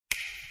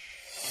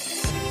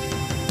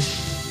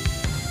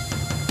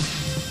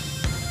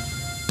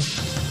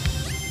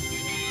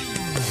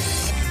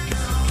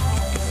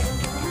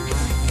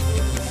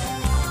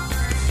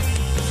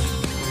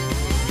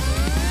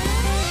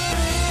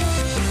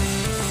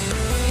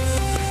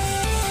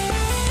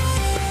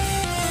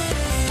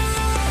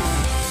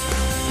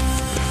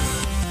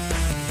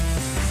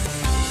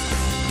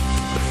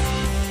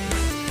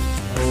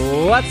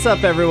What's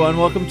up, everyone?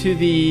 Welcome to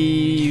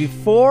the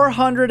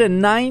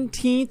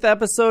 419th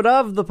episode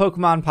of the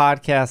Pokemon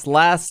Podcast.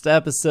 Last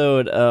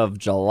episode of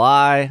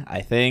July,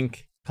 I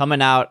think.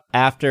 Coming out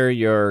after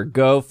your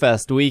Go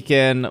Fest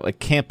weekend. I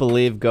can't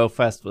believe Go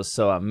Fest was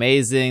so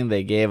amazing.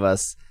 They gave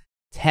us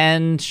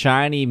 10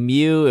 shiny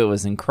Mew. It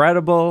was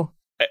incredible.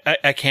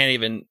 I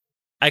can't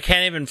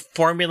even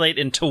formulate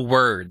into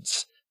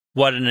words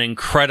what an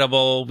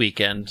incredible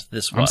weekend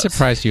this was. I'm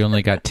surprised you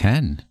only got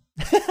 10.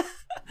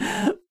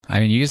 I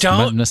mean, you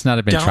just must not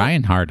have been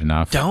trying hard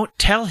enough. Don't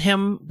tell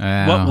him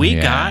what we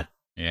got.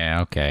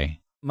 Yeah, okay.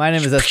 My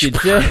name is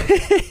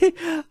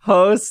SBJ,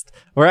 host.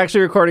 We're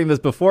actually recording this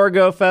before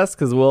Go Fest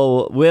because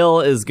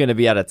Will is going to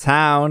be out of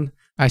town.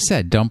 I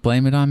said, don't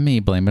blame it on me.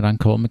 Blame it on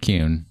Cole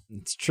McCune.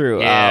 It's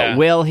true. Yeah.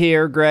 Will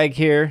here, Greg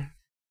here.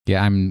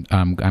 Yeah,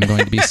 I'm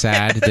going to be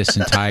sad this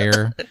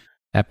entire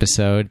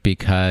episode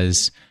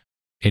because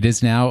it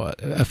is now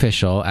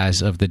official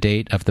as of the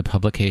date of the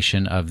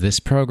publication of this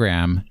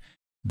program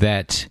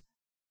that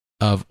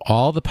of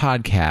all the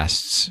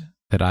podcasts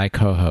that I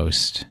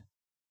co-host,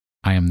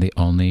 I am the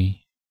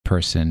only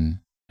person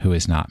who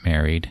is not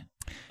married.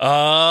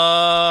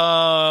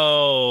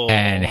 Oh.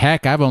 And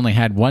heck, I've only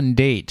had one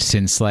date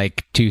since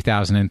like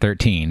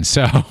 2013.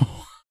 So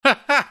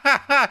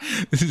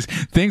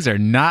things are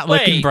not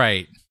looking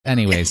bright.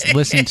 Anyways,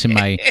 listen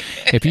to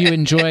if you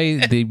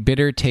enjoy the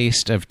bitter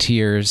taste of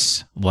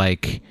tears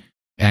like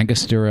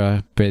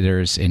Angostura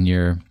bitters in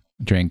your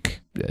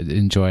drink,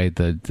 enjoy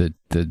the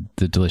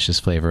delicious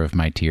flavor of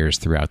my tears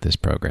throughout this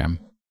program.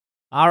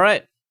 All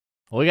right.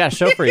 Well, we got a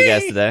show for you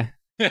guys today.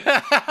 Come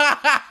back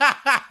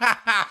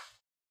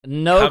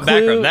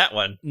from that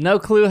one. No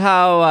clue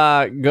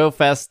how Go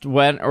Fest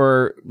went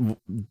or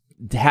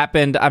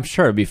happened. I'm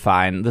sure it'd be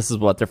fine. This is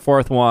their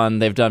fourth one.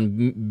 They've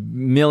done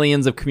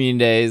millions of community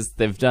days.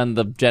 They've done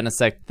the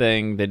Genesect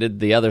thing. They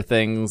did the other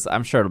things.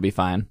 I'm sure it'll be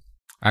fine.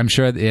 I'm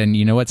sure, and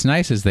you know what's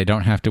nice is they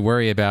don't have to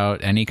worry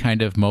about any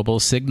kind of mobile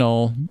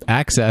signal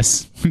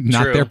access.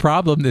 Not True. their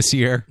problem this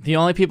year. The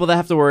only people that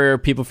have to worry are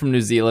people from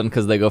New Zealand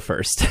because they go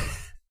first.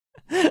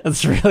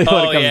 That's really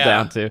what it comes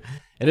down to.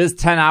 It is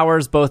 10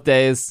 hours both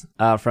days,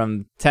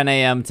 from 10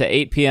 a.m. to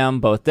 8 p.m.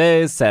 both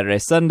days, Saturday,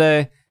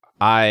 Sunday.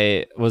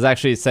 I was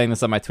actually saying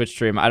this on my Twitch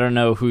stream. I don't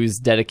know who's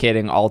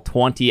dedicating all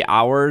 20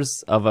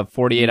 hours of a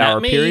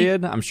 48-hour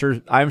period. I'm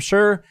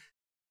sure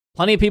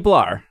plenty of people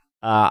are.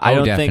 I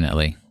don't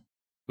definitely.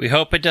 We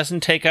hope it doesn't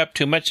take up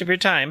too much of your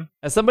time.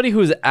 As somebody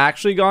who's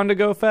actually gone to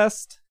Go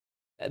Fest,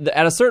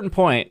 at a certain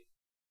point,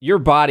 your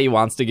body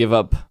wants to give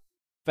up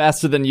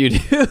faster than you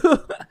do.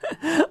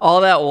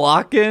 All that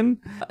walking,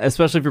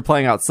 especially if you're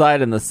playing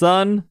outside in the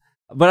sun.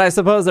 But I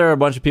suppose there are a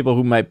bunch of people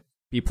who might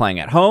be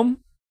playing at home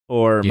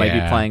or might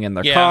be playing in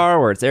their car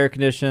where it's air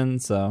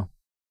conditioned. So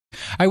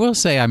I will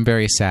say I'm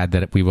very sad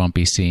that we won't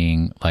be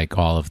seeing like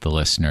all of the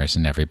listeners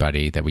and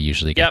everybody that we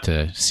usually get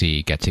to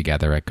see get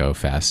together at Go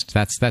Fest.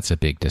 That's a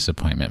big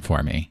disappointment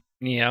for me.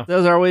 Yeah.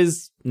 Those are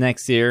always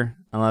next year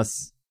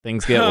unless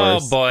things get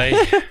worse. Oh boy.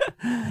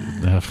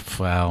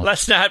 Well,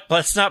 let's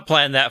not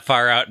plan that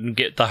far out and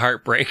get the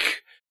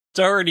heartbreak. It's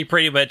already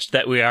pretty much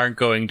that we aren't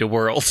going to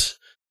Worlds.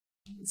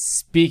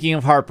 Speaking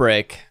of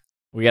heartbreak,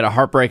 we got a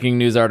heartbreaking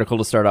news article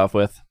to start off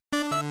with.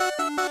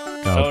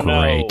 Oh,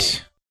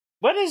 great. No.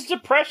 What is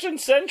Depression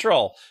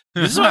Central?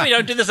 This is why we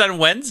don't do this on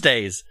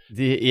Wednesdays.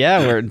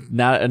 We're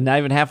not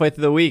even halfway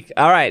through the week.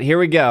 All right, here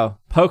we go.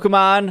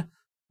 Pokemon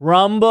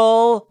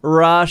Rumble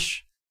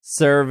Rush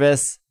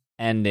service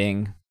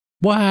ending.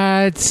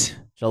 What?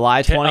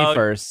 July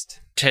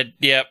 21st.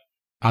 Yep.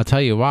 I'll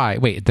tell you why.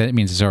 Wait, that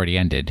means it's already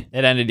ended.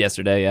 It ended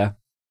yesterday, yeah.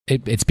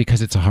 It's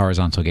because it's a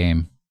horizontal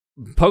game.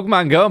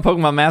 Pokemon Go and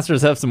Pokemon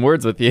Masters have some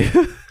words with you.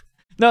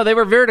 No, they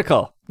were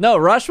vertical. No,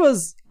 Rush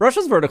was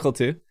vertical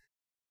too.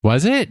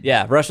 Was it?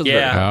 Yeah, Rush was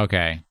vertical. Oh,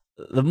 okay.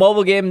 The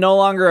mobile game no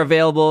longer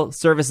available.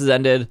 Services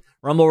ended.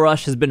 Rumble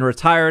Rush has been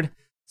retired.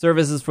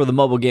 Services for the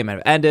mobile game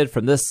have ended.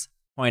 From this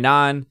point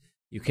on,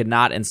 you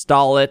cannot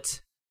install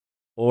it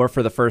or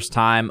for the first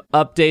time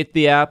update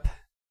the app.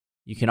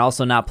 You can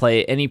also not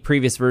play any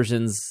previous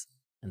versions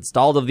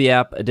installed of the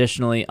app.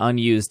 Additionally,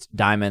 unused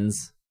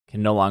diamonds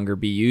can no longer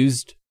be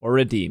used or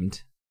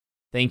redeemed.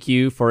 Thank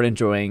you for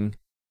enjoying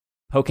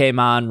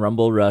Pokemon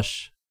Rumble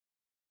Rush.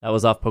 That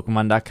was off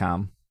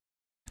Pokemon.com.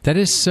 That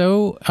is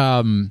so,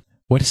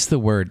 what is the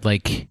word?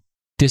 Like,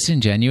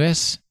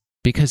 disingenuous?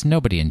 Because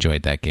nobody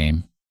enjoyed that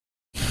game.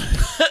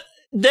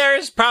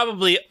 There's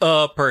probably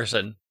a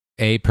person.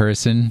 A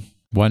person?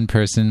 One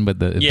person with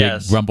the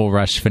big Rumble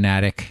Rush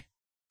fanatic?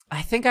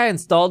 I think I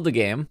installed the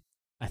game.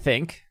 I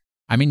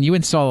mean, you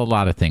install a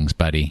lot of things,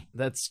 buddy.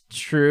 That's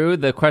true.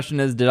 The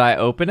question is, did I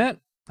open it?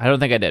 I don't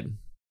think I did.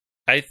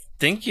 I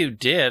think you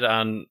did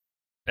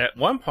at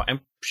one point.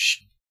 I'm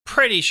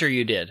pretty sure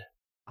you did.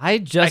 I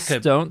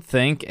don't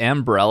think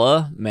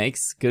Umbrella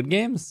makes good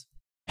games.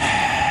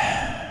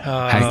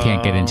 I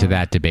can't get into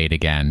that debate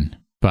again.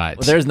 But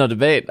there's no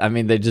debate. I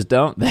mean, they just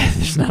don't.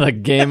 There's not a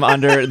game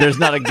under. There's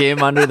not a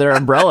game under their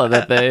umbrella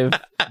that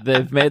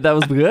they've made that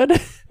was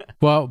good.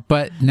 Well,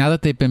 but now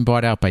that they've been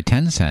bought out by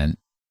Tencent,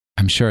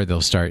 I'm sure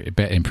they'll start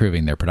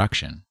improving their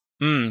production.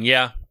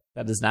 Yeah.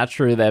 That is not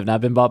true. They have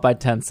not been bought by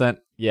Tencent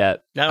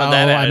yet.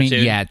 I mean,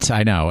 yet.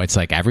 I know. It's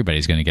like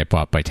everybody's going to get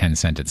bought by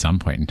Tencent at some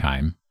point in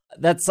time.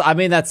 That's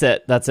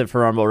it. That's it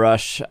for Rumble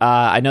Rush.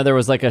 I know there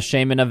was like a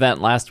Shaman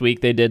event last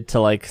week they did to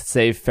like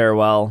say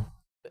farewell.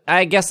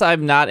 I guess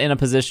I'm not in a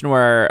position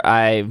where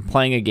I'm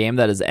playing a game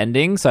that is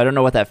ending, so I don't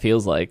know what that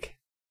feels like.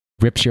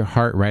 Rips your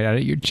heart right out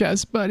of your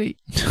chest, buddy.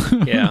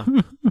 Yeah.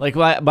 Like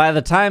by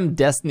the time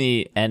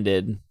Destiny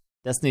ended,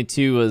 Destiny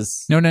 2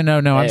 was... No.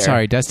 I'm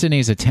sorry. Destiny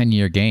is a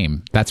 10-year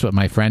game. That's what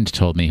my friend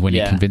told me when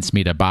he convinced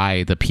me to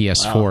buy the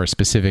PS4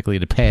 specifically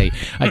to pay.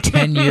 A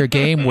 10-year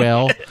game,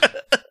 Will.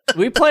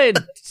 We played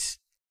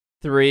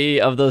 3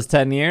 of those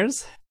 10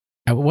 years.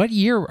 What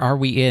year are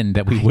we in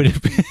that we would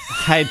have been?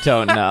 I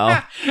don't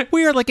know.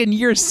 We are like in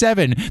year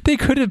 7. They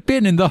could have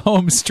been in the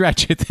home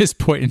stretch at this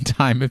point in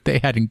time if they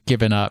hadn't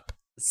given up.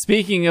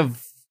 Speaking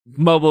of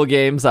mobile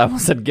games, I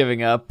almost said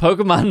giving up.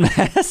 Pokemon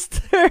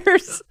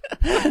Masters.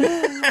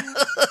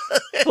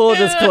 Full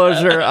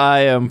disclosure, I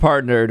am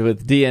partnered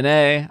with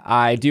DNA.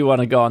 I do want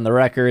to go on the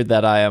record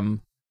that I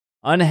am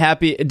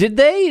unhappy. Did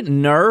they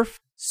nerf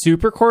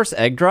Super Course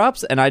egg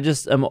drops and I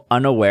just am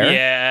unaware?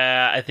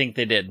 Yeah, I think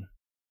they did.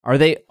 Are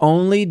they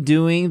only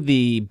doing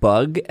the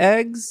bug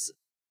eggs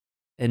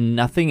and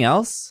nothing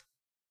else?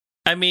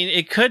 I mean,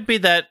 it could be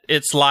that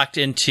it's locked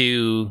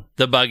into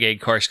the bug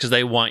egg course because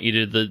they want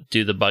you to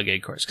do the bug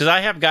egg course. Because I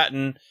have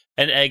gotten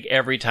an egg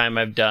every time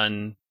I've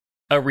done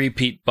a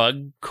repeat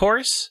bug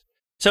course.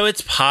 So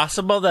it's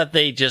possible that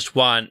they just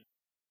want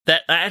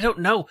that. I don't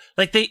know.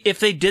 Like if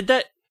they did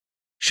that,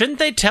 shouldn't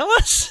they tell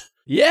us?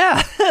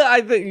 Yeah,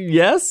 I think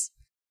yes.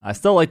 I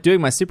still like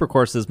doing my super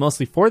courses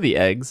mostly for the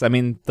eggs. I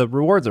mean, the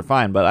rewards are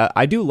fine, but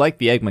I do like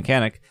the egg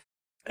mechanic.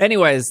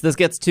 Anyways, this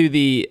gets to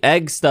the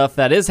egg stuff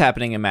that is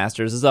happening in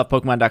Masters. This is off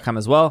Pokemon.com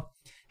as well.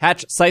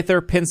 Hatch, Scyther,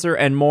 Pinsir,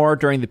 and more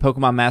during the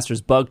Pokemon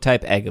Masters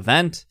Bug-type Egg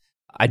event.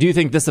 I do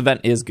think this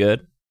event is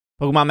good.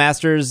 Pokemon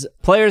Masters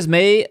players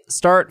may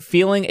start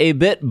feeling a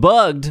bit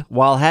bugged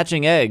while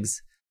hatching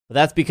eggs. But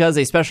that's because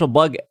a special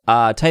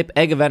bug-type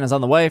egg event is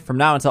on the way from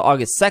now until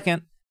August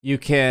 2nd. You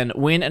can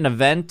win an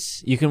event.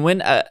 You can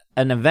win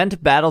an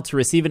event battle to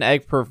receive an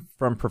egg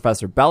from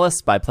Professor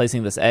Bellis by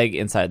placing this egg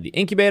inside the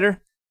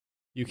incubator.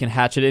 You can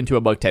hatch it into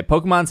a bug-type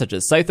Pokemon, such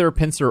as Scyther,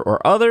 Pinsir,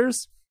 or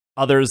others.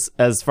 Others,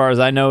 as far as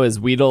I know, is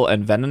Weedle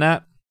and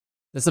Venonat.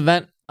 This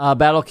event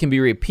battle can be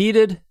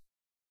repeated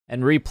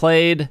and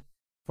replayed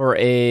for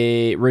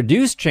a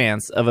reduced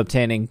chance of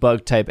obtaining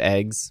bug-type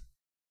eggs.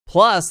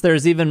 Plus,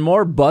 there's even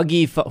more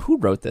buggy fun. Who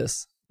wrote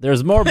this?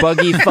 There's more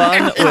buggy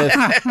fun with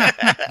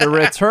the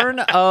return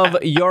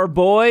of your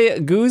boy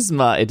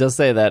Guzma. It does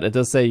say that. It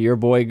does say your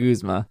boy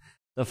Guzma.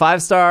 The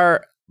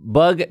 5-star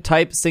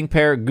bug-type sync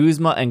pair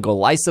Guzma and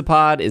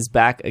Golisopod is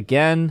back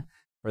again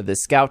for the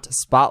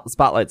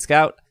Spotlight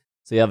Scout.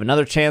 So you have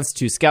another chance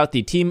to scout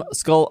the Team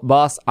Skull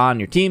boss on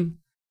your team.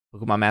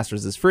 Pokemon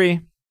Masters is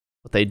free.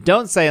 What they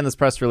don't say in this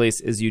press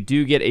release is you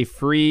do get a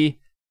free,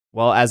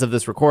 well, as of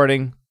this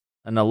recording,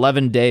 an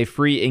 11-day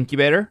free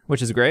incubator,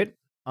 which is great.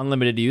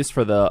 Unlimited use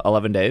for the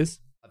 11 days.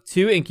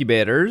 2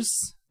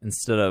 incubators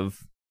instead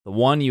of the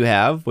one you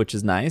have, which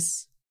is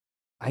nice.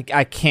 I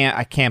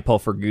can't pull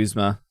for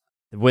Guzma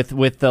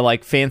with the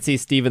like fancy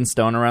Steven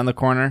Stone around the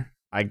corner.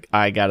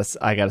 I gotta say,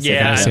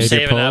 yeah, I'm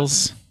save your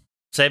pulls.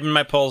 Saving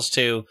my pulls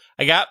too.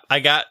 I got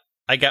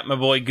my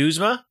boy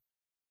Guzma,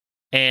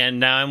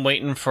 and now I'm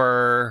waiting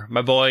for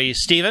my boy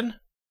Steven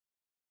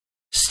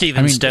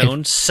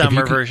Stone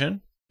summer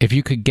version. If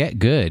you could get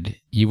good,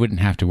 you wouldn't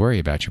have to worry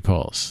about your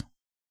pulls.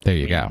 There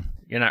you go.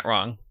 You're not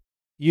wrong.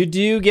 You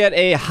do get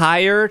a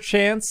higher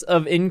chance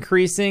of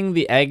increasing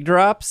the egg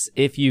drops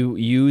if you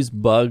use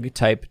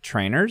bug-type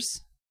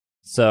trainers.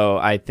 So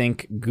I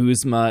think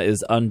Guzma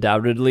is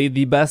undoubtedly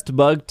the best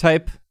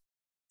bug-type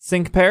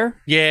sync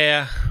pair.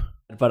 Yeah.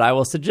 But I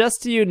will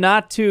suggest to you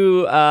not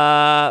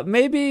to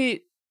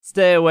maybe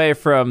stay away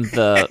from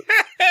the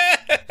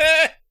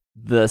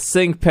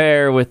sync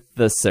pair with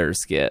the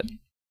Surskit.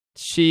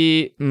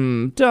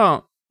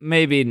 Don't.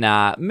 Maybe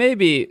not.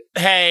 Maybe.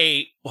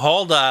 Hey,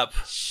 hold up.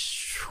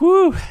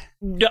 Whew.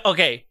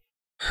 Okay.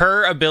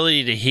 Her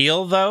ability to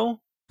heal, though,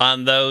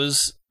 on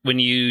those when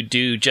you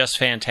do just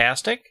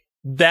fantastic,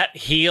 that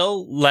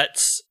heal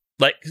lets,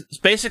 like,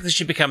 basically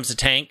she becomes a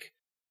tank,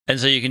 and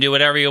so you can do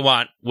whatever you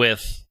want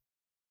with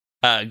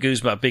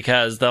Guzma,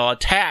 because they'll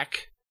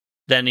attack,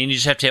 then you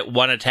just have to hit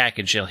one attack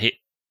and she'll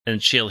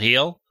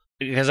heal,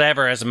 because I have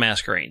her as a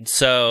Masquerain,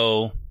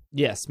 so...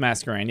 Yes,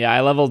 Masquerain. Yeah, I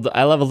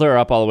leveled her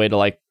up all the way to,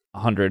 like,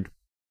 100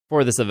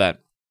 for this event.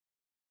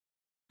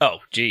 Oh,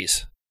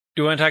 geez.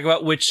 Do you want to talk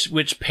about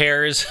which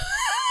pairs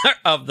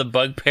of the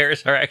bug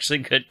pairs are actually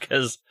good?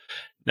 Because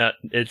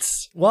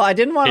well, I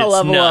didn't want to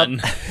level none.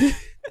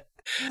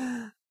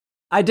 up.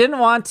 I didn't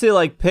want to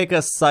like pick a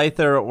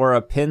Scyther or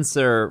a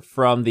Pinsir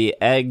from the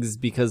eggs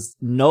because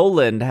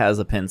Nolan has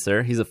a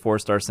Pinsir. He's a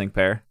 4-star sync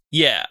pair.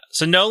 Yeah,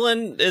 so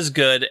Nolan is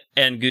good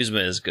and Guzma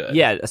is good.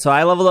 Yeah, so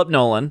I leveled up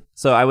Nolan.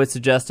 So I would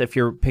suggest if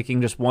you're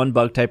picking just one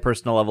bug type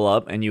person to level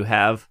up and you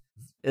have,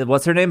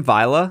 what's her name?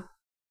 Vila?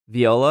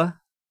 Viola.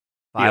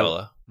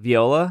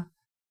 Viola.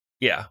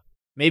 Yeah.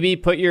 Maybe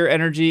put your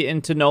energy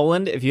into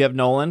Noland if you have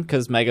Noland,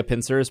 because Mega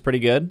Pinsir is pretty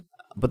good.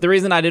 But the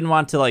reason I didn't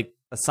want to like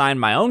assign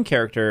my own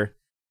character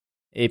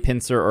a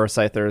Pinsir or a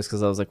Scyther is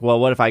because I was like, well,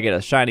 what if I get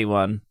a shiny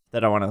one?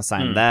 Then I want to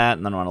assign that,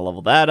 and then I want to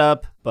level that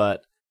up.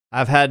 But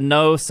I've had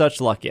no such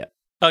luck yet.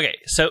 Okay,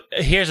 so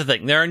here's the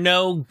thing. There are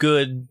no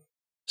good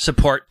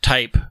support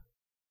type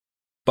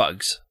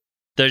bugs.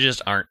 There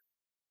just aren't.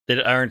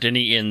 There aren't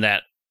any in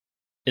that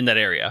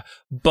area.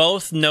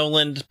 Both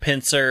Noland,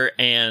 Pinsir,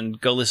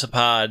 and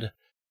Golisopod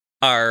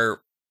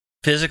are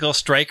physical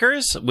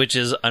strikers, which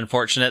is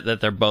unfortunate that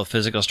they're both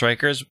physical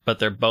strikers, but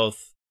they're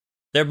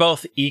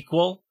both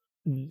equal.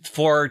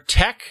 For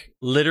tech,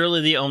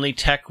 literally the only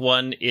tech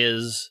one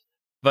is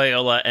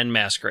Viola and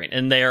Masquerain,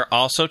 and they are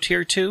also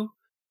tier 2.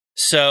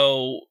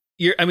 So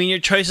your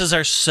choices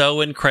are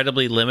so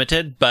incredibly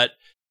limited, but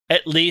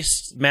at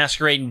least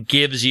Masquerain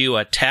gives you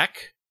a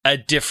tech, a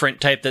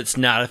different type that's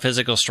not a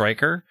physical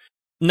striker.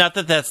 Not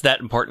that that's that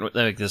important.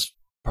 Like this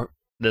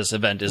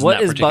event is not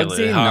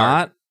particularly Bugsy hard.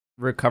 Not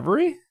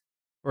recovery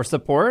or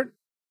support?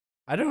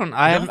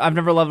 I've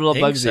never leveled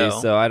up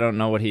Bugsy, so I don't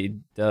know what he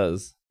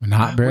does.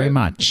 Not very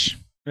much.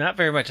 Not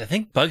very much. I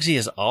think Bugsy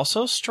is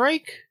also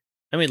strike.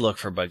 Let me look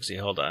for Bugsy.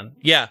 Hold on.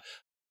 Yeah,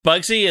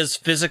 Bugsy is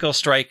physical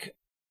strike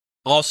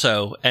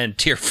also, and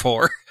tier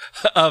 4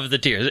 of the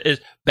tiers is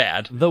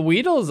bad. The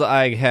Weedles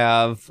I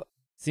have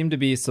seem to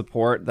be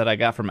support that I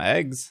got from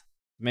eggs.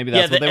 Maybe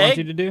that's what they want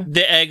you to do?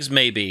 The eggs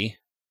may be.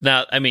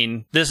 Now, I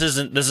mean, this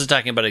is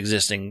talking about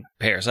existing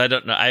pairs. I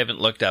don't know. I haven't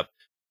looked up.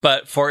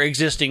 But for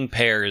existing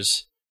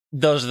pairs,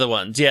 those are the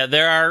ones. Yeah,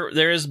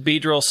 there is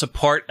Beedrill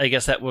support. I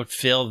guess that would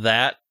fill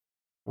that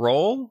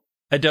role.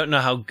 I don't know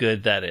how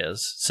good that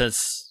is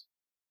since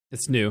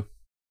it's new.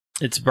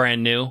 It's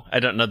brand new. I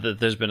don't know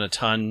that there's been a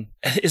ton.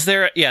 Is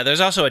there? Yeah,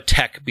 there's also a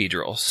tech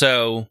Beedrill.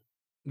 So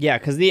yeah,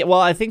 because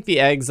I think the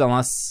eggs,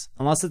 unless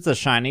it's a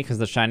shiny, because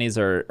the shinies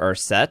are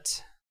set.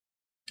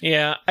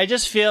 Yeah, I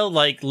just feel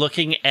like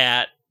looking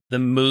at the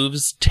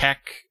moves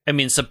tech. I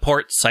mean,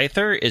 support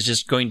Scyther is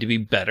just going to be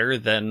better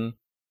than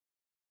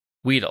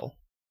Weedle.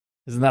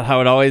 Isn't that how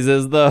it always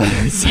is, though?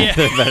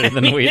 Scyther better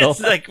than Weedle.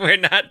 It's like we're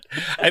not.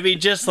 I mean,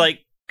 just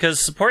like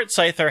because support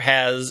Scyther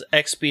has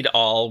X Speed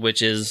All,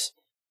 which is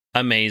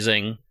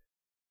amazing,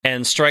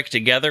 and Strike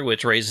Together,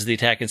 which raises the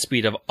attack and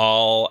speed of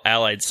all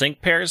allied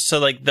sync pairs. So,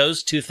 like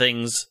those two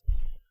things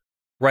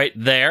right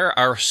there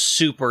are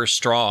super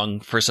strong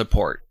for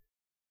support.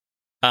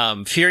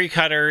 Fury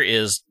Cutter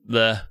is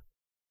the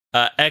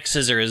X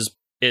Scissor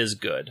is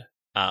good.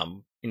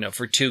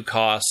 For 2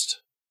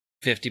 cost,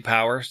 50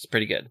 power, it's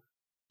pretty good.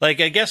 Like,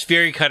 I guess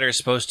Fury Cutter is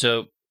supposed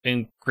to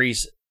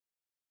increase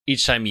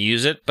each time you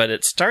use it, but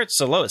it starts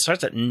so low. It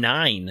starts at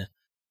 9.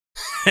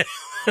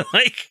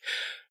 Like,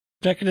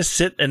 not going to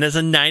sit, and there's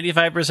a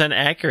 95%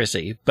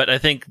 accuracy. But I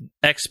think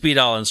X Speed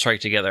All and Strike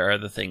Together are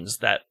the things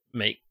that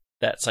make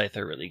that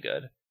Scyther really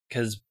good.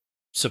 Because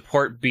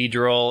support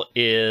Beedrill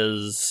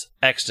is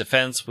X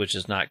Defense, which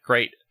is not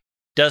great.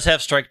 Does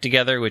have Strike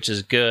Together, which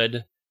is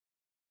good.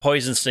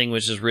 Poison Sting,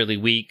 which is really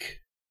weak.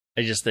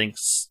 I just think,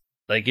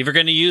 like, if you're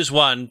going to use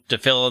one to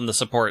fill in the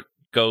support,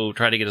 go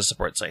try to get a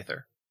support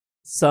Scyther.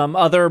 Some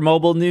other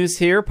mobile news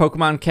here.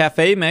 Pokemon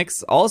Cafe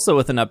Mix, also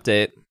with an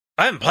update.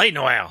 I haven't played in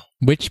a while.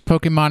 Which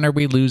Pokemon are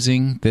we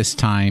losing this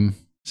time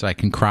so I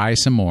can cry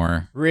some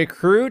more?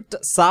 Recruit,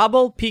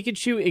 Sobble,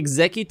 Pikachu,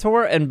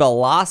 Executor, and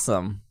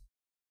Blossom.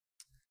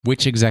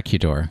 Which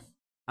Executor?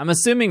 I'm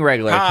assuming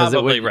regular.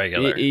 Probably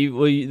regular.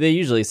 They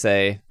usually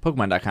say,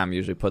 Pokemon.com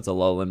usually puts a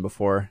Alolan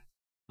before.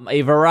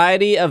 A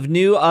variety of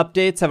new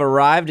updates have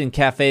arrived in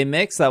Cafe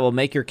Mix that will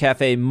make your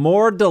cafe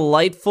more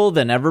delightful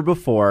than ever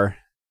before.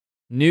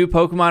 New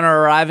Pokemon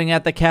are arriving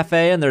at the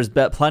cafe, and there's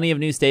plenty of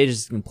new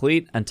stages to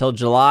complete until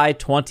July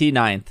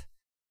 29th.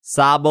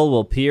 Sobble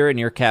will appear in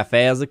your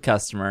cafe as a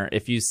customer.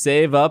 If you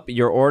save up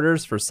your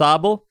orders for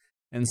Sobble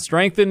and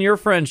strengthen your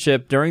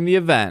friendship during the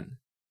event,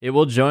 it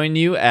will join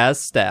you as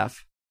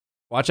staff.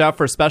 Watch out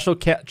for special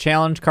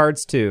challenge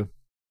cards, too.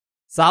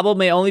 Sobble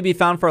may only be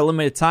found for a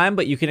limited time,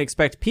 but you can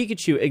expect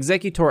Pikachu,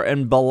 Executor,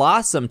 and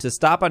Blossom to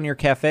stop on your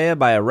cafe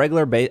on a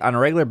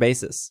regular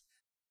basis.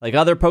 Like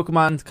other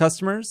Pokemon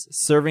customers,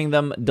 serving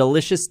them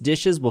delicious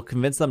dishes will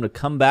convince them to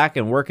come back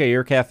and work at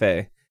your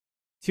cafe.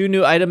 2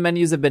 new item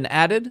menus have been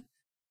added,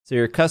 so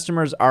your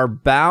customers are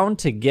bound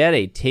to get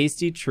a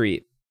tasty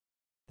treat.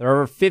 There are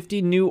over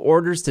 50 new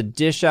orders to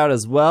dish out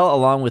as well,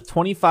 along with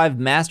 25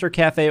 Master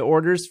Cafe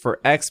orders for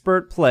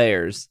expert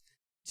players.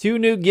 2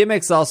 new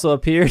gimmicks also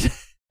appeared,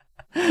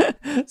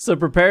 so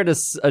prepare to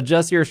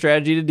adjust your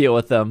strategy to deal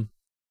with them.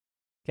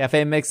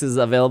 Cafe Mix is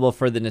available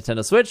for the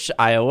Nintendo Switch,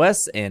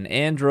 iOS, and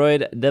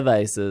Android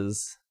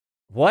devices.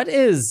 What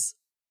is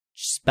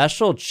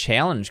special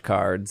challenge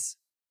cards?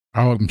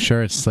 Oh, I'm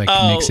sure it's like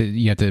makes it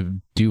you have to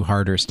do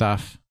harder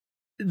stuff.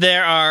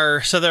 There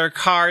are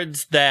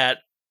cards that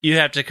you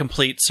have to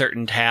complete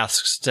certain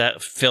tasks to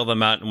fill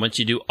them out, and once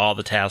you do all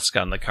the tasks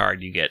on the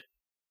card, you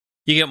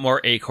get more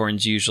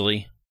acorns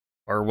usually,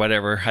 or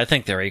whatever. I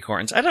think they're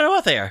acorns. I don't know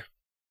what they are.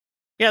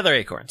 Yeah, they're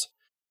acorns.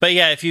 But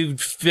yeah, if you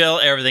fill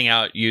everything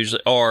out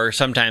usually, or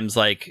sometimes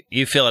like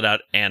you fill it out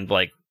and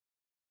like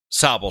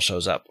Sobble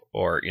shows up,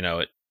 or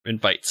it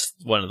invites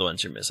one of the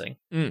ones you're missing.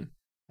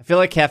 I feel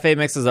like Cafe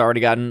Mix has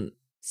already gotten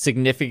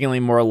significantly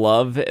more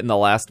love in the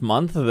last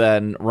month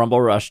than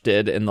Rumble Rush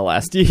did in the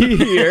last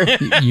year.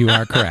 You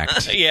are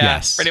correct. Yeah,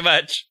 yes. Pretty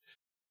much.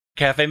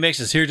 Cafe Mix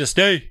is here to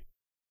stay.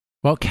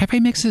 Well, Cafe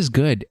Mix is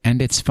good,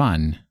 and it's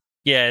fun.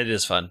 Yeah, it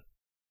is fun.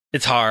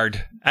 It's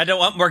hard. I don't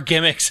want more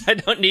gimmicks. I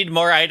don't need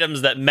more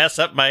items that mess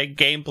up my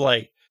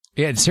gameplay.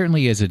 Yeah, it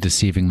certainly is a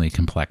deceivingly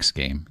complex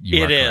game.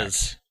 It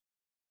is.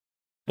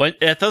 When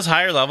at those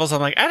higher levels,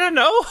 I'm like, I don't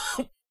know.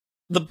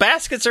 The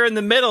baskets are in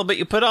the middle, but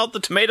you put all the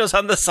tomatoes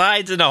on the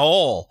sides in a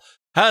hole.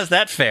 How is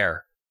that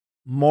fair?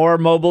 More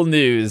mobile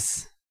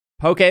news.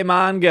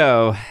 Pokémon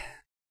Go.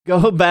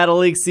 Go Battle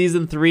League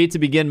Season 3 to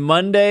begin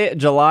Monday,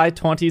 July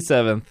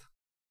 27th.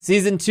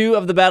 Season 2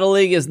 of the Battle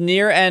League is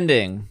near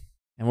ending,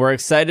 and we're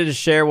excited to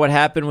share what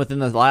happened within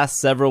the last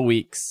several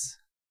weeks.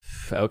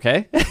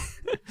 Okay.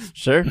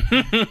 Sure.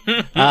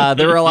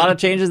 There were a lot of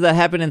changes that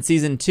happened in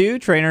Season 2.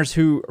 Trainers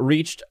who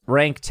reached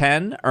rank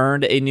 10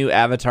 earned a new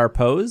avatar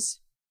pose.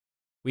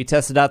 We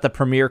tested out the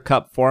Premier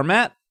Cup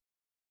format.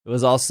 It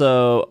was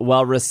also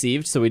well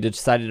received, so we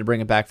decided to bring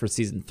it back for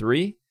Season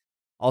 3.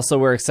 Also,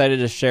 we're excited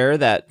to share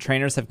that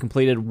trainers have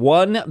completed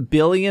 1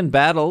 billion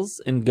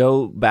battles in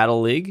Go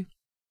Battle League.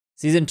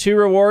 Season 2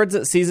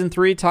 rewards, Season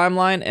 3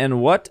 timeline,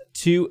 and what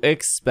to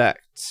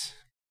expect.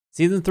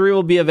 Season 3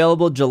 will be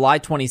available July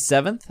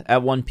 27th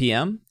at 1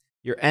 p.m.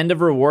 Your end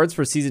of rewards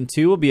for Season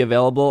 2 will be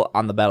available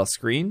on the battle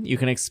screen. You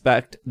can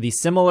expect the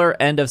similar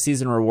end of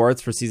season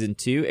rewards for Season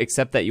 2,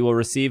 except that you will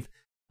receive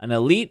an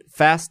Elite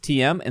Fast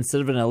TM instead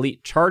of an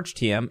Elite Charge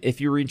TM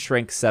if you reach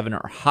rank 7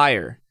 or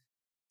higher.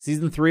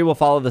 Season 3 will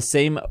follow the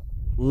same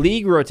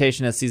league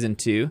rotation as Season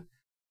 2,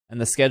 and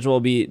the schedule will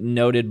be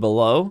noted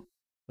below.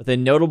 With a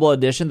notable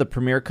addition, the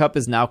Premier Cup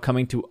is now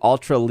coming to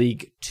Ultra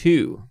League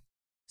 2.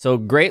 So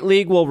Great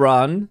League will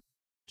run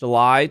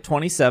July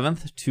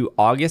 27th to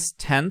August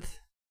 10th.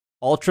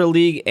 Ultra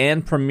League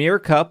and Premier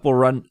Cup will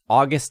run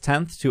August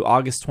 10th to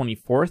August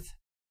 24th.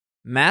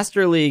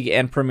 Master League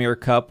and Premier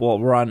Cup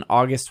will run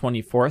August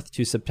 24th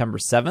to September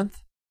 7th.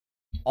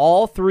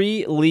 All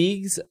 3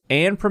 leagues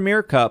and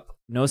Premier Cup,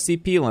 no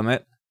CP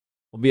limit,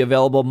 will be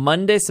available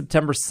Monday,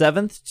 September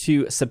 7th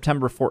to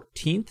September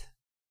 14th.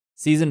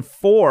 Season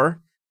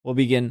 4 will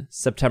begin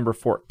September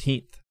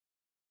 14th.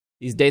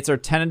 These dates are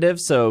tentative,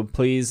 so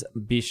please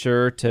be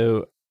sure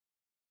to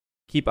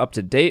keep up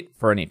to date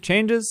for any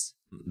changes.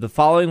 The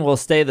following will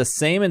stay the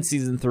same in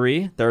Season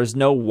 3. There is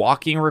no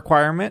walking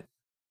requirement.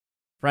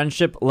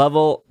 Friendship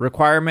level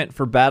requirement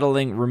for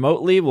battling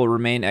remotely will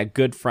remain at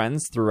good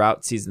friends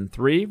throughout Season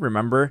 3.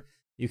 Remember,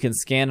 you can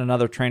scan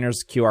another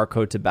trainer's QR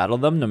code to battle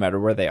them no matter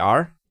where they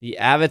are. The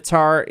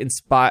avatar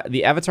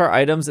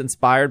items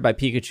inspired by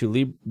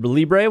Pikachu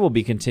Libre will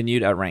be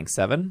continued at rank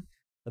 7.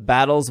 The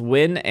battles,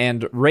 win,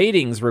 and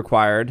ratings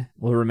required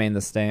will remain the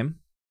same.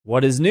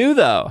 What is new,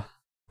 though?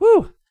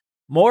 Whew!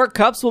 More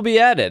cups will be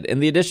added.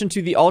 In the addition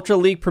to the Ultra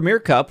League Premier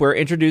Cup, we're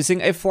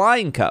introducing a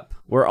Flying Cup,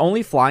 where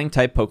only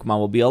Flying-type Pokemon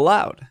will be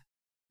allowed.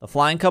 The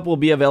Flying Cup will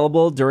be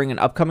available during an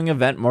upcoming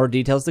event. More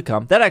details to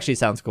come. That actually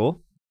sounds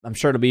cool. I'm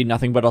sure it'll be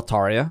nothing but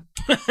Altaria.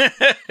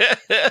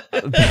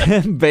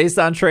 Based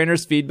on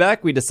trainers'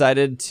 feedback, we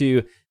decided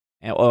to...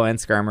 and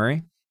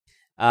Skarmory.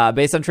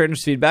 Based on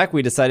trainers' feedback,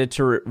 we decided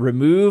to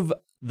remove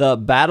the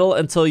Battle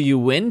Until You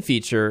Win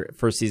feature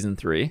for Season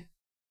 3.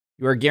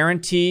 Your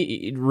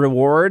guaranteed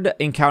reward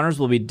encounters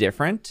will be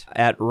different.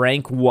 At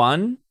rank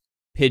 1,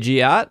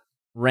 Pidgeot.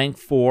 Rank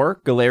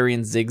 4,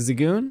 Galarian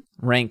Zigzagoon.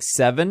 Rank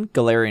 7,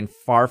 Galarian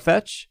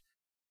Farfetch.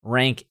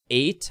 Rank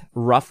 8,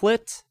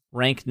 Rufflet.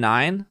 Rank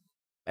 9,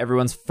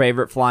 everyone's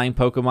favorite flying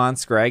Pokemon,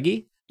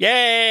 Scraggy.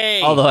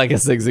 Yay! Although I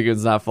guess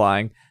Zigzagoon's not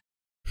flying.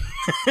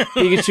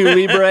 Pikachu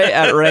Libre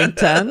at rank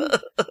 10.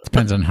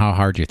 Depends on how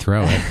hard you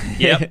throw it.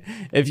 Yep.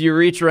 If you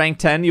reach rank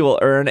 10, you will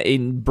earn a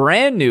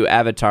brand new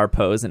avatar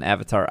pose and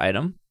avatar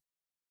item.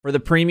 For the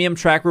premium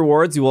track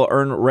rewards, you will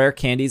earn rare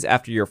candies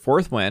after your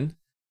 4th win.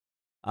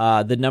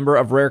 The number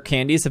of rare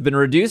candies have been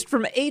reduced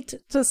from 8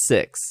 to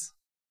 6.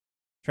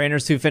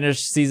 Trainers who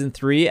finish Season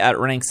 3 at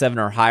rank 7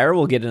 or higher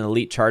will get an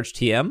Elite Charge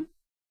TM.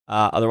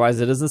 Otherwise,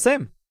 it is the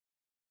same.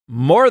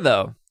 More,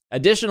 though.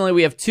 Additionally,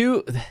 we have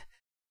 2...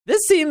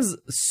 This seems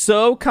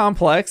so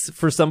complex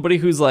for somebody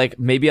who's, like,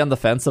 maybe on the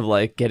fence of,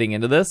 like, getting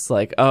into this.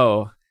 Like,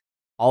 oh,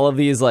 all of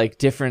these, like,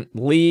 different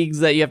leagues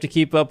that you have to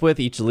keep up with.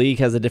 Each league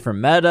has a different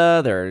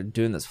meta. They're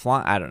doing this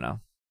flying. I don't know.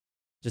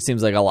 Just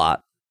seems like a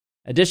lot.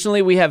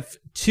 Additionally, we have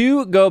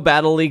 2 Go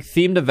Battle League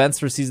themed events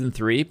for Season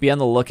 3. Be on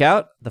the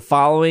lookout. The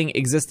following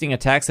existing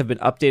attacks have been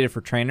updated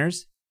for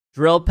trainers.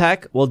 Drill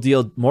Peck will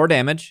deal more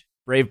damage.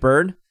 Brave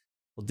Bird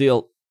will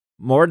deal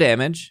more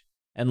damage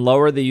and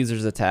lower the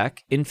user's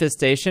attack.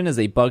 Infestation is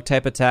a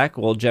bug-type attack,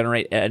 will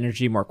generate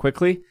energy more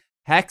quickly.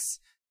 Hex,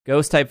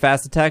 Ghost-type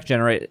fast attack,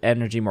 generate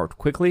energy more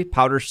quickly.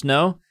 Powder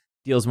Snow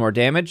deals more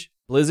damage.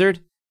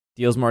 Blizzard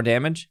deals more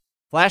damage.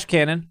 Flash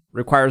Cannon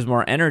requires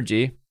more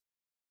energy.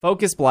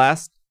 Focus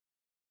Blast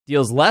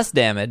deals less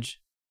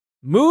damage.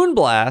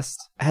 Moonblast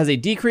has a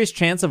decreased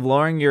chance of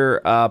lowering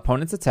your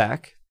opponent's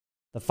attack.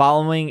 The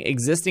following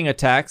existing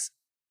attacks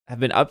have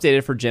been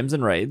updated for gyms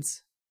and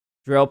raids.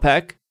 Drill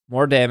Peck,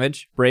 more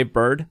damage. Brave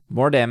Bird,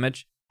 more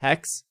damage.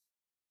 Hex,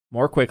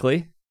 more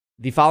quickly.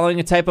 The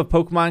following type of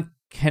Pokemon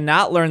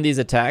cannot learn these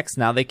attacks.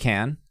 Now they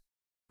can.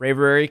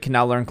 Braviary can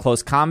now learn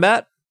Close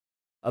Combat.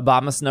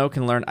 Abomasnow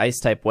can learn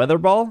Ice-type Weather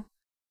Ball.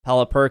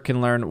 Pelipper can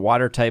learn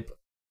Water-type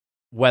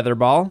Weather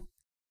Ball.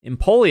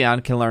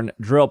 Empoleon can learn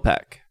Drill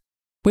Peck.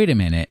 Wait a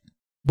minute.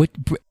 Wait,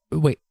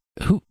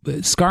 who?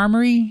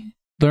 Skarmory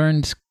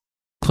learned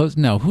close.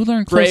 No, who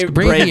learned close?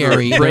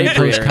 Braviary learned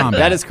Close Combat.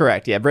 That is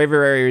correct. Yeah,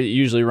 Braviary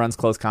usually runs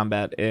Close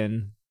Combat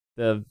in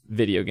the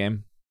video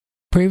game.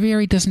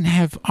 Braviary doesn't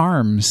have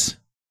arms.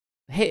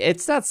 Hey,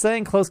 it's not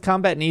saying Close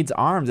Combat needs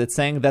arms. It's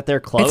saying that they're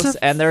close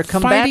and they're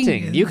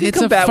combating. You can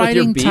combat with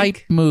your beak. It's a fighting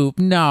type move.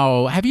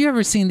 No. Have you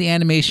ever seen the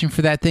animation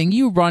for that thing?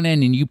 You run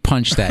in and you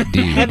punch that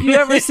dude. Have you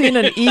ever seen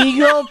an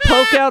eagle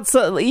poke out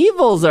some...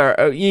 Eagles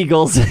are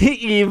eagles.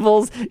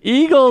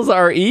 Eagles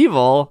are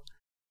evil.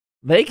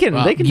 They can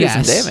do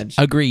some damage.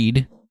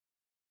 Agreed.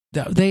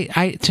 They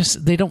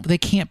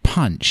can't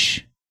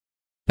punch.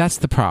 That's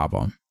the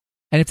problem.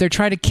 And if they're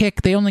trying to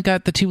kick, they only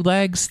got the two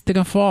legs. They're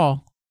gonna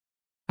fall.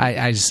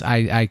 I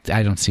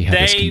don't see how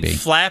this can be. They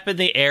flap in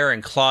the air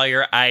and claw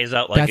your eyes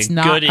out like That's a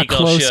not good a eagle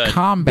close should.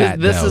 combat,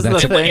 This though. is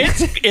That's the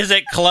thing. Is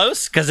it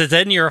close? Because it's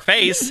in your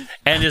face.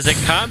 And is it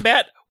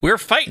combat? We're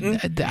fighting.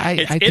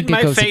 I think it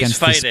goes against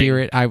the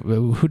spirit.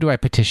 Who do I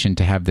petition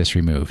to have this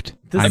removed?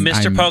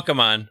 Mr.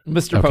 Pokemon.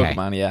 Mr.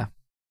 Pokemon, yeah.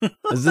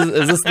 Is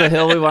this the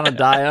hill we want to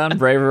die on?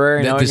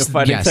 Braviary knowing a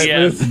fighting type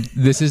move?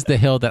 This is the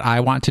hill that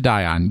I want to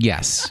die on,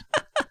 yes.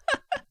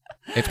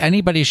 If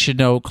anybody should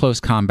know close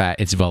combat,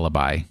 it's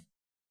Vullaby.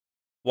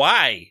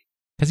 Why?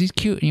 Because he's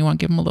cute and you want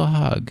to give him a little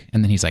hug.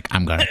 And then he's like,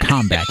 I'm going to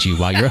combat you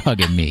while you're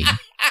hugging me.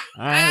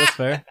 All right, that's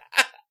fair.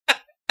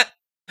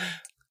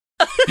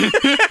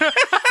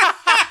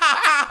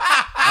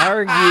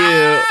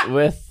 Argue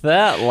with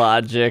that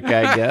logic,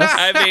 I guess.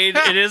 I mean,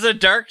 it is a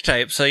dark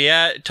type, so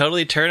yeah,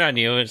 totally turn on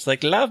you. It's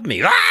like, love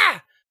me.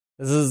 Ah!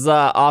 This is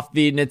off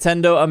the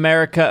Nintendo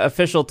America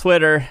official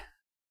Twitter.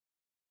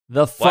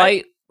 The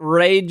fight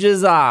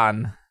rages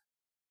on.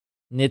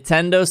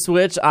 Nintendo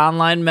Switch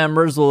Online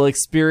members will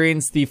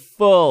experience the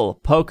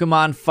full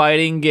Pokemon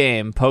fighting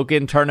game,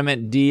 Pokken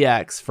Tournament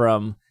DX,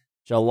 from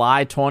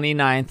July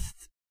 29th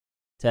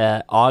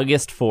to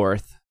August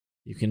 4th.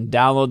 You can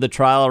download the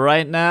trial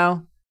right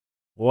now.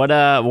 What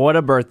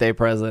a birthday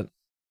present.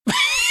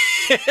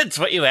 It's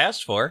what you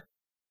asked for.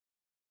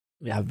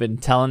 Yeah, I've been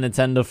telling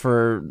Nintendo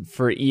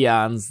for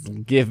eons,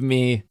 give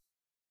me...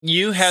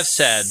 You have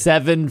said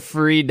 7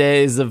 free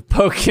days of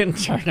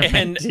Pokken Tournament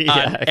and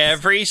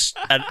DX.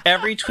 on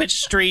every Twitch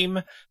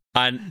stream,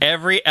 on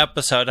every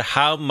episode,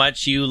 how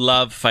much you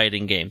love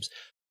fighting games.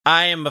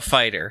 I am a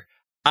fighter.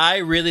 I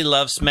really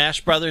love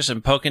Smash Brothers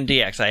and Pokken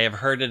DX. I have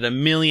heard it a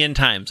million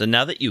times, and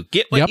now that you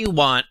get what you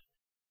want,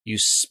 you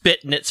spit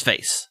in its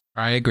face.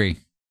 I agree.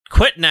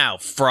 Quit now,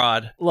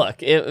 fraud.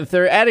 Look, if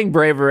they're adding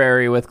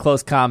Braviary with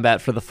close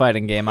combat for the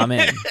fighting game, I'm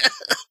in.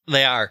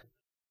 They are.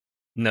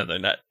 No, they're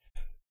not.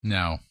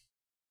 No.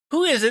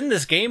 Who is in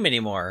this game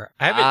anymore?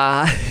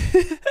 I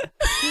haven't.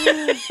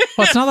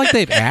 Well, it's not like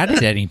they've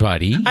added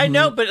anybody. I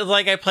know, but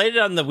like I played it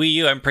on the Wii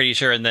U, I'm pretty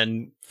sure, and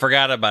then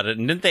forgot about it.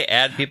 And didn't they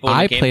add people in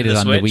the game played to it the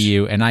on Switch? the Wii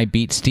U, and I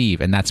beat Steve,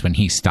 and that's when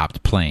he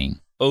stopped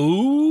playing.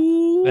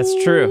 Oh,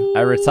 That's true.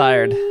 I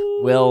retired.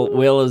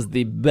 Will is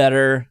the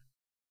better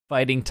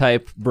fighting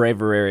type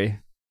Braviary.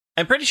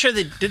 I'm pretty sure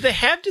did they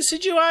have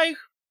Decidueye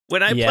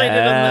when I played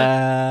it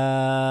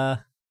on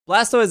the...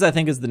 Blastoise, I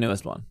think, is the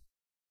newest one.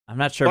 I'm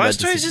not sure.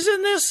 Blastoise is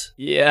in this?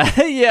 Yeah,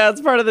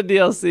 it's part of the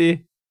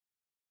DLC.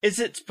 Is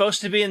it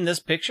supposed to be in this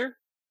picture?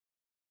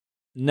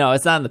 No,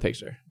 it's not in the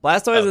picture.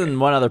 Blastoise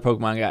and one other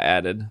Pokemon got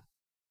added.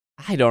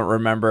 I don't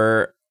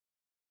remember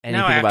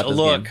anything now I have about to this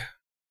look. game.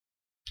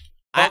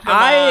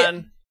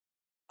 Pokemon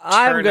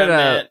I'm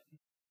gonna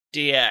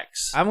DX.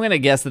 I'm gonna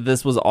guess that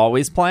this was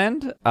always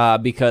planned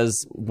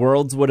because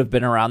Worlds would have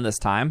been around this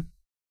time.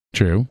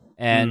 True.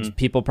 And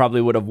people probably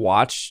would have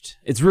watched.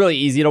 It's really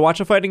easy to watch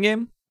a fighting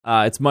game.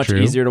 It's much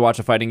easier to watch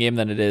a fighting game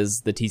than it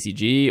is the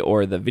TCG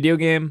or the video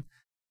game.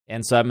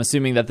 And so I'm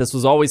assuming that this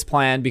was always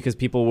planned because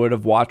people would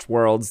have watched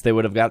Worlds. They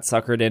would have got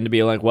suckered in to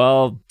be like,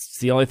 well, it's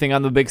the only thing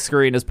on the big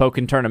screen is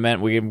Pokken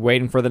Tournament. We're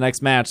waiting for the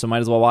next match, so might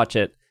as well watch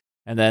it.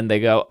 And then they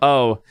go,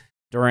 oh,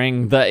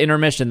 during the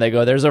intermission, they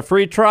go, there's a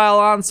free trial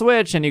on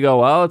Switch. And you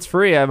go, well, it's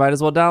free. I might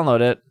as well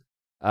download it.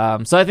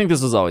 So I think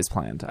this was always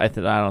planned. I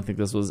don't think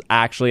this was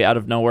actually out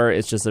of nowhere.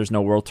 It's just there's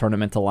no World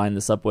Tournament to line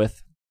this up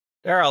with.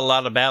 There are a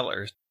lot of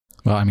battlers.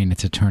 Well, I mean,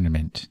 it's a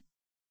tournament.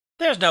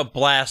 There's no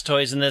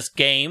Blastoise in this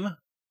game.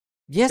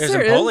 Yes, There's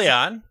there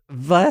Empoleon.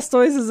 is.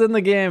 Blastoise is in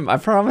the game. I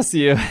promise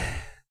you.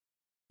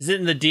 Is it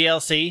in the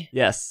DLC?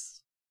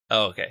 Yes.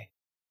 Oh, okay.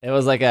 It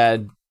was like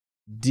a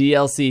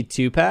DLC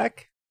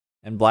 2-pack,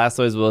 and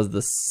Blastoise was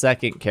the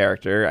second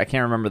character. I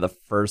can't remember the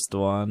first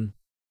one.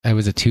 It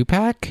was a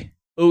 2-pack?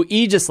 Oh,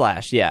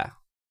 Aegislash, yeah.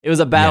 It was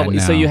a battle. Yeah,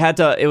 no. So you had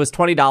to, it was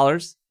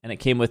 $20. and it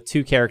came with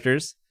 2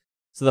 characters.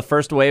 So the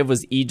first wave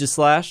was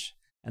Aegislash,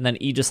 and then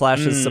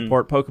Aegislash's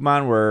support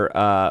Pokemon were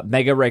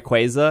Mega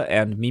Rayquaza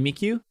and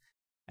Mimikyu.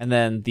 And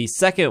then the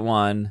second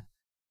one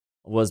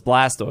was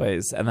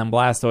Blastoise, and then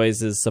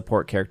Blastoise's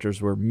support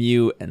characters were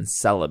Mew and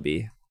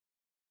Celebi.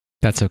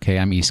 That's okay.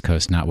 I'm East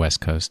Coast, not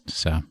West Coast,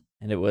 so.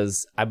 And it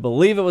was, I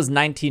believe it was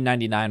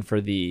 $19.99 for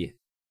the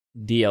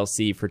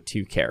DLC for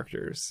 2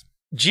 characters.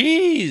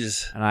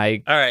 Jeez.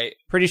 And all right.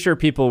 Pretty sure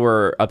people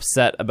were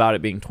upset about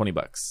it being $20.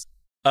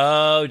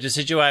 Oh,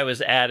 Decidueye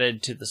was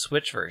added to the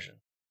Switch version.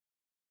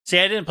 See,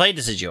 I didn't play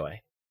Decidueye.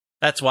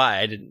 That's why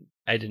I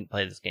didn't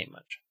play this game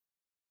much.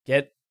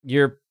 Get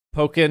your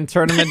Pokken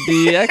Tournament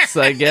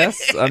DX, I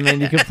guess. I mean,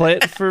 you can play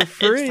it for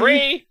free. It's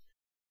free.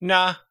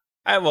 Nah,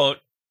 I won't.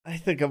 I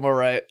think I'm all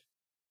right.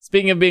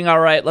 Speaking of being all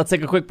right, let's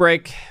take a quick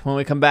break. When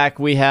we come back,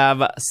 we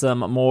have some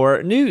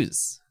more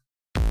news.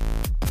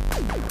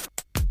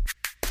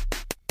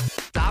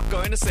 Stop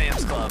going to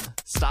Sam's Club.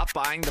 Stop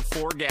buying the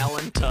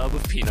 4-gallon tub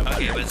of peanut butter.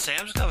 Okay, but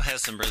Sam's Club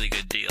has some really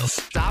good deals.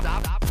 Stop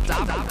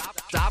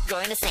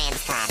going to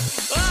Sam's Club.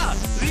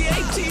 The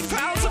 18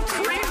 pounds of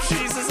cream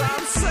cheese is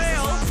on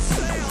sale.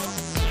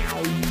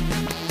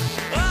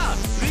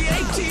 The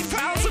 18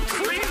 pounds of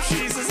cream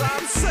cheese is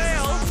on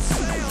sale.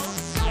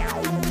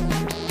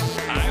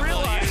 I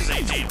will use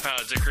 18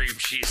 pounds of cream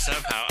cheese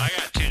somehow. I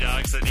got 2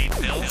 dogs that need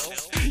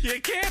pills. You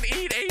can't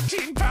eat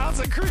 18 pounds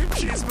of cream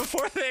cheese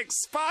before they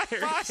expire. The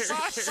 18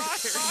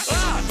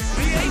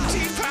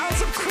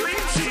 pounds of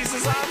cream cheese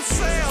is on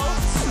sale.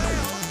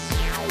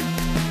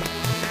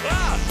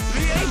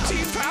 The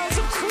 18 pounds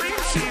of cream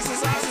cheese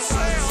is on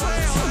sale.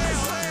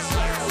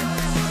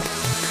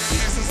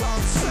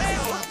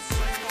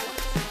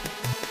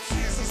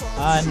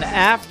 An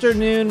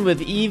afternoon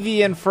with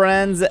Eevee and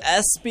friends,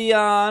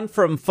 Espeon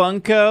from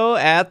Funko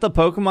at the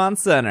Pokemon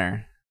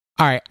Center.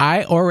 All right,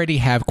 I already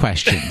have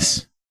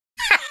questions.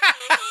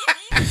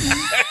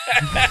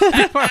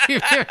 Before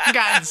we've even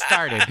gotten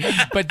started.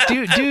 But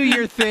do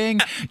your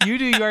thing. You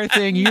do your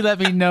thing. You let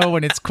me know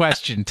when it's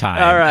question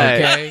time. All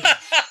right. Okay?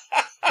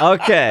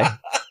 Okay.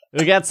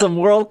 We got some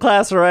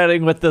world-class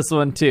writing with this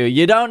one, too.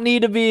 You don't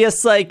need to be a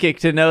psychic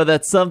to know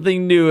that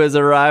something new has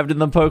arrived in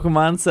the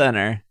Pokemon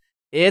Center.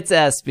 It's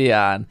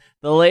Espeon,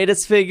 the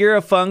latest figure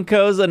of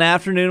Funko's An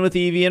Afternoon with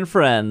Eevee and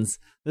Friends.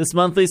 This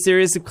monthly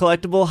series of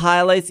collectible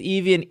highlights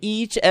Eevee in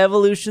each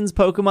evolution's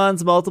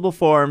Pokemon's multiple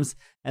forms,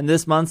 and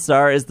this month's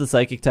star is the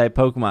Psychic-type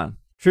Pokemon.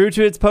 True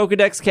to its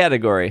Pokedex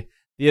category,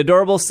 the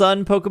adorable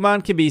sun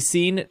Pokemon can be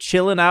seen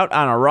chilling out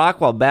on a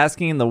rock while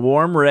basking in the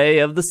warm ray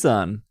of the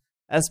sun.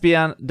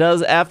 Espeon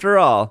does, after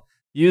all,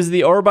 use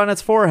the orb on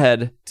its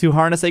forehead to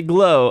harness a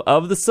glow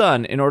of the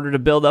sun in order to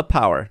build up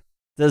power.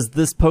 Does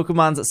this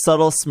Pokemon's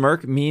subtle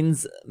smirk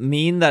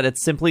mean that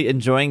it's simply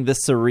enjoying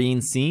this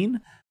serene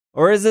scene?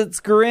 Or is its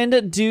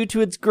grin due to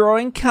its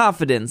growing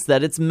confidence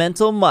that its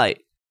mental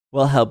might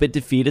will help it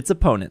defeat its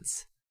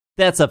opponents?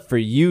 That's up for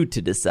you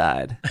to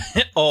decide.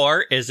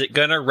 Or is it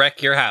gonna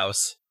wreck your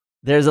house?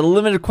 There's a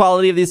limited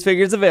quality of these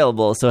figures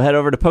available, so head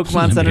over to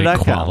PokemonCenter.com. Limited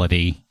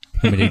quality.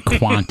 Limited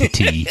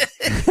quantity.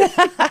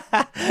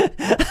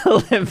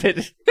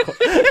 Limited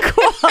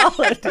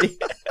quality.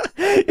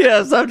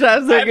 Yeah,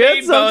 sometimes they're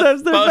good,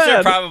 sometimes they're both bad.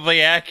 are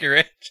probably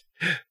accurate.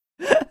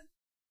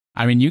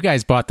 I mean, you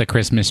guys bought the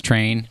Christmas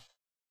train.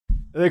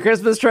 The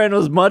Christmas train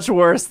was much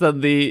worse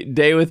than the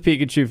Day with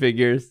Pikachu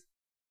figures.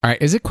 All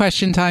right, is it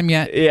question time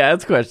yet? Yeah,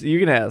 it's a question. You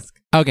can ask.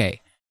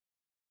 Okay.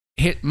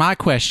 My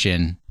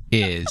question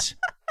is,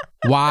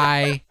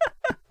 why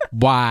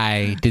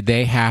did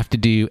they have to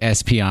do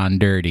Espeon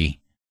dirty?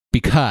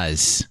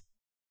 Because,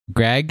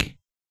 Greg,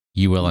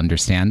 you will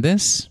understand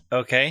this.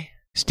 Okay.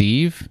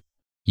 Steve,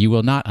 you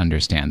will not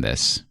understand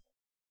this.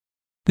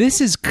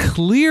 This is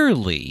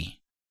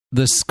clearly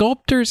the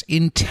sculptor's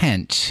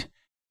intent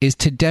is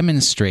to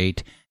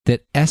demonstrate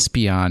that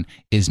Espeon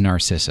is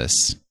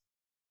Narcissus.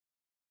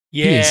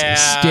 Yeah. He is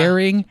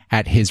staring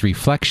at his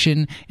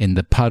reflection in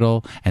the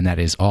puddle, and that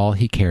is all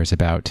he cares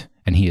about,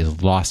 and he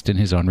is lost in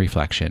his own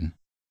reflection.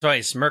 That's why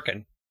he's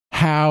smirking.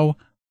 How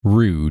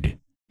rude.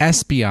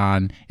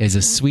 Espeon is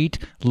a sweet,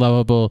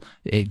 lovable,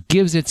 it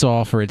gives its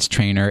all for its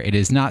trainer. It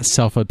is not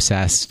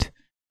self-obsessed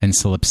and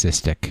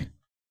solipsistic.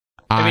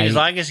 I mean, as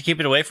long as you keep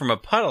it away from a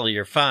puddle,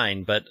 you're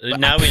fine, but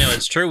now we know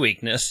its true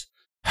weakness.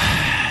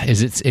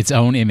 Is its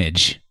own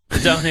image.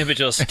 Its own image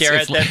will stare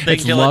at that thing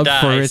it's till it love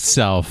dies. for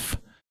itself.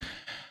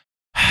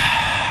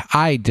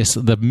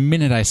 The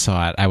minute I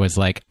saw it, I was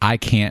like, I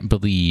can't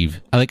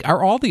believe. Like,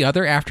 are all the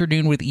other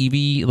Afternoon with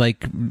Eevee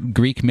like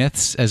Greek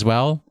myths as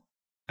well?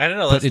 I don't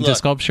know. Put Let's into look.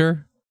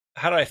 Sculpture?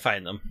 How do I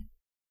find them?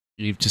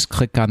 You just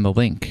click on the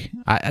link.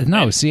 I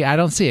don't see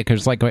it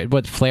because like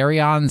what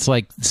Flareon's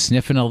like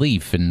sniffing a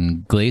leaf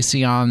and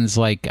Glaceon's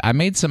like I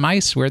made some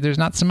ice where there's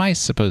not some ice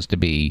supposed to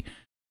be.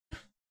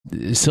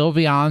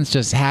 Sylveon's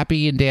just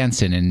happy and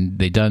dancing, and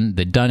they done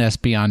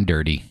Espeon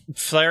dirty.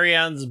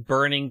 Flareon's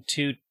burning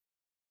 2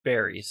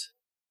 berries.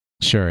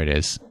 Sure it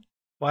is.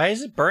 Why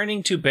is it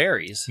burning 2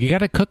 berries? You got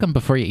to cook them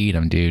before you eat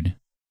them, dude.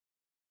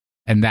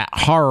 And that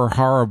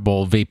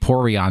horrible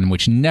Vaporeon,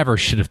 which never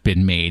should have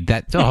been made,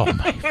 that, oh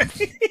my,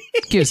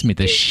 gives me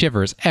the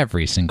shivers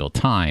every single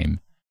time.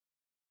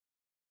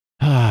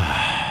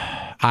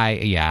 I'm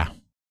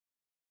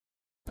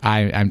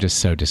just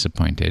so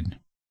disappointed.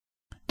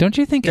 Don't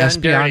you think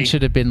Espeon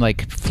should have been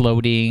like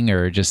floating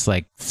or just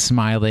like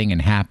smiling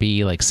and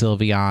happy like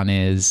Sylveon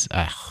is?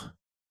 Ugh.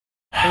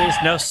 I mean,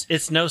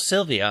 it's no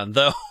Sylveon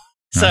though.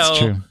 That's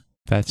true.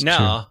 That's no.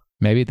 true.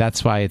 Maybe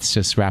that's why it's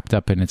just wrapped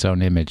up in its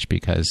own image,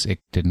 because it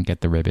didn't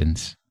get the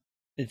ribbons.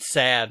 It's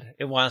sad.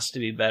 It wants to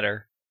be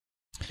better.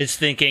 It's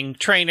thinking,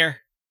 trainer,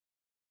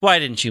 why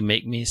didn't you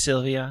make me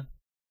Sylveon?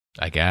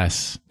 I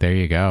guess. There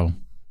you go.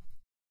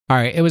 All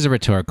right, it was a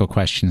rhetorical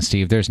question,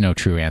 Steve. There's no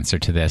true answer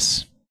to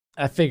this.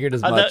 I figured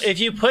as much. If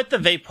you put the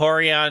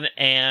Vaporeon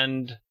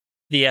and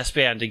the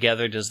Espeon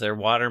together, does their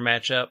water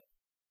match up?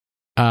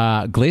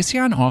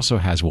 Glaceon also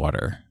has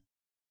water.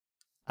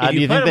 If do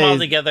you you put think them all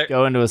they together,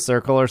 go into a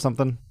circle or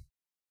something?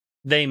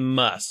 they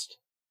must.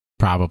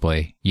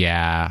 Probably.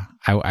 Yeah.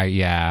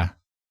 I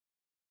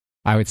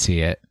would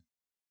see it.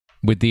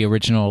 With the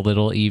original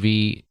little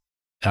Eevee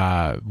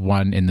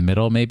one in the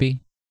middle,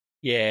 maybe?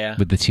 Yeah.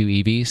 With the two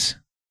Eevees?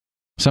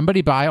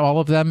 Somebody buy all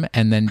of them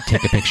and then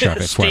take a picture of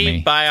it for Steve,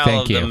 me. buy all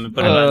Thank of you. them and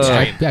put it on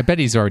screen. I bet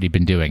he's already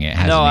been doing it,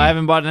 hasn't No, he? I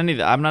haven't bought any of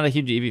that. I'm not a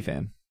huge Eevee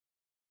fan.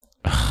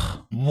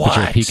 What? But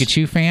you're a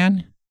Pikachu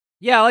fan?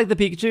 Yeah, I like the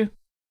Pikachu.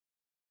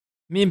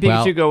 Me and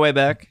Pikachu go way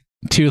back.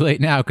 Too late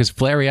now, because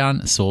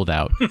Flareon sold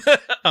out.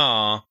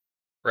 Aw,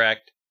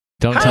 wrecked.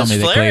 Don't How tell is me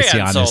that Flareon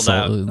Glaceon is sold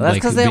out? sold. That's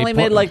because they only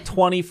made like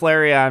 20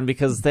 Flareon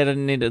because they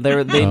didn't need it.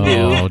 They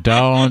knew. Oh,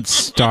 don't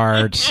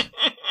start.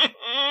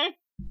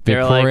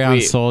 They're like,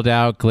 Vaporeon sold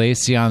out.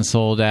 Glaceon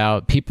sold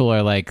out. People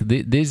are like,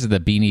 these are the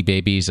Beanie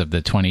Babies of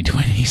the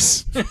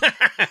 2020s.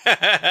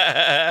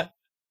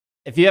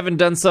 If you haven't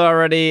done so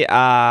already,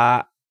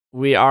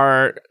 we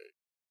are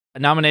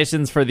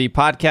nominations for the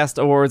podcast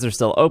awards are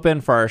still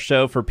open for our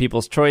show for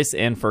People's Choice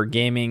and for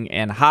gaming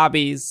and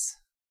hobbies.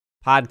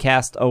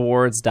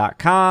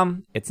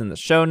 Podcastawards.com. It's in the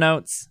show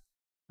notes.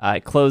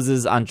 It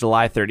closes on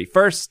July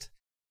 31st. If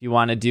you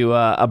want to do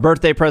a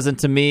birthday present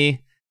to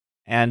me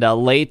and a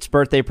late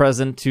birthday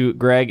present to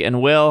Greg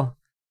and Will,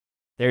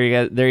 there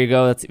you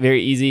go. That's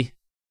very easy.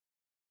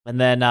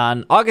 And then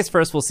on August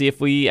 1st, we'll see if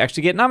we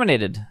actually get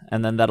nominated.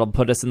 And then that'll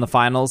put us in the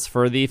finals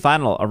for the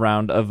final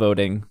round of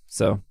voting.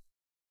 So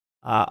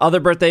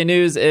other birthday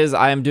news is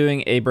I am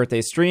doing a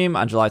birthday stream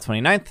on July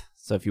 29th.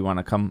 So if you want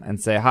to come and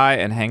say hi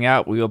and hang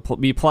out, we will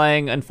be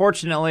playing,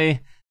 unfortunately,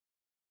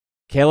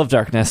 Gale of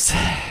Darkness.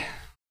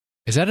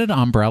 Is that an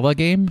Umbrella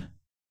game?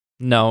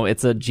 No,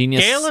 it's a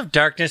Genius. Gale of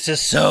Darkness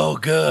is so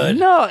good.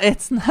 No,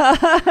 it's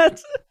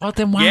not. Well,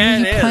 then why are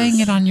you playing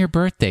it on your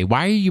birthday?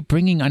 Why are you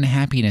bringing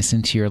unhappiness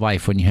into your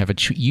life when you have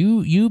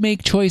you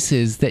make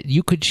choices that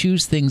you could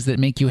choose things that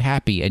make you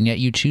happy, and yet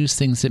you choose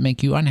things that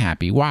make you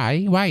unhappy?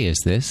 Why? Why is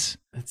this?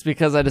 It's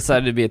because I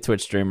decided to be a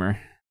Twitch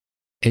streamer.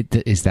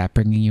 Is that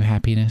bringing you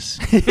happiness?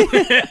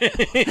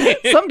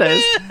 Some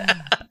days.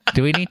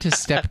 Do we need to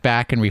step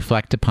back and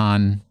reflect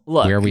upon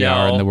where we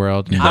are in the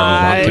world and where we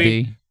want to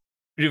be?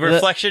 The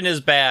reflection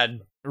is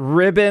bad.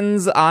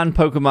 Ribbons on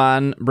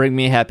Pokemon bring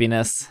me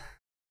happiness.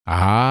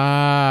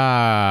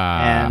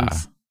 And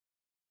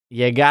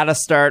you gotta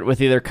start with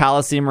either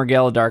Coliseum or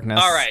Gale of Darkness.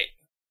 All right.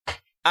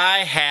 I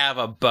have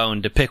a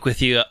bone to pick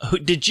with you.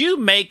 Did you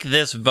make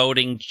this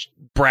voting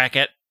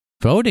bracket?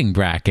 Voting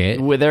bracket?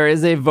 There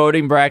is a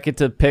voting bracket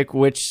to pick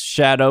which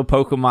shadow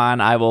Pokemon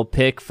I will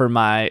pick for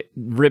my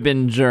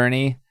ribbon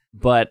journey.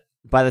 But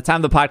by the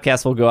time the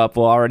podcast will go up,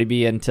 we'll already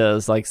be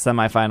into like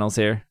semifinals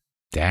here.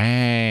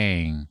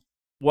 Dang.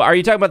 Well, are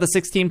you talking about the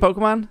 16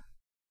 Pokemon?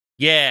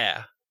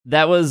 Yeah.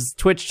 That was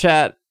Twitch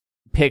chat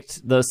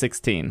picked those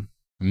 16.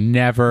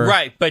 Never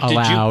but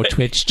allow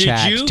Twitch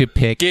chat to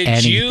pick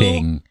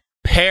anything. You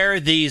pair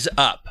these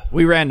up?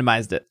 We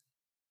randomized it.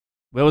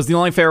 It was the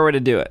only fair way to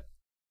do it.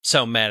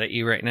 So mad at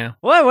you right now.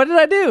 What? What did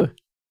I do?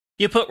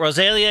 You put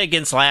Rosalia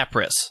against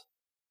Lapras.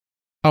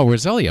 Oh,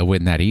 Rosalia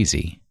win that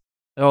easy.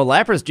 Oh,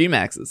 Lapras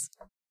G-Maxes.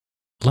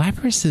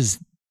 Lapras is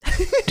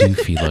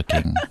doofy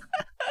looking.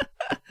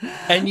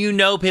 And you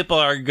know people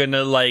are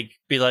gonna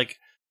be like,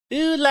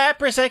 ooh,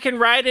 Lapras, I can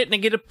ride it and I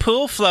get a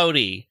pool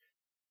floaty.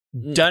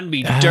 Done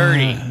me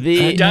dirty.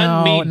 Dirty.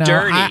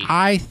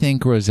 I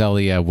think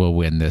Rosalia will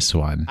win this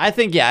one. I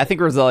think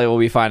Rosalia will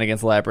be fine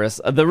against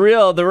Lapras. The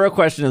real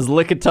question is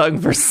Lickitung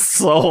versus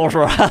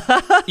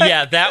Solrock.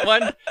 Yeah, that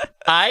one.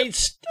 I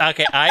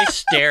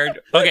stared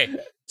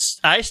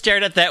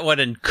at that one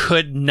and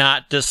could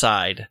not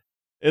decide.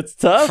 It's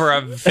tough. For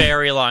a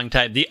very long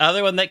time. The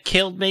other one that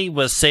killed me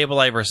was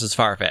Sableye versus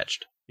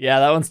Farfetch'd. Yeah,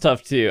 that one's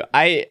tough too.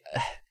 How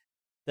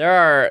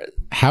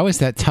is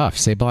that tough?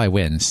 Sableye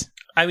wins.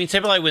 I mean,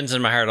 Sableye wins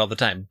in my heart all the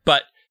time,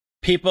 but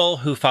people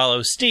who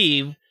follow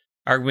Steve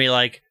are going to be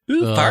like,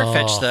 ooh,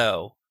 Farfetch'd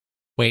though.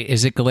 Wait,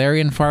 is it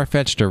Galarian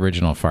Farfetch'd or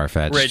original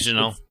Farfetch'd?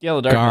 Original.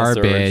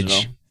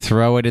 Garbage.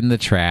 Throw it in the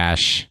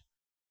trash.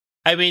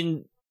 I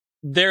mean,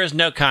 there is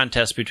no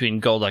contest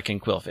between Golduck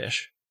and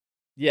Quillfish.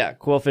 Yeah,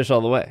 Quillfish all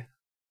the way.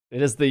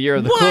 It is the year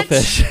of the What?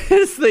 quillfish.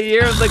 It's the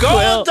year of the Gold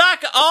quill.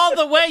 duck all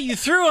the way. You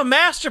threw a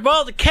master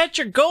ball to catch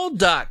your gold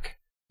duck.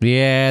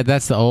 Yeah,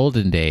 that's the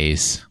olden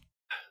days.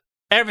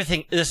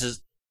 Everything. This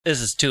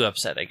is too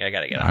upsetting. I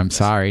gotta get. I'm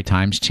sorry.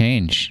 Times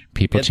change.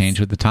 People change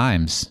with the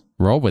times.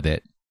 Roll with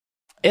it.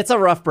 It's a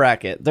rough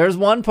bracket. There's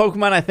one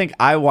Pokemon I think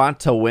I want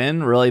to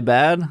win really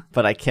bad,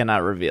 but I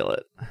cannot reveal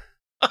it.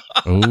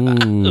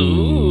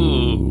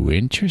 Ooh,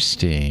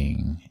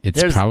 interesting.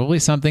 There's probably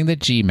something that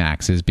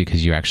G-Maxes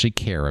because you actually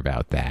care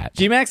about that.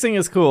 G-Maxing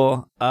is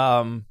cool,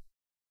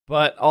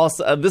 but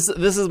also this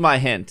is my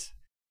hint.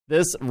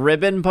 This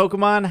ribbon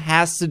Pokemon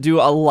has to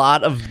do a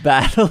lot of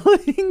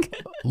battling.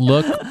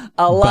 Look,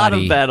 lot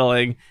of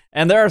battling.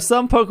 And there are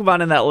some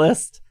Pokemon in that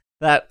list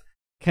that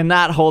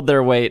cannot hold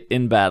their weight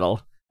in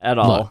battle at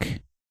all. Look,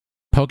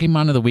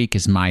 Pokemon of the Week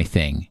is my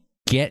thing.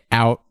 Get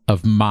out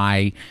of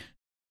my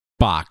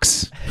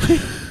box.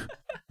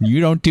 You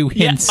don't do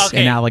hints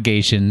and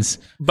allegations.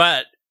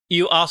 But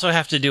you also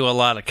have to do a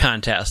lot of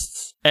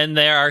contests. And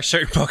there are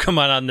certain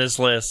Pokemon on this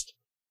list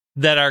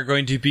that are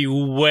going to be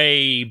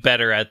way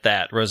better at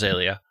that,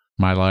 Rosalia.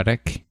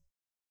 Milotic?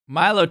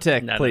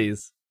 Milotic,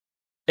 please.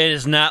 It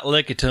is not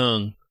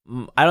Lickitung.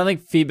 I don't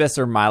think Phoebus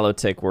or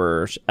Milotic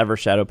were ever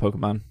Shadow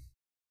Pokemon.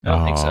 I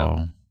don't think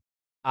so.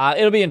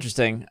 It'll be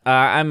interesting.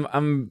 I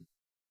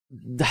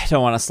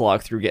don't want to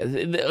slog through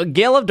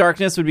Gale of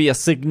Darkness would be a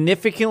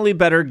significantly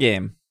better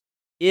game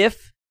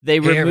if they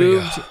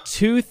removed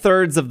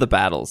 2/3 of the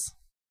battles.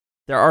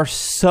 There are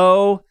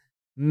so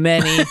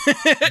many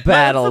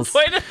battles.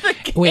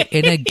 Wait,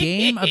 in a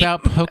game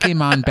about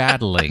Pokemon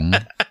battling,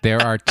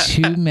 there are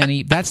too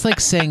many. That's like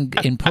saying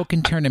in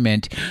Pokken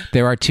Tournament,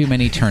 there are too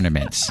many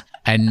tournaments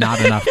and not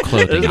enough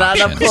clothing There's not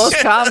enough close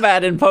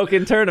combat in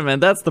Pokken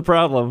Tournament. That's the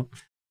problem.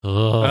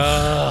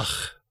 Ugh.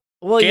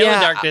 Well, Gale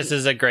of Darkness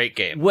is a great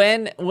game.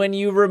 When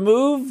you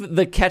remove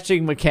the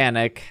catching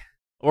mechanic,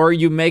 or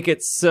you make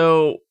it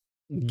so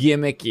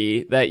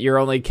gimmicky that you're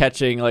only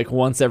catching like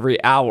once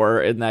every hour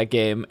in that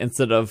game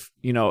instead of,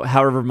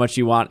 however much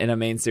you want in a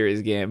main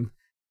series game,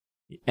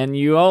 and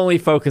you only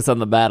focus on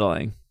the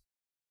battling,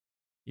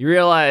 you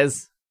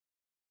realize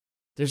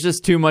there's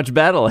just too much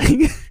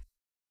battling.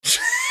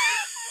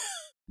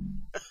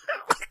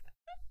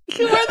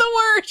 You are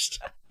the worst.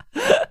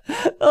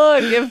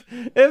 Look,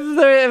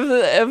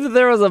 if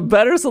there was a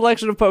better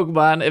selection of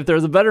Pokemon, if there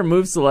was a better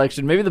move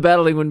selection, maybe the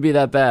battling wouldn't be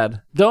that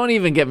bad. Don't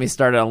even get me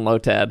started on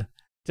Lotad.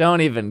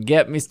 Don't even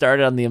get me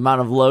started on the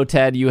amount of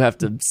Lotad you have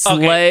to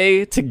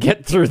slay to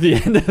get through the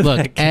end of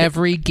Look,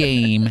 every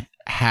game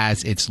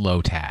has its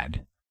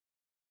Lotad.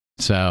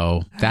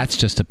 So that's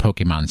just a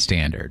Pokemon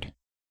standard.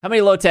 How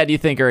many Lotad do you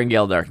think are in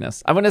Gale of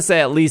Darkness? I'm going to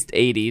say at least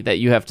 80 that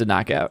you have to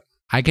knock out.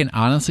 I can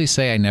honestly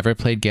say I never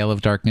played Gale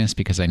of Darkness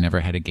because I never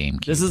had a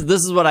GameCube. This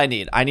is what I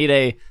need. I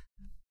need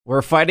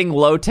we're fighting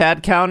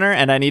Lotad counter,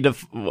 and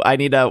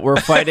we're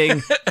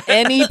fighting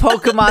any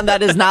Pokemon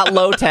that is not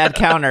Lotad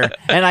counter.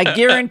 And I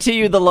guarantee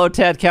you the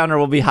Lotad counter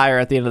will be higher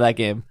at the end of that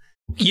game.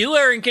 You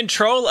are in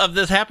control of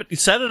this happening.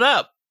 Set it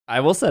up. I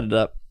will set it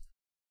up.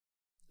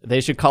 They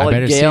should call it Gale. I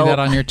better see that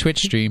on your Twitch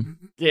stream.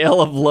 Gale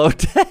of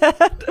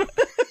Lotad.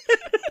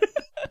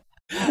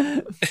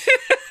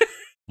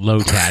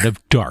 Lotad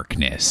of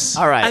Darkness.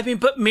 All right. I mean,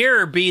 but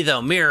Mirror B,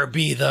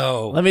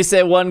 though. Let me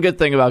say one good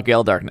thing about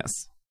Gale of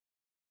Darkness.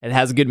 It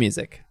has good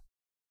music.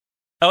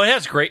 Oh, it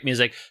has great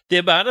music. The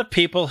amount of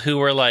people who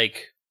were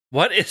like,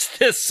 what is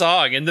this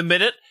song? And the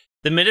minute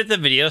the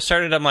video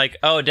started, I'm like,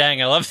 oh,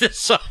 dang, I love this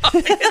song.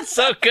 It's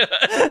so good.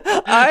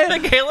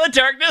 The Gale of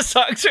Darkness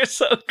songs are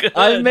so good.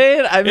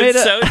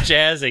 It's so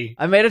jazzy.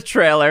 I made a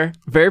trailer.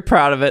 Very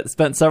proud of it.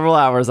 Spent several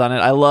hours on it.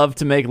 I love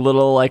to make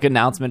little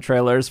announcement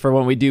trailers for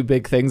when we do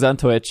big things on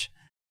Twitch.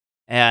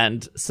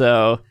 And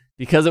so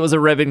because it was a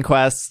ribbon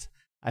quest,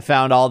 I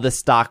found all this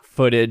stock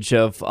footage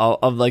of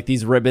like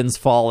these ribbons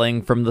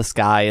falling from the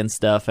sky and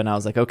stuff. And I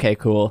was like, okay,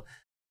 cool.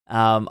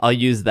 I'll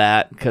use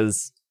that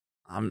because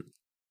I'm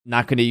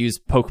not going to use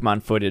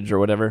Pokemon footage or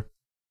whatever.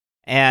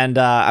 And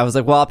I was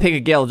like, well, I'll pick a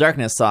Gale of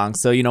Darkness song.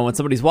 So, when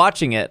somebody's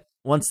watching it,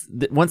 once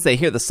they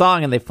hear the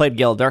song and they've played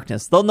Gale of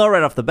Darkness, they'll know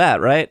right off the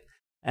bat, right?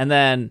 And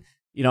then,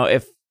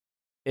 if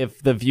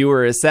the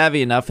viewer is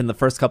savvy enough in the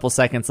first couple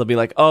seconds, they'll be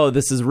like, oh,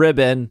 this is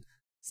Ribbon.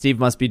 Steve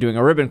must be doing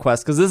a Ribbon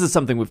quest, because this is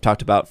something we've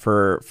talked about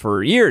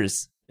for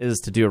years, is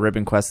to do a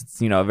Ribbon quest.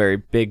 It's, a very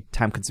big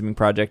time-consuming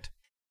project.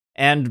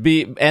 And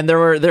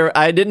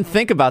I didn't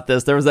think about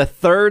this. There was a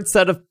third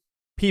set of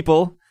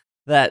people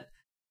that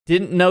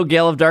didn't know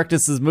Gale of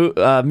Darkness's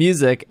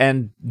music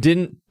and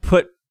didn't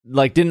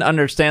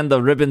understand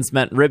the ribbons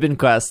meant Ribbon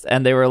quest,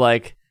 and they were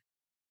like,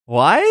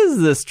 why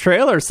is this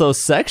trailer so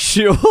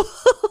sexual?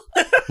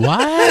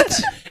 What?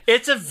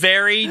 It's a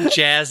very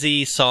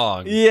jazzy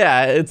song.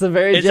 Yeah, it's a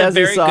very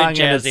jazzy song,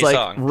 and it's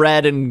like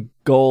red and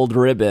gold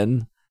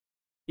ribbon.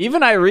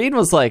 Even Irene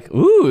was like,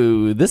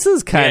 ooh, this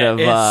is kind of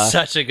it's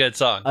such a good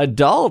song.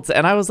 Adult.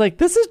 And I was like,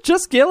 this is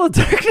just Gale of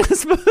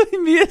Darkness movie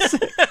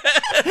music.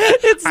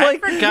 It's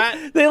like, I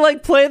forgot. They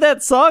play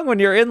that song when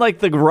you're in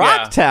the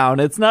rock town.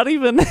 It's not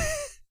even.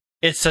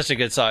 It's such a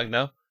good song,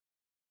 though.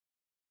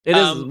 It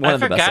is one I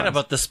of the best forgot songs.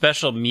 about the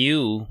special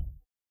Mew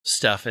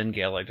stuff in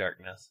Gale of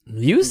Darkness.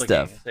 Mew Looking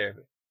stuff. at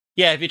therapy.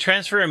 Yeah, if you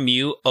transfer a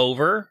Mew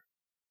over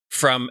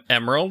from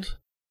Emerald,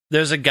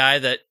 there's a guy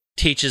that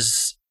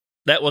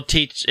will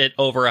teach it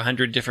over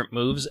 100 different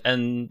moves,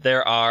 and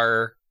there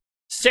are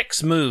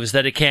 6 moves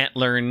that it can't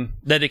learn,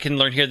 that it can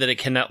learn here that it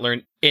cannot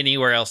learn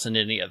anywhere else in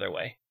any other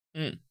way.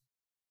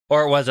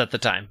 Or it was at the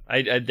time.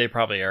 They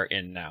probably are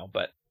in now,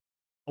 but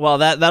Well,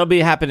 that'll be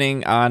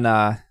happening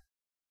on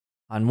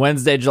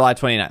Wednesday, July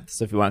 29th.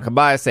 So if you want to come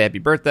by, say happy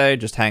birthday,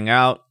 just hang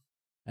out.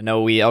 I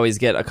know we always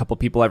get a couple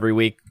people every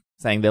week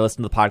saying they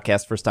listen to the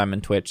podcast first time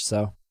in Twitch,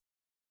 so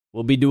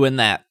we'll be doing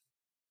that.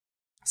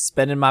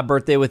 Spending my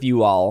birthday with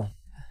you all.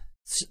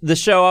 The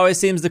show always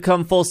seems to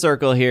come full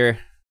circle here.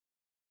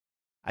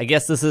 I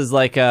guess this is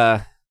like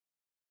this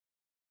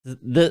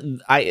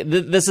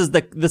is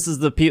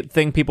the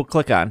thing people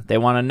click on. They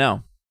want to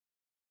know.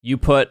 You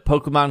put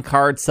Pokemon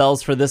card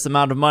sells for this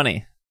amount of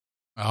money.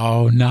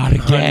 Oh, not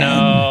again.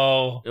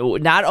 Oh, no.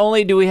 Not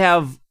only do we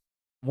have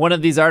one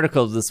of these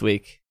articles this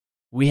week,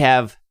 we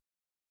have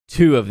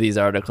 2 of these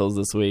articles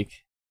this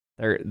week.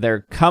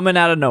 They're coming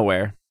out of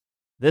nowhere.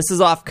 This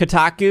is off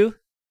Kotaku.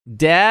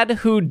 Dad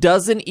who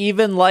doesn't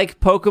even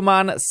like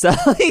Pokemon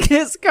selling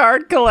his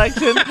card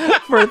collection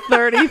for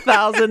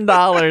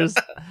 $30,000.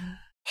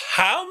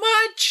 How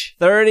much?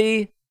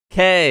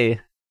 $30K.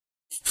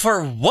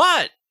 For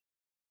what?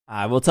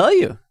 I will tell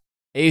you.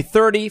 A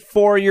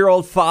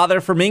 34-year-old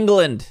father from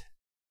England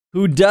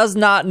who does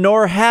not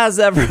nor has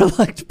ever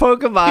liked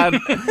Pokemon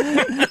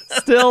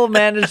still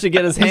managed to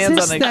get his hands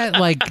Is this on that,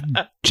 like,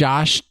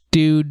 Josh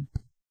dude?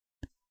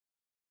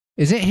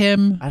 Is it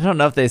him? I don't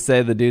know if they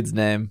say the dude's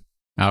name.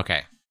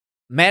 Okay.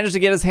 Managed to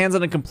get his hands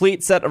on a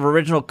complete set of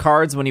original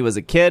cards when he was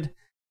a kid,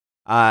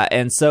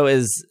 and so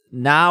is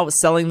now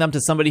selling them to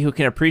somebody who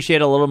can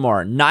appreciate a little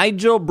more.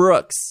 Nigel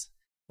Brooks.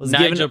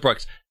 Nigel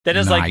Brooks. That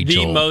is like the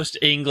Nigel. most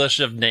English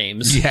of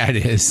names. Yeah,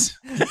 it is.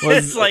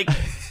 It's like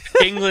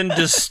England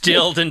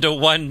distilled into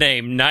one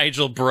name,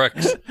 Nigel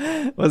Brooks.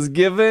 Was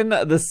given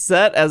the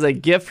set as a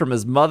gift from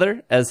his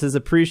mother as his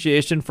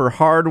appreciation for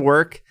hard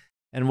work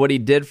and what he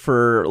did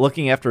for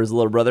looking after his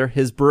little brother.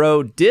 His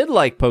bro did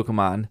like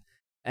Pokemon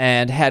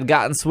and had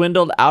gotten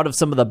swindled out of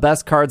some of the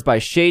best cards by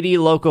shady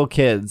local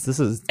kids.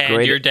 This is And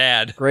great. your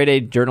dad. Grade A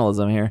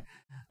journalism here.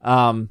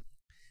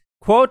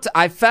 Quote,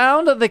 I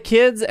found the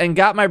kids and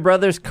got my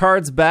brother's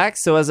cards back,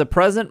 so as a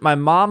present, my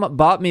mom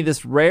bought me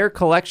this rare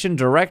collection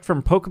direct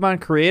from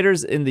Pokemon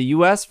creators in the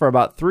U.S. for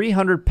about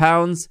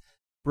 £300,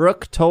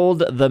 Brooke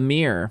told The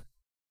Mirror.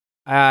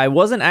 I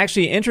wasn't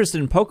actually interested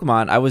in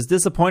Pokemon. I was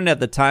disappointed at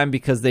the time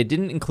because they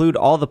didn't include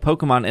all the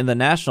Pokemon in the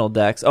national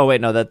decks. Oh,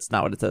 wait, no, that's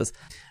not what it says.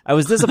 I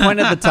was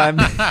disappointed at the time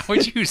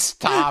Would you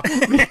stop?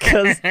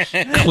 because...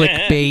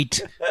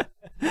 Clickbait.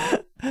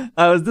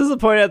 I was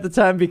disappointed at the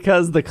time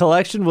because the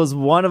collection was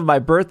one of my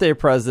birthday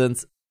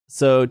presents,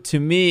 so to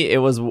me, it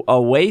was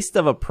a waste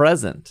of a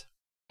present.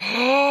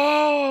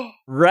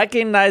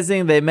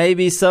 Recognizing they may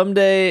be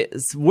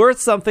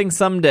worth something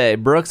someday,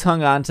 Brooks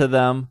hung on to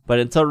them, but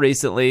until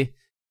recently,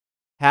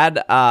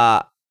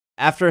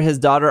 after his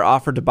daughter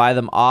offered to buy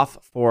them off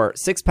for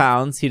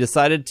 £6, he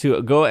decided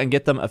to go and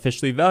get them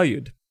officially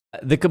valued.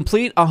 The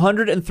complete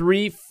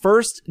 103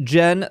 first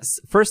gen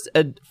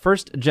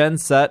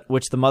set,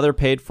 which the mother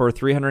paid for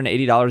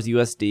 $380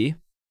 USD,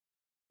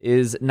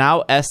 is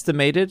now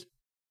estimated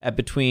at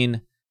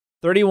between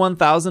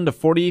 $31,000 to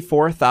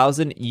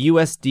 $44,000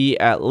 USD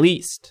at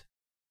least.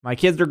 My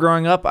kids are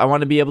growing up. I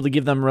want to be able to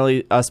give them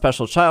really a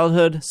special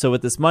childhood. So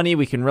with this money,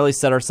 we can really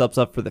set ourselves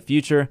up for the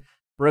future.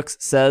 Brooks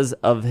says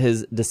of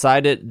his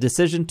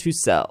decision to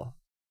sell.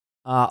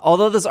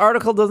 Although this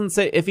article doesn't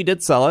say if he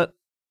did sell it.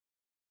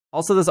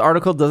 Also, this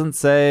article doesn't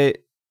say...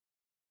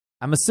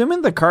 I'm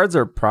assuming the cards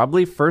are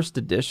probably first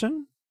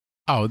edition?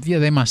 Oh, yeah,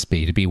 they must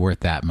be to be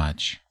worth that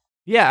much.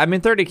 Yeah, I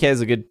mean, $30K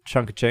is a good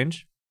chunk of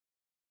change.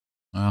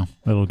 Well,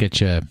 it'll get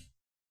you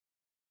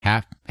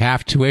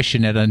half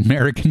tuition at an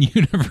American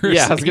university.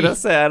 Yeah, I was going to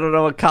say, I don't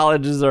know what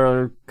colleges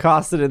are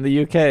costing in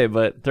the UK,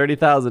 but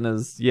 $30,000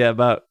 is,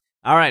 about...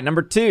 All right,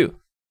 number 2.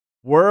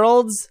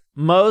 World's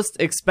most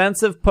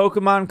expensive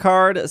Pokemon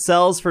card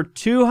sells for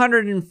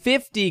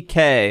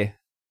 $250K.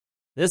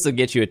 This will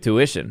get you a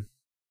tuition.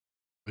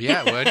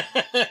 Yeah, it would.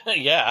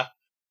 Yeah.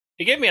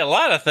 He gave me a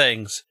lot of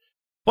things.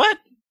 What?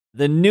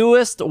 The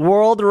newest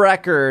world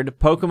record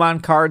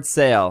Pokemon card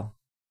sale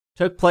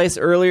took place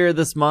earlier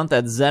this month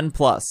at Zen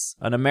Plus.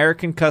 An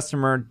American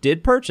customer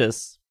did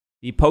purchase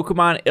the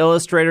Pokemon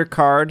Illustrator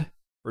card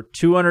for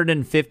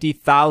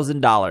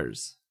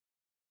 $250,000.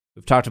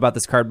 We've talked about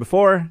this card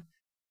before.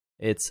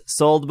 It's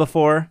sold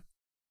before.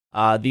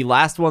 The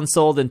last one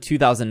sold in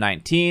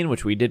 2019,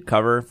 which we did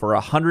cover, for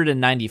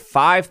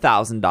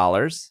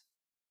 $195,000.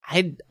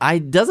 I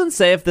doesn't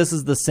say if this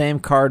is the same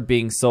card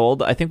being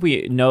sold. I think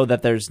we know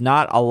that there's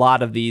not a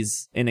lot of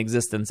these in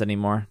existence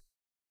anymore.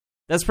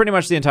 That's pretty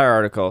much the entire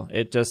article.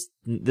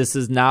 This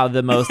is now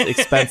the most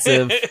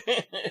expensive.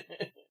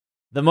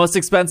 The most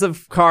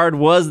expensive card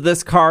was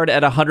this card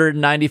at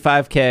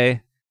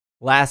 $195K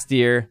last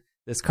year.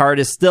 This card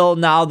is still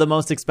now the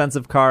most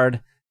expensive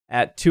card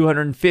at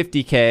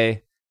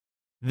 $250K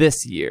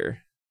this year.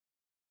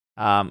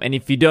 And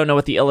if you don't know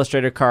what the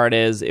Illustrator card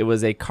is, it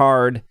was a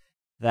card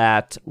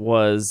that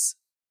was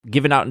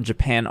given out in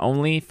Japan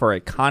only for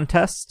a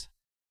contest.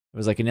 It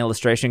was like an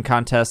illustration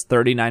contest.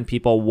 39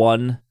 people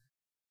won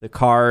the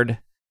card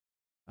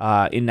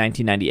in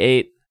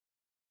 1998.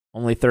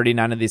 Only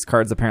 39 of these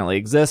cards apparently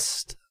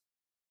exist.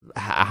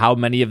 How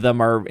many of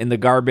them are in the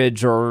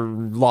garbage or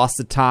lost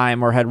to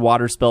time or had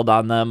water spilled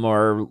on them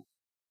or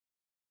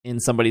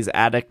in somebody's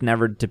attic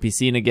never to be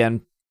seen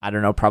again? I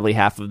don't know, probably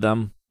half of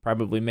them.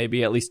 Probably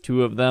maybe at least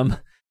 2 of them.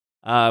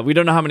 We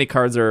don't know how many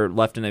cards are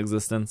left in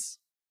existence.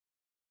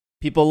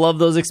 People love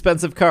those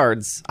expensive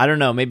cards. I don't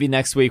know, maybe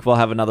next week we'll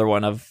have another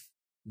one of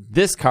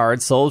this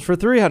card sold for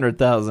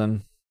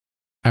 $300,000.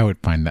 I would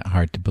find that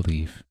hard to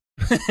believe.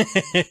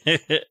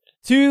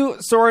 2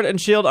 Sword and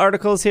Shield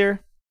articles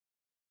here.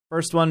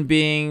 First one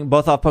being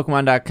both off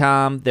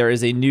Pokemon.com. There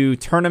is a new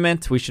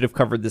tournament. We should have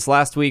covered this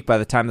last week. By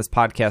the time this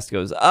podcast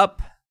goes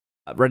up,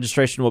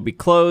 registration will be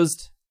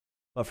closed.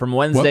 But from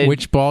Wednesday...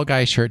 Which ball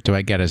guy shirt do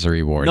I get as a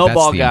reward? No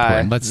ball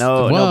guy.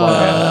 No ball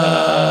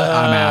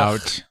guy. I'm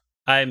out.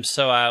 I'm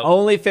so out.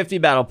 Only 50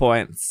 battle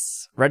points.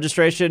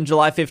 Registration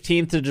July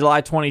 15th to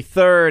July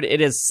 23rd. It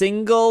is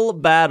single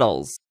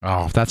battles.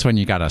 Oh, that's when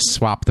you gotta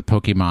swap the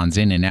Pokemons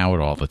in and out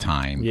all the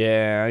time.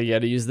 Yeah, you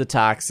gotta use the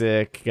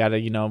Toxic. Gotta,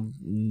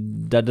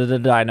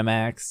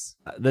 Dynamax.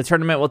 The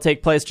tournament will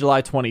take place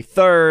July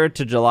 23rd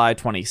to July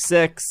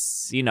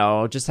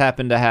 26th. Just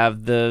happen to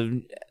have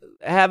a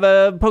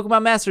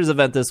Pokemon Masters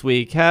event this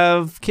week.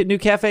 Have new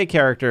cafe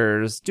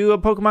characters. Do a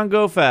Pokemon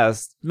Go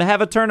Fest.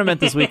 Have a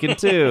tournament this weekend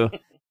too.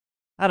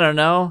 I don't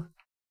know.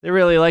 They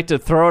really like to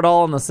throw it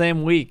all in the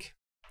same week.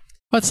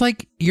 Well, it's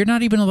like you're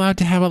not even allowed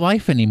to have a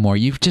life anymore.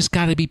 You've just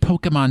got to be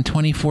Pokemon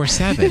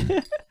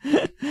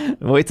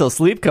 24/7. Wait till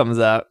Sleep comes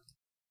out.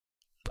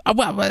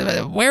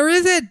 Where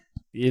is it?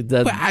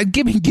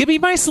 Give me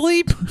my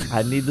Sleep.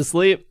 I need the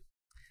Sleep.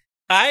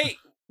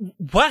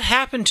 What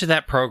happened to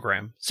that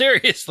program?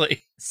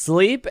 Seriously.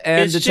 Sleep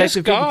and It's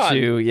Detective just gone.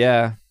 Pikachu,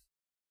 yeah.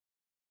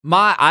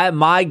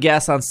 My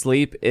guess on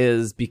Sleep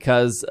is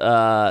because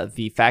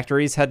the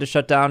factories had to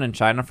shut down in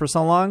China for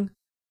so long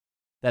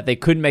that they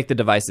couldn't make the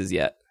devices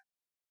yet.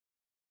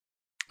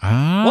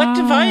 What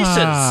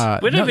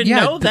devices? We don't even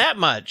know that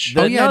much.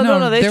 No,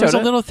 they there was a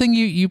showed it. little thing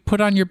you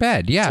put on your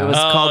bed. Yeah. It was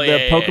called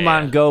the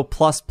Pokemon Go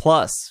Plus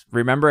Plus.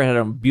 Remember, it had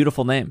a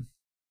beautiful name.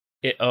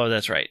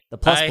 That's right. The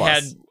Plus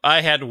Plus.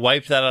 I had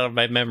wiped that out of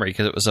my memory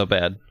because it was so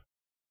bad.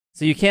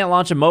 So you can't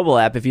launch a mobile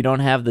app if you don't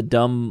have the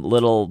dumb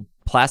little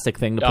plastic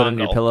thing to put on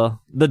your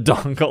pillow. The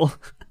dongle.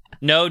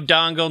 No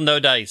dongle, no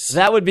dice.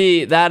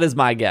 That is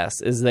my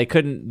guess, is they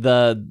couldn't,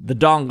 the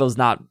dongle's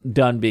not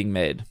done being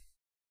made.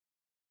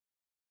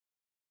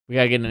 We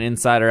gotta get an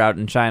insider out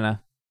in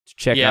China to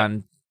check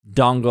on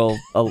dongle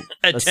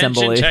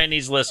assembly. Attention,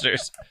 Chinese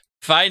listeners.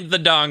 Find the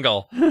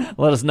dongle.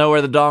 Let us know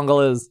where the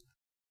dongle is.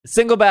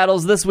 Single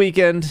battles this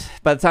weekend.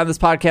 By the time this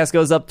podcast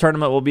goes up,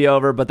 tournament will be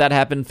over, but that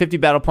happened. 50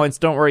 battle points.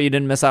 Don't worry, you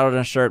didn't miss out on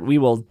a shirt. We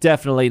will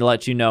definitely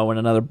let you know when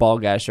another ball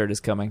guy shirt is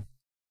coming.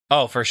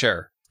 Oh, for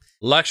sure.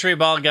 Luxury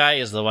ball guy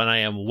is the one I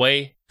am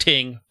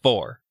waiting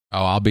for.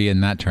 Oh, I'll be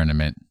in that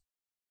tournament.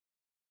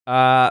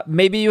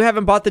 Maybe you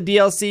haven't bought the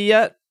DLC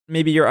yet.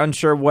 Maybe you're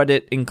unsure what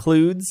it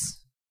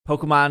includes.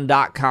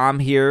 Pokemon.com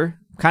here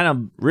kind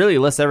of really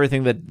lists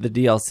everything that the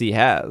DLC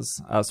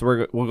has.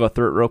 So we'll go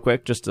through it real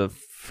quick. Just a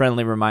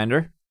friendly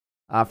reminder.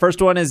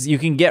 First one is you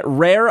can get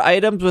rare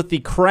items with the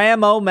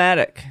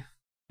Cram-O-Matic.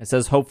 It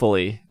says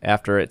hopefully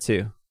after it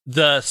too.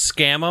 The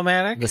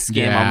Scam-O-Matic? The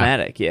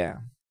Scam-O-Matic, yeah.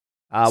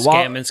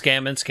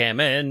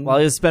 Scamming. While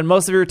you spend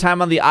most of your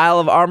time on the Isle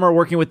of Armor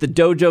working with the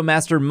Dojo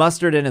Master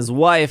Mustard and his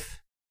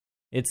wife,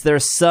 it's their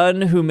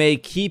son who may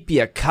keep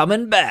you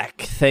coming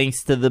back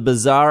thanks to the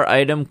bizarre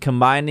item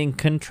combining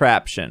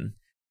contraption.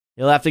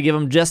 You'll have to give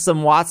him just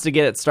some watts to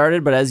get it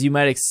started, but as you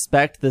might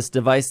expect, this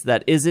device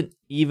that isn't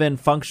even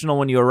functional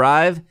when you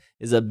arrive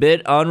is a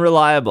bit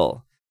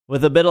unreliable.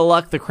 With a bit of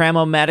luck, the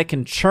Cram-O-Matic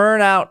can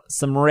churn out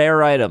some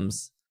rare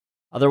items.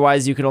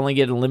 Otherwise, you can only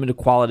get in limited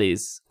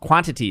quantities,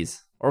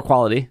 or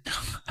quality.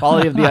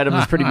 Quality of the item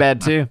is pretty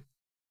bad, too.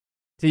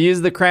 To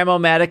use the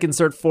Cram-O-Matic,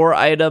 insert 4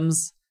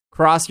 items.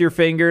 Cross your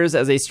fingers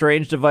as a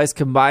strange device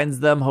combines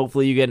them.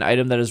 Hopefully, you get an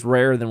item that is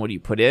rarer than what you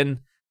put in.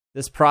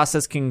 This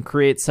process can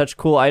create such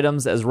cool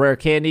items as rare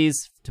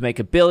candies to make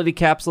ability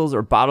capsules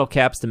or bottle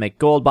caps to make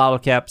gold bottle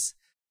caps.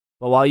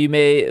 But what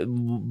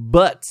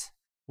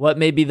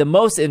may be the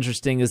most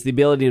interesting is the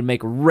ability to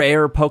make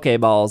rare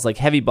Pokeballs like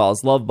Heavy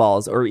Balls, Love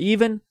Balls, or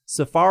even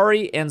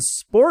Safari and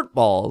Sport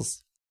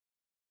Balls.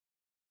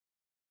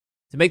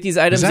 To make these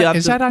items,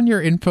 is that on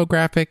your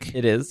infographic?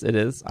 It is.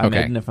 I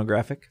made an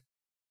infographic.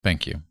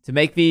 Thank you. To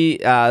make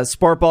the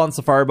Sport Ball and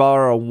Safari Ball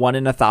are a 1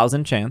 in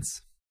 1,000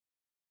 chance.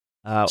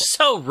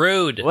 So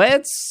rude. Well,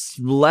 it's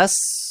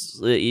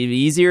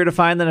easier to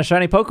find than a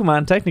shiny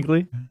Pokemon,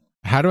 technically.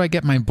 How do I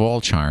get my ball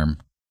charm?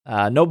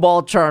 No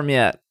ball charm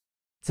yet.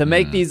 To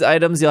make these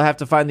items, you'll have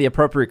to find the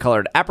appropriate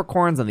colored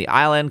apricorns on the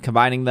island,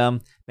 combining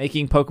them.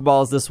 Making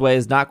Pokeballs this way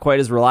is not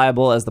quite as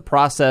reliable as the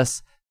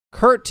process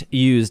Kurt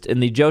used in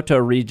the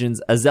Johto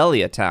region's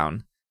Azalea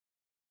town.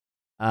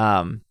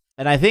 And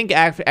I think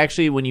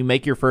actually when you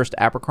make your first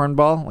apricorn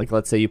ball, like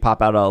let's say you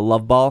pop out a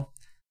love ball,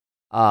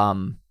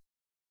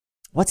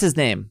 what's his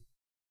name?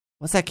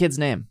 What's that kid's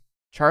name?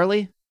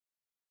 Charlie?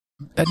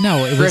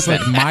 No, it was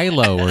like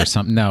Milo or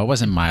something. No, it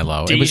wasn't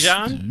Milo.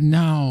 Dijon?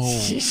 No.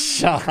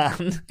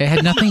 Dijon. It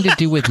had nothing to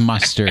do with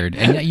mustard.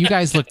 And you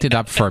guys looked it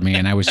up for me,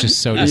 and I was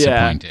just so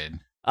disappointed.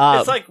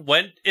 It's like,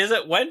 is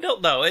it Wendell?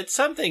 No, it's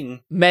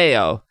something.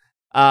 Mayo.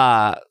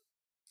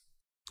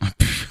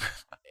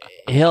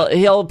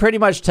 He'll pretty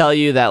much tell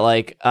you that,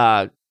 like,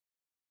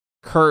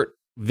 Kurt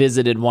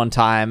visited one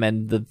time,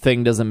 and the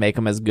thing doesn't make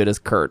him as good as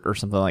Kurt or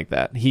something like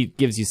that. He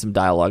gives you some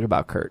dialogue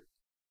about Kurt.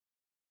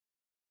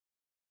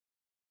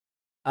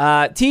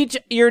 Teach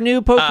your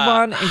new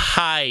Pokemon.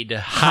 Hide.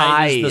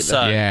 Hide is the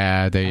sun.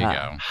 Yeah, there you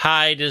go.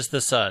 Hide is the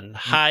sun.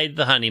 Hide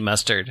the honey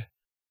mustard.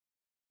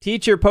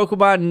 Teach your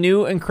Pokemon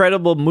new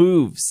incredible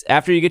moves.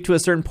 After you get to a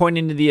certain point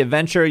into the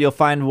adventure, you'll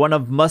find one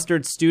of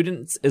Mustard's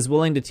students is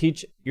willing to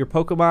teach your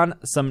Pokemon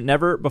some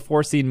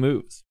never-before-seen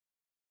moves.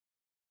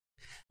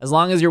 As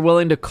long as you're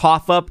willing to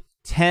cough up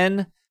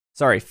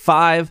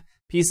 5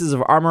 pieces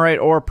of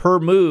Armorite ore per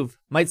move.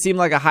 Might seem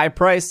like a high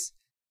price.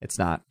 It's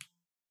not.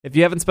 If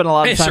you haven't spent a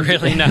lot of time...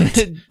 It's really not.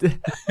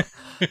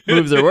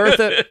 Moves are worth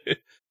it.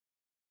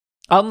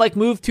 Unlike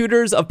move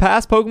tutors of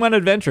past Pokemon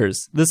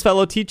adventures, this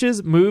fellow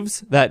teaches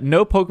moves that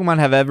no Pokemon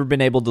have ever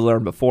been able to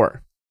learn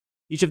before.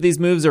 Each of these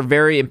moves are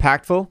very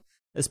impactful,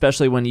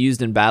 especially when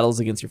used in battles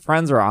against your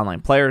friends or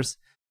online players.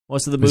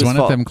 Most of the moves... Is one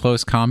of them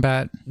close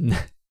combat?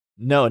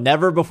 No,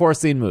 never before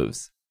seen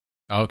moves.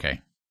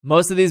 Okay.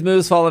 Most of these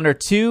moves fall under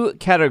 2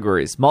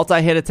 categories.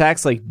 Multi-hit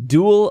attacks like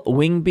Dual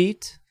Wing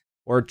Beat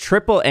or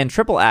Triple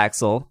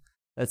Axle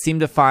that seem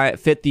to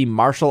fit the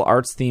martial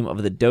arts theme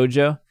of the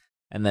dojo.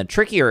 And then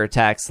trickier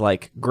attacks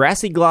like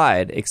Grassy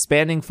Glide,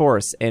 Expanding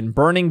Force, and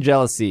Burning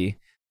Jealousy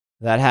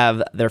that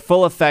have their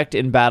full effect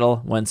in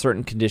battle when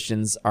certain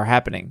conditions are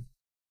happening.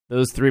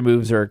 Those 3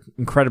 moves are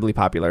incredibly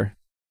popular.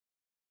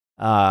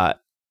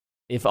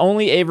 If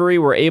only Avery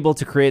were able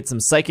to create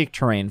some psychic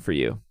terrain for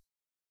you.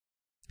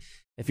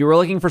 If you were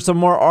looking for some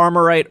more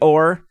Armorite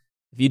ore,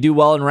 if you do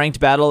well in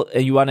ranked battle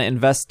and you want to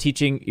invest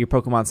teaching your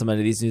Pokemon some of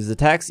these new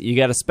attacks, you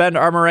got to spend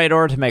Armorite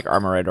ore to make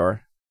Armorite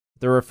ore.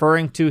 They're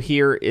referring to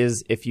here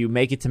is if you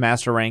make it to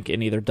Master Rank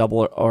in either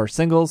double or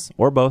singles,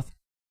 or both,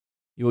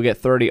 you will get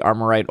 30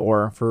 Armorite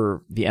ore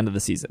for the end of the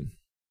season.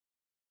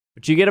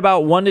 But you get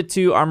about 1 to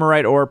 2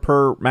 Armorite ore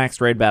per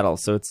max raid battle,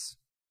 so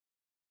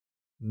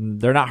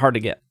they're not hard to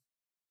get.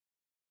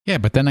 Yeah,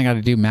 but then I got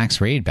to do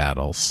max raid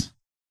battles.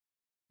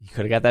 You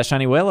could have got that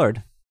shiny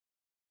Wailord.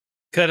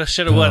 Coulda,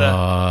 shoulda,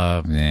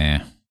 woulda. Nah.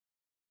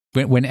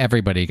 When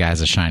everybody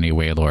has a shiny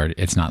Wailord,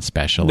 it's not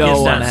special.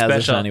 No one not has a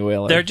special. shiny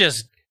Wailord.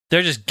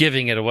 They're just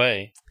giving it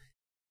away.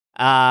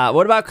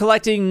 What about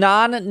collecting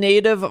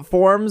non-native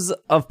forms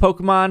of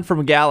Pokemon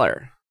from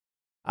Galar?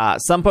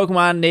 Some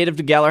Pokemon native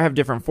to Galar have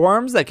different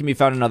forms that can be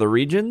found in other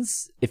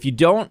regions. If you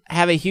don't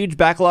have a huge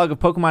backlog of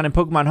Pokemon in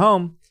Pokemon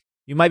Home,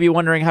 you might be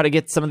wondering how to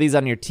get some of these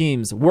on your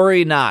teams.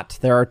 Worry not.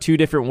 There are 2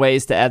 different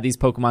ways to add these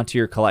Pokemon to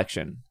your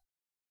collection.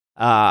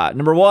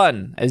 Number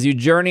 1, as you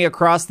journey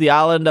across the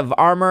island of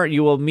Armor,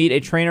 you will meet a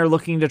trainer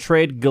looking to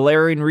trade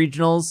Galarian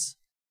regional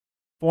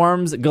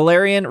forms of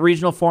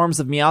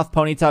Meowth,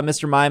 Ponyta,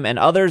 Mr. Mime, and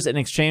others in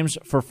exchange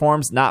for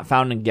forms not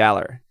found in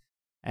Galar.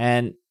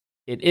 And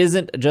it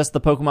isn't just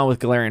the Pokemon with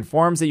Galarian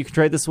forms that you can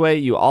trade this way.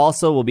 You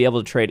also will be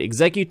able to trade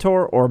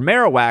Executor or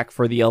Marowak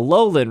for the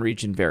Alolan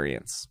region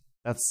variants.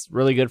 That's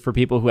really good for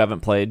people who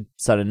haven't played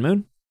Sun and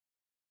Moon.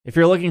 If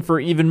you're looking for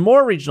even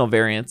more regional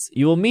variants,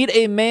 you will meet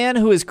a man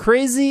who is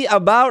crazy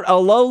about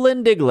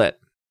Alolan Diglett.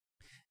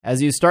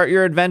 As you start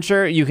your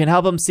adventure, you can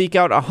help him seek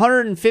out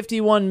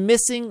 151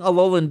 missing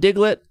Alolan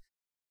Diglett,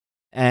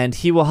 and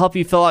he will help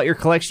you fill out your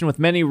collection with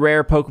many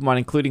rare Pokemon,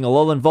 including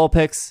Alolan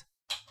Vulpix,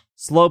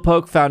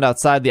 Slowpoke found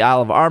outside the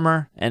Isle of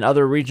Armor, and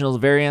other regional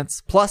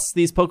variants. Plus,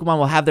 these Pokemon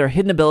will have their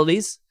hidden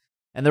abilities,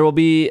 and there will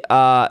be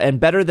and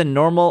better than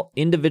normal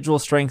individual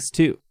strengths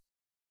too.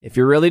 If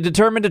you're really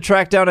determined to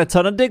track down a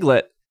ton of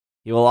Diglett,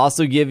 he will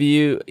also give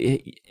you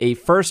a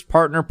first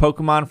partner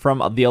Pokemon from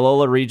the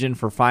Alola region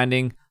for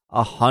finding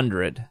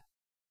 100.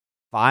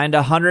 Find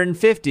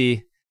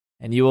 150,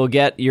 and you will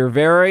get your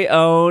very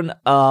own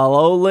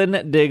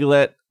Alolan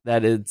Diglett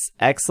that is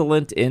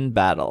excellent in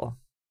battle.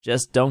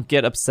 Just don't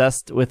get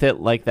obsessed with it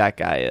like that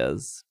guy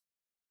is.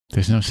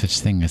 There's no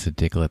such thing as a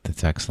Diglett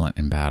that's excellent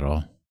in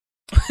battle.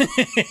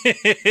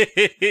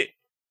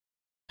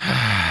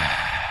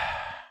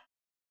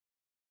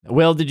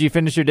 Will, did you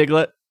finish your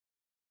Diglett?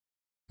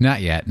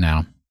 Not yet,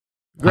 no.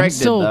 Greg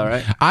did, though,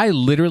 right? I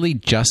literally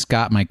just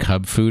got my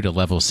cub food to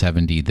level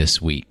 70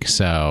 this week,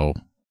 so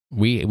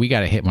we got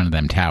to hit one of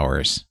them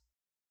towers.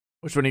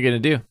 Which one are you going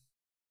to do?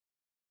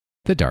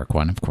 The dark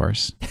one, of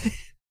course.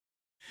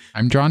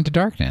 I'm drawn to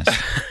darkness.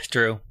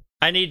 True.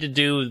 I need to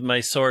do my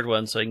sword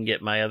one so I can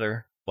get my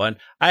other one.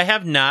 I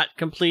have not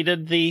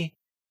completed the...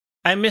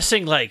 I'm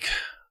missing, like...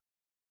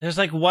 There's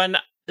one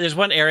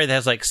area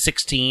that has,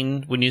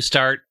 16 when you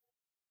start,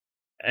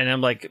 and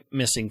I'm,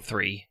 missing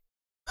 3.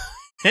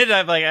 And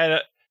I'm I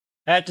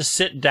have to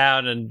sit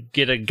down and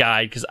get a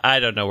guide, because I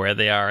don't know where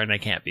they are, and I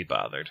can't be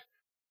bothered.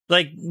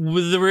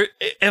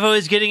 If I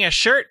was getting a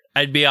shirt,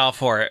 I'd be all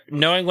for it.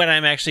 Knowing what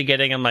I'm actually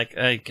getting, I'm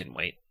I can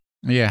wait.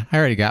 Yeah, I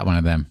already got one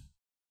of them.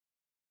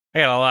 I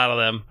got a lot of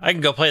them. I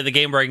can go play the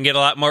game where I can get a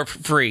lot more for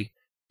free.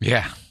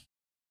 Yeah.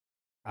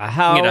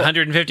 How get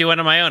 151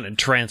 of my own and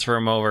transfer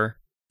them over.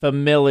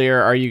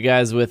 familiar are you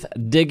guys with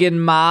Diggin'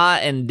 Ma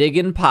and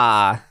Diggin'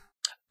 Pa?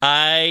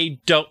 I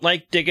don't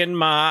like Diggin'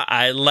 Ma.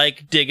 I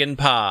like Diggin'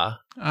 Pa.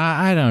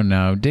 I don't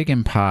know.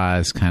 Diggin' Pa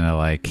is kind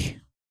of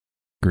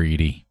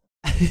greedy.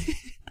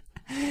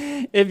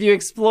 If you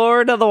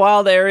explored the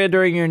wild area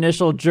during your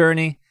initial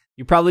journey,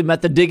 you probably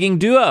met the Digging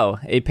Duo,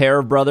 a pair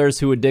of brothers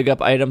who would dig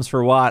up items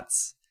for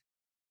Watts.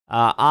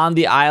 On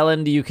the Isle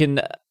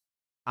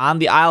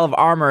of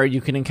Armor,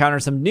 you can encounter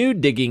some new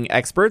digging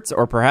experts,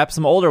 or perhaps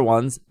some older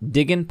ones.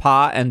 Diggin'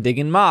 Pa and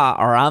Diggin' Ma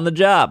are on the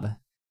job.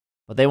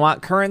 But they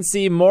want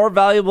currency more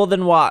valuable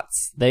than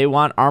Watts. They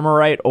want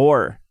Armorite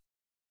ore.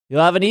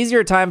 You'll have an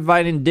easier time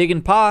finding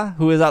Diggin' Pa,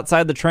 who is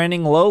outside the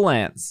training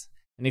lowlands.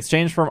 In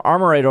exchange for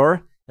Armorite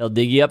ore, he'll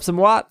dig you up some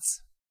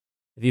Watts.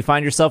 If you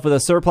find yourself with a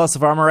surplus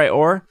of Armorite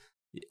ore,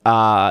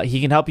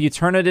 he can help you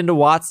turn it into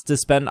Watts to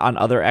spend on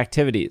other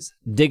activities.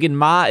 Diggin'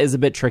 Ma is a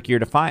bit trickier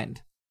to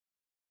find,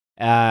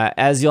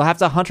 as you'll have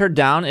to hunt her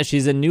down as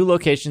she's in new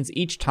locations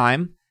each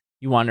time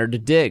you want her to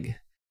dig.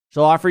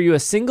 She'll offer you a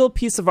single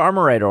piece of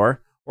Armorite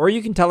ore, or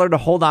you can tell her to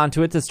hold on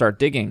to it to start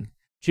digging.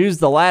 Choose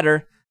the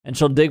latter, and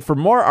she'll dig for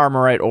more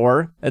Armorite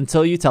ore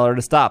until you tell her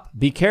to stop.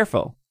 Be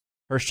careful.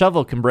 Her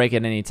shovel can break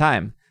at any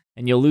time,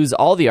 and you'll lose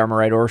all the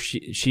Armorite ore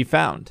she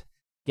found.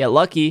 Get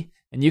lucky,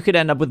 and you could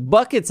end up with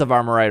buckets of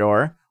Armorite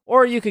ore,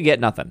 or you could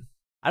get nothing.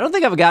 I don't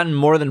think I've gotten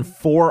more than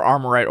 4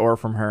 Armorite ore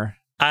from her.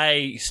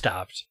 I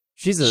stopped.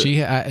 She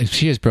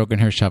has broken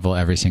her shovel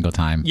every single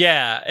time.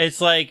 Yeah,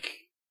 it's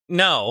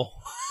no.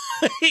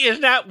 It's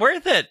not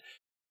worth it.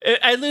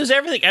 I lose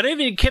everything. I don't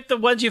even keep the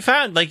ones you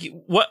found.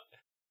 What?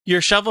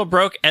 Your shovel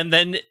broke, and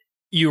then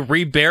you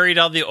reburied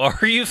all the ore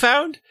you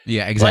found?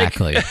 Yeah,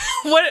 exactly.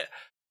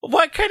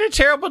 What kind of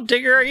terrible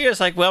digger are you? It's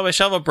well, my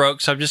shovel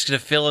broke, so I'm just going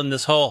to fill in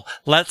this hole.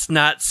 Let's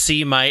not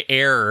see my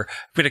error.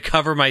 I'm going to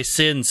cover my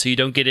sins so you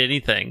don't get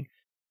anything.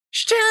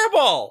 She's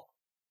terrible.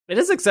 It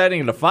is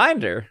exciting to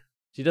find her.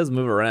 She does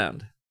move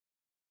around.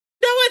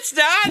 No, it's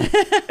not.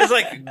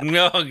 It's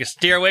no,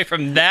 steer away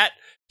from that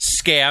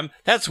scam.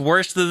 That's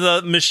worse than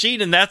the machine,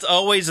 and that's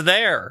always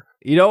there.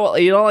 You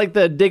don't like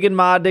the Diggin'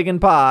 Ma, Diggin'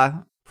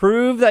 Pa.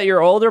 Prove that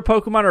your older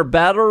Pokemon are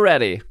battle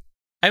ready.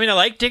 I mean, I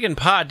like Diggin'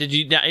 Pa.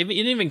 You didn't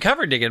even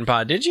cover Diggin'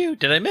 Pa, did you?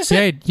 Did I miss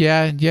it?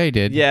 Yeah, you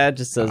did. Yeah, it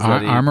just says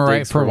that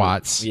Armorite for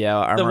Watts. Yeah,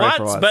 Armorite the Watts,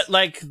 for Watts.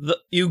 But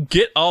you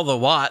get all the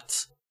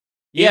Watts.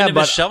 Even if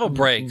his shovel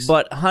breaks.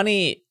 But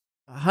honey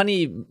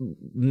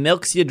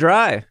milks you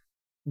dry.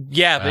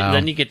 Yeah, but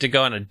then you get to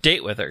go on a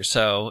date with her.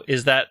 So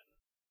is that?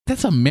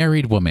 That's a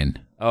married woman.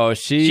 Oh,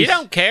 she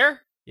don't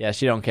care. Yeah,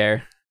 she don't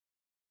care.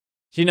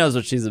 She knows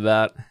what she's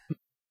about.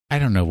 I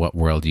don't know what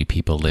world you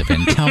people live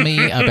in. Tell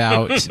me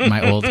about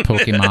my old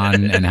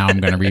Pokemon and how I'm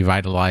going to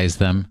revitalize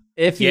them.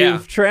 If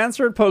you've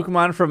transferred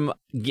Pokemon from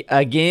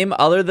a game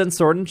other than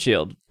Sword and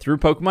Shield through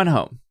Pokemon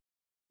Home,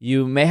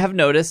 you may have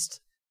noticed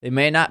they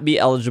may not be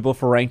eligible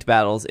for ranked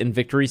battles in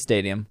Victory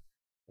Stadium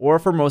or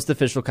for most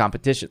official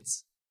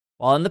competitions.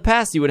 While in the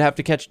past you would have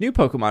to catch new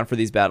Pokemon for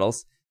these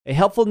battles, a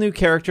helpful new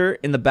character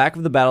in the back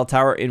of the battle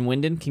tower in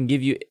Winden can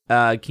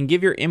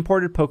give your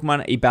imported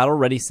Pokemon a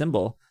battle-ready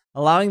symbol,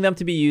 allowing them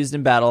to be used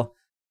in battle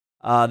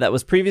that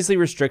was previously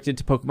restricted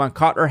to Pokemon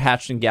caught or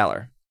hatched in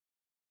Galar.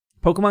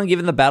 Pokemon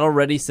given the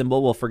battle-ready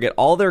symbol will forget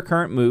all their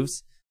current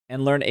moves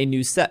and learn a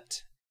new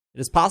set. It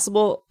is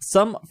possible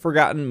some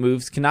forgotten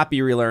moves cannot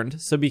be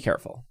relearned, so be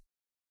careful.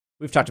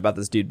 We've talked about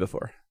this dude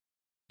before.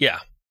 Yeah.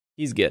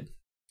 He's good.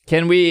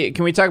 Can we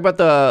talk about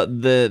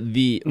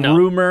the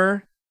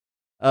rumor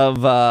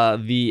of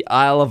the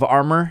Isle of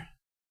Armor?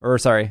 Or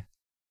sorry,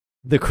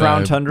 the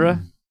Crown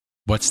Tundra?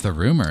 What's the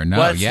rumor? No,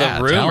 What's the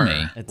rumor? Tell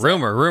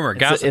me. Rumor,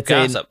 gossip,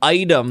 It's an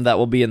item that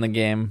will be in the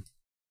game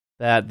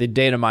that the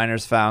data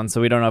miners found,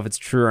 so we don't know if it's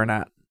true or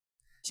not.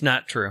 It's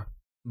not true.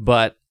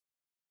 But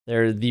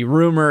the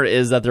rumor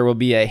is that there will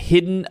be a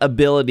hidden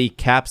ability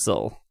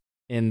capsule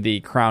in the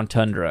Crown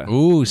Tundra.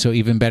 Ooh, so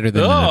even better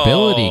than an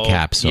ability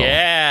capsule.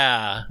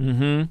 Yeah.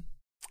 Mm-hmm.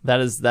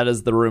 That is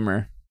the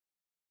rumor.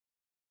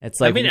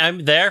 It's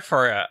I'm there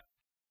for it.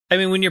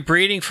 When you're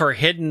breeding for a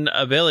hidden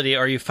ability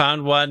or you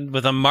found one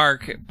with a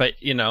mark, but,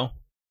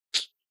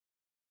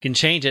 can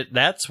change it,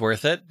 that's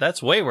worth it.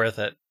 That's way worth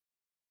it.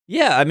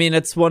 Yeah,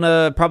 it's one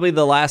of probably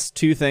the last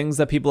 2 things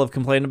that people have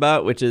complained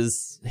about, which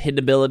is hidden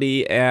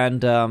ability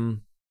and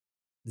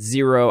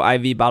 0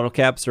 IV bottle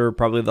caps are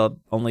probably the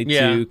only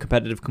 2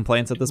 competitive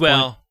complaints at this point.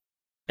 Well,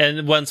 and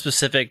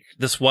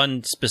this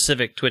one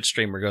specific Twitch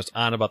streamer goes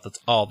on about this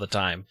all the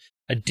time.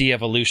 a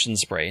de-evolution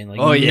spray. Like,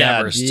 Oh yeah,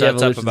 never shuts up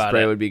de-evolution about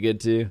spray it. would be good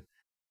too.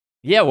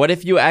 Yeah, what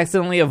if you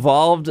accidentally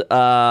evolved,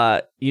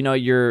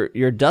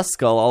 your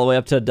Duskull all the way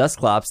up to a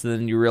Dusclops, and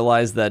then you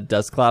realize that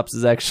Dusclops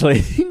is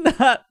actually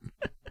not,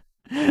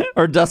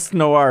 or Dusk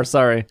Noir,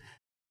 sorry,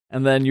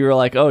 and then you were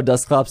like, oh,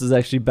 Dusclops is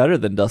actually better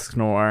than Dusk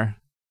Noir.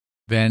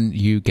 Then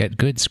you get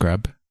good,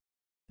 Scrub.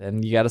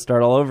 Then you got to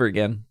start all over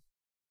again.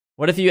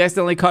 What if you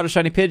accidentally caught a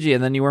shiny Pidgey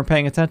and then you weren't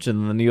paying attention,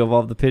 and then you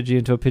evolved the Pidgey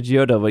into a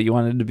Pidgeotto, but you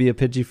wanted to be a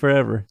Pidgey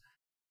forever?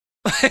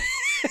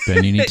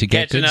 Then you need to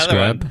get Catch good, another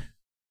Scrub. one.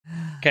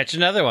 Catch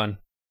another one.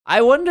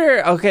 I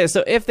wonder, okay,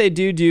 so if they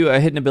do a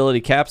hidden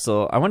ability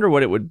capsule, I wonder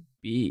what it would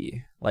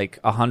be. Like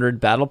 100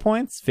 battle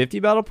points? 50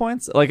 battle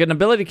points? Like an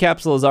ability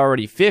capsule is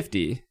already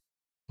 50.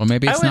 Well,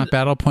 maybe it's I would- not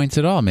battle points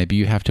at all. Maybe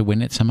you have to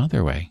win it some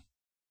other way.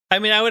 I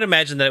mean, I would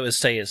imagine that it would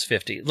stay as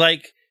 50.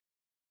 Like,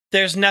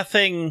 there's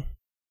nothing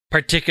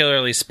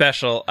particularly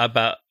special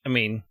about, I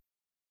mean,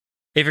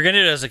 if you're going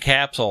to do it as a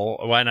capsule,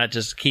 why not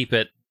just keep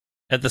it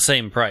at the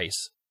same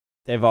price?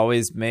 They've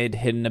always made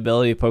hidden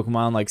ability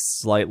Pokemon like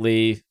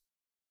slightly,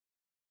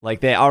 like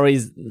they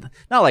always,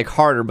 not like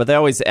harder, but they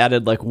always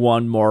added like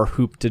one more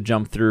hoop to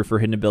jump through for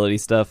hidden ability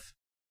stuff.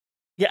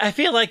 Yeah, I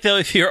feel like, though,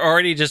 if you're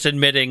already just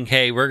admitting,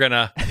 hey, we're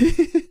gonna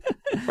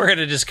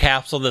just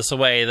capsule this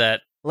away,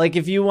 that Like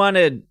if you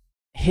wanted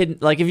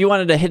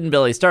a hidden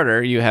ability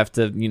starter, you have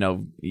to,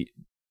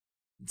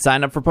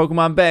 sign up for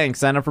Pokemon Bank,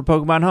 sign up for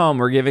Pokemon Home.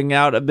 We're giving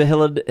out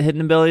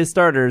hidden ability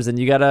starters, and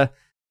you gotta,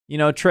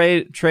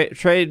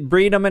 trade,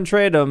 breed them and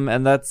trade them.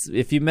 And that's,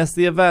 if you miss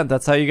the event,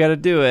 that's how you gotta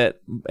do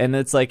it. And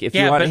it's like, if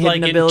you want but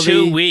hidden like ability,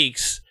 in 2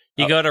 weeks,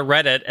 you go to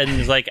Reddit and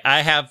it's like,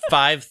 I have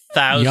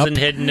 5,000 Yup.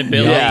 hidden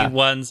ability Yeah.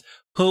 ones.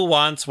 Who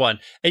wants one?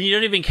 And you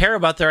don't even care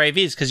about their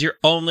IVs because you're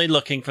only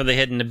looking for the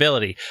hidden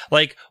ability.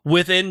 Like,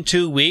 within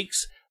 2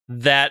 weeks,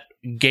 that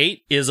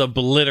gate is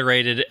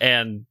obliterated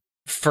and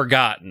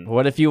forgotten.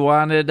 what if you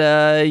wanted,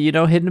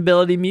 hidden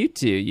ability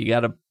Mewtwo? You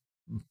gotta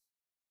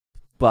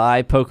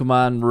buy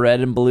Pokemon Red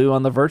and Blue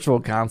on the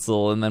Virtual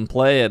Console and then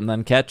play it and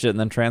then catch it and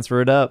then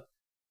transfer it up.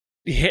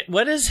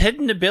 What is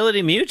hidden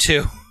ability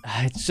Mewtwo?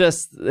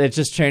 It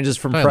just changes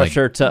from Probably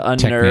pressure to unnerve.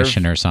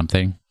 Technician or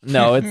something.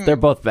 No, they're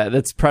both bad.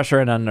 It's pressure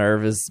and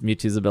unnerve is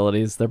Mewtwo's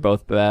abilities. They're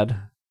both bad.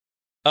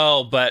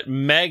 Oh, but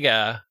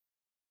Mega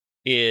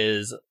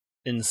is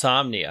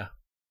insomnia.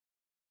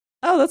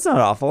 Oh, that's not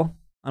awful.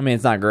 I mean,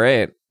 it's not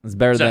great. It's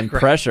better It's not than great.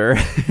 pressure.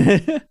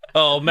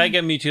 Oh,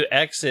 Mega Mewtwo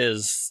X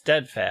is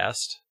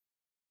steadfast.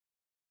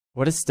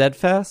 What is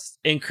steadfast?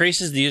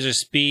 Increases the user's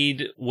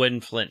speed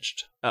when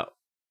flinched. Oh,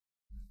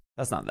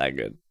 that's not that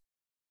good.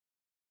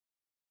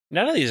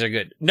 None of these are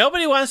good.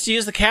 Nobody wants to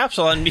use the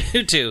capsule on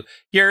Mewtwo.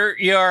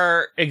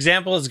 Your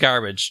example is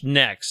garbage.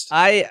 Next.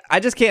 I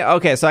just can't.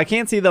 Okay, so I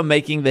can't see them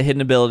making the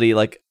hidden ability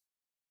like,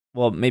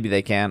 well, maybe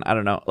they can. I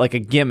don't know, like a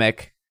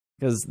gimmick,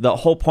 because the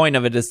whole point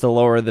of it is to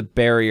lower the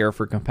barrier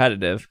for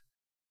competitive.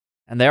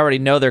 And they already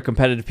know their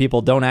competitive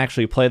people don't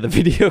actually play the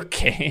video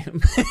game.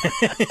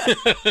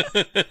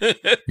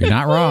 You're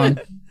not wrong.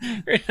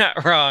 You're not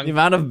The wrong.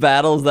 amount of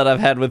battles that I've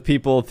had with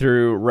people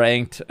through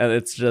ranked, and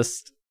it's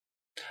just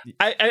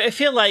I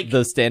feel like,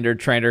 the standard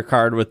trainer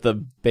card with the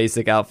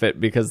basic outfit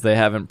because they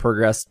haven't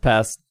progressed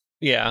past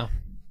yeah.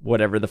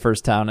 whatever the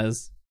first town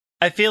is.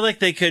 I feel like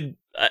they could,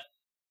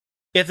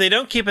 if they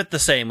don't keep it the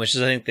same, which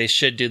is I think they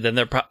should do, then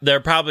they're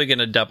probably going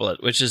to double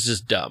it, which is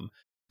just dumb.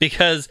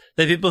 Because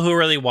the people who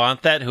really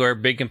want that, who are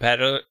big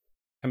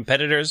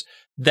competitors,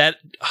 that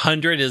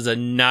 100 is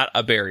not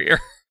a barrier.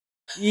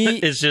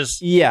 It's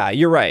just, Yeah,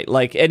 you're right.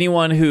 Like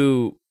anyone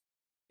who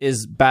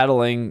is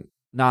battling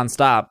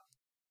nonstop,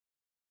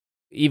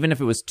 even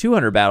if it was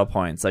 200 battle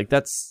points, like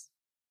that's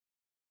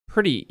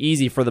pretty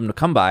easy for them to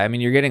come by. I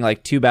mean, you're getting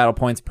like 2 battle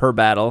points per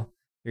battle.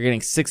 You're getting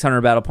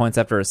 600 battle points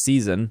after a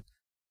season.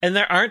 and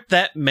there aren't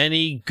that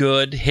many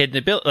good hidden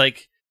ability.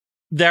 Like,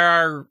 there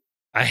are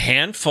a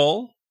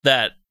handful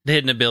that the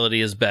hidden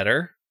ability is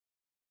better,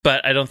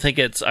 but I don't think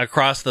it's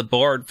across the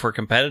board for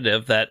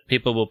competitive that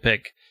people will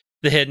pick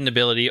the hidden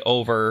ability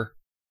over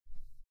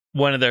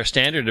one of their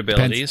standard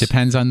abilities.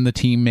 Depends on the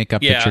team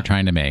makeup Yeah. that you're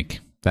trying to make.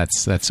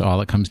 That's all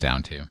it comes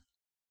down to.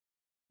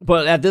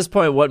 But at this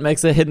point, what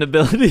makes a hidden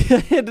ability a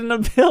hidden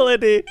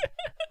ability?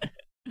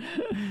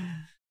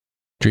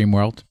 Dream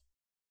World.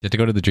 You have to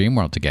go to the Dream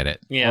World to get it.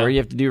 Yeah. Or you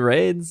have to do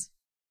raids.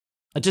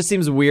 It just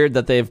seems weird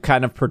that they've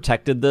kind of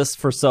protected this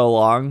for so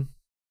long.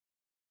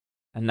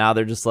 And now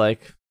they're just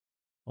like,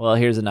 well,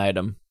 here's an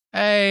item.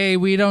 Hey,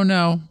 we don't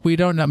know.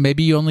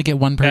 Maybe you only get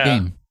one per Yeah.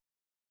 game.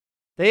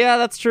 Yeah,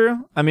 that's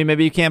true. I mean,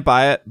 maybe you can't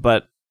buy it,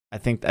 but I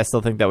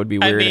still think that would be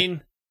I weird.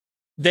 mean,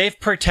 they've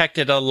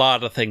protected a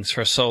lot of things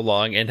for so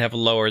long and have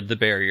lowered the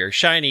barrier.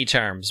 Shiny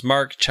Charms,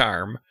 Mark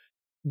Charm.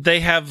 They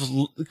have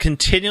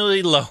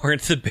continually lowered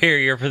the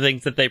barrier for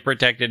things that they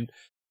protected.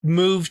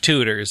 Move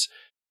tutors.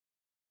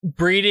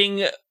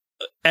 Breeding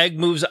egg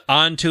moves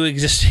onto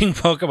existing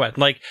Pokemon.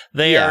 Like,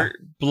 they Yeah. are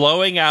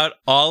blowing out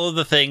all of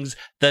the things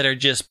that are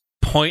just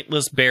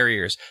pointless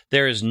barriers.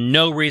 There is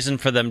no reason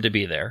for them to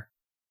be there.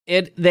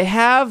 They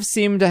have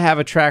seemed to have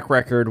a track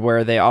record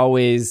where they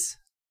always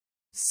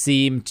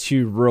seem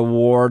to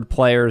reward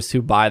players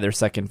who buy their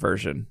second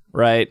version,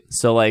 right?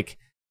 So like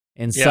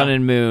in Sun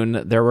and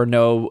Moon, there were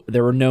no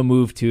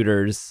move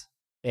tutors,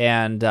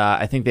 and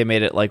I think they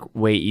made it like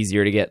way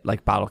easier to get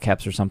like bottle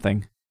caps or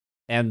something.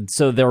 And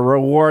so they are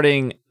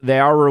rewarding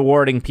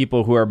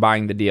people who are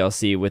buying the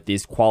DLC with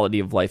these quality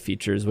of life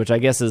features, which I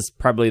guess is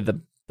probably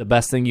the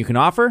best thing you can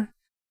offer.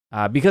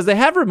 Because they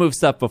have removed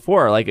stuff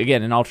before, like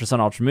again in Ultra Sun,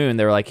 Ultra Moon,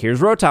 they were like,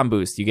 here's Rotom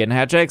boost, you get to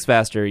hatch eggs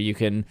faster, you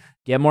can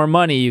get more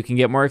money, you can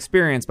get more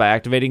experience by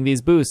activating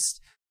these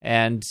boosts,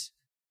 and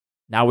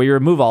now we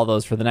remove all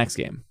those for the next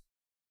game.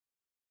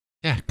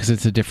 Yeah, because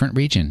it's a different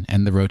region,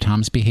 and the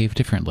Rotoms behave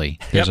differently.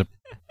 There's a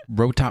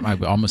Rotom, I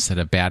almost said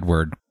a bad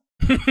word,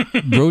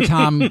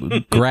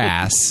 Rotom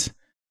grass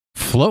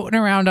floating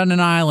around on an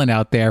island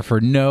out there for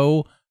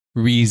no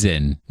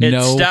reason.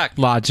 It's stuck.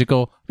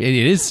 Logical. It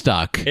is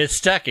stuck. It's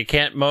stuck. It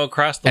can't mow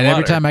across the water. And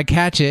every time I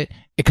catch it,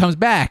 it comes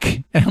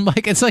back. And I'm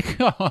like, it's like,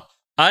 oh.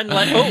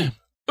 Unlike,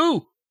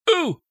 ooh.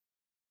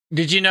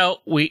 Did you know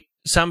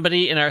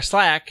somebody in our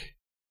Slack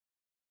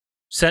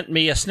sent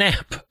me a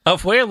snap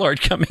of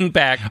Wailord coming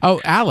back? Oh,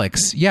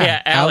 Alex.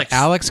 Yeah, Alex.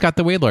 Alex got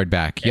the Wailord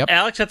back. Yep.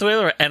 Alex got the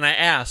Wailord. And I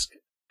asked,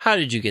 how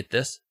did you get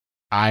this?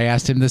 I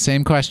asked him the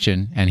same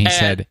question, and he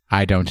said,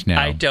 I don't know.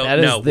 I don't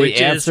know. That is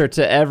the answer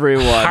to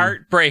everyone.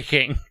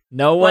 Heartbreaking.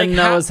 No one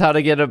knows how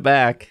to get it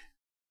back.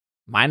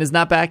 Mine is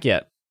not back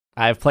yet.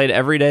 I've played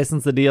every day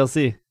since the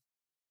DLC.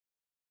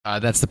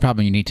 That's the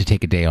problem. You need to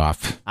take a day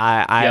off.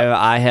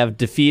 I have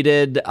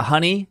defeated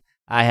Honey.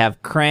 I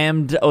have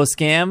crammed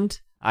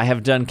Scammed. I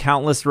have done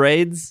countless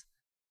raids.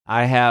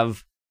 I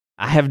have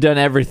done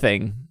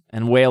everything,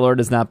 and Wailord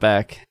is not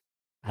back.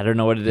 I don't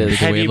know what it is.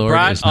 Have you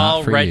brought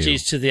all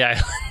Reggies to the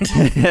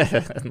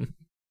island?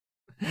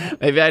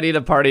 Maybe I need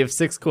a party of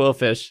 6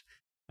 Quillfish,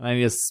 and I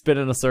need to spin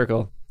in a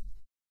circle.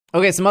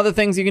 Okay, some other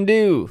things you can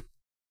do.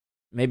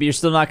 Maybe you're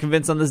still not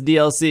convinced on this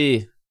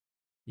DLC.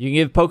 You can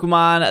give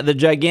Pokemon the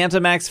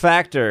Gigantamax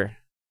factor.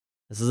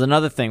 This is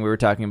another thing we were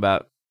talking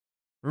about.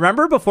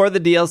 Remember before the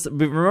DLC?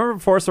 Remember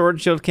before Sword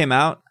and Shield came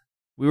out?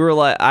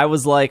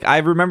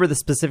 I remember this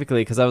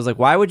specifically because I was like,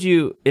 why would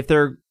you, if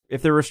they're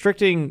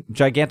restricting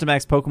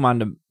Gigantamax Pokemon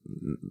to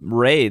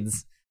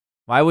raids,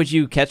 why would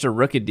you catch a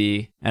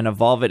Rookidee and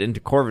evolve it into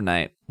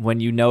Corviknight when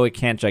you know it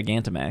can't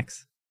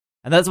Gigantamax?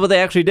 And that's what they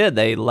actually did.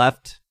 They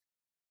left,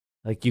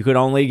 like, you could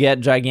only get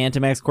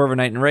Gigantamax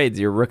Corviknight in raids.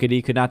 Your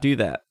Rookidee could not do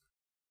that.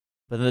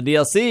 But in the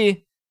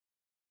DLC,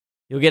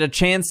 you'll get a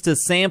chance to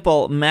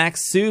sample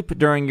Max Soup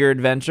during your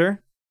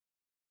adventure.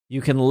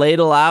 You can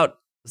ladle out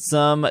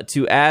some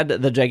to add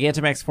the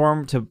Gigantamax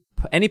form to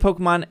any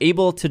Pokemon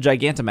able to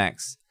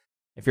Gigantamax.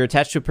 If you're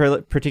attached to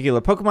a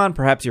particular Pokemon,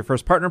 perhaps your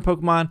first partner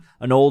Pokemon,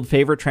 an old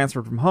favorite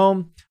transferred from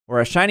home, or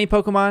a shiny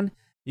Pokemon,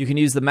 you can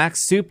use the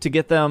Max Soup to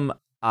get them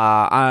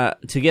on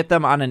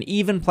an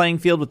even playing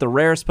field with the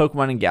rarest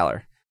Pokemon in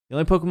Galar. The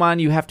only Pokemon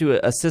you have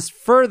to assist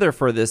further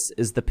for this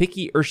is the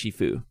picky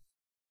Urshifu.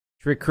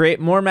 To create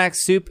more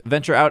Max Soup,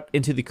 venture out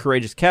into the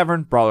Courageous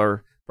Cavern,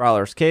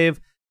 Brawler's Cave,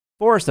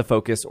 Forest of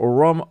Focus,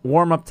 or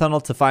Warm-Up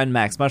Tunnel to find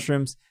Max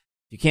Mushrooms.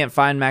 If you can't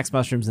find Max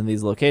Mushrooms in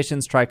these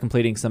locations, try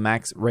completing some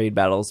Max raid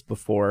battles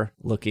before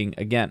looking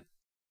again.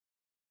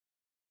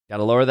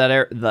 Gotta lower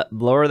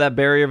that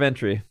barrier of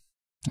entry.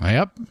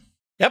 Yep.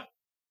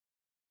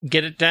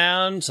 Get it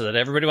down so that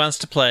everybody wants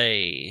to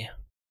play.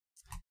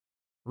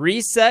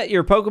 Reset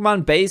your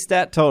Pokemon base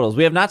stat totals.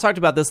 We have not talked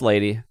about this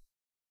lady.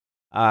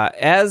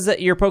 As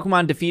your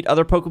Pokemon defeat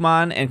other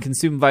Pokemon and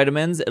consume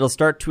vitamins, it'll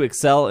start to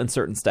excel in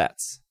certain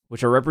stats,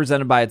 which are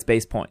represented by its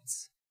base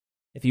points.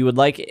 If you'd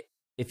like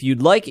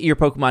your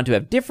Pokemon to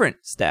have different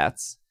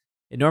stats,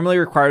 it normally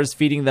requires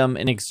feeding them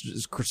an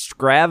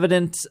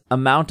extravagant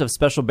amount of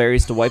special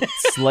berries to wipe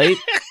slate.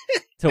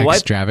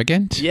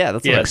 Extravagant? Yeah,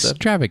 that's what I said.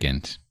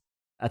 Extravagant.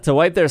 To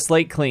wipe their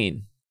slate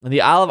clean. In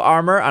the Isle of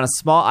Armor, on a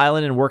small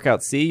island in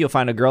Workout Sea, you'll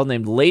find a girl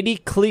named Lady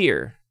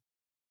Clear,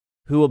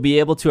 who will be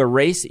able to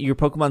erase your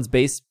Pokemon's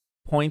base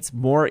points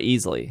more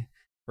easily.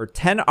 For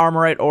 10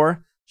 Armorite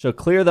ore, she'll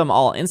clear them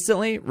all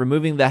instantly,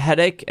 removing the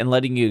headache and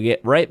letting you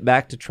get right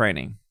back to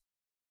training.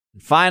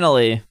 And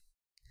finally,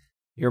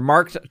 your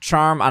marked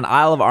charm on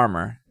Isle of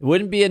Armor. It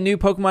wouldn't be a new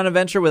Pokemon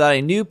adventure without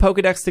a new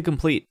Pokedex to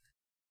complete.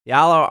 The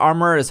Isle of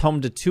Armor is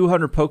home to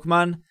 200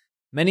 Pokemon,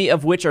 many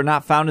of which are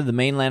not found in the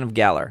mainland of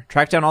Galar.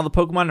 Track down all the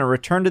Pokemon and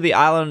return to the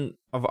Island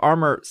of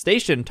Armor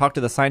station. Talk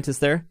to the scientist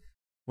there.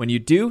 When you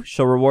do,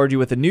 she'll reward you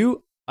with a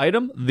new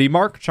item, the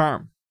Mark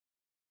Charm,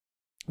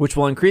 which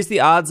will increase the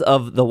odds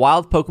of the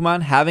wild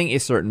Pokemon having a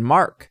certain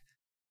mark.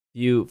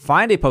 If you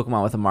find a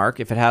Pokemon with a mark,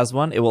 if it has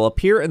one, it will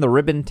appear in the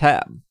ribbon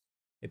tab.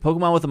 A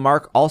Pokemon with a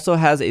mark also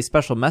has a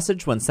special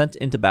message when sent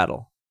into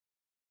battle.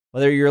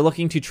 Whether you're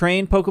looking to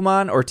train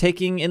Pokemon or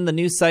taking in the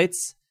new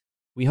sights,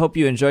 we hope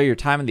you enjoy your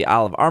time in the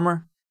Isle of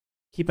Armor.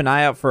 Keep an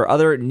eye out for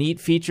other neat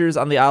features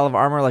on the Isle of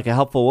Armor, like a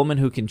helpful woman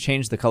who can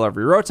change the color of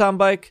your Rotom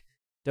bike.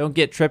 Don't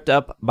get tripped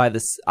up by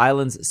the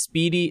island's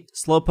speedy,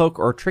 slowpoke,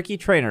 or tricky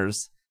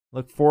trainers.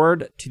 Look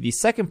forward to the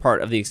second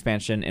part of the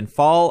expansion in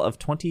fall of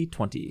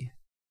 2020.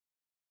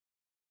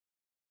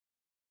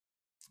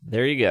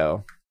 There you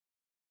go.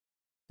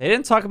 They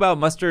didn't talk about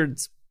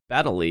Mustard's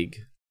Battle League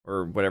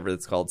or whatever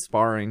it's called,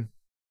 sparring.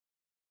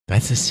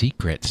 That's a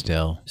secret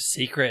still.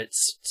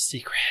 Secrets.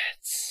 Secret.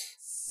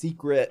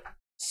 Secret.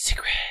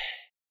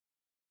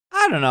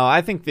 I don't know.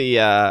 I think the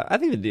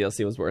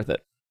DLC was worth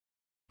it.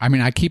 I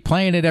mean, I keep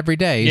playing it every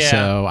day,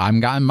 so I'm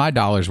gotten my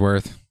dollar's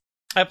worth.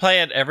 I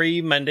play it every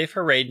Monday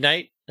for raid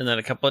night, and then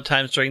a couple of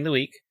times during the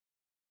week.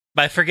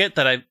 But I forget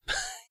that I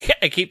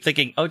keep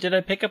thinking, oh, did I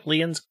pick up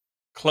Leon's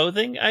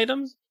clothing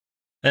items?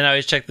 Then I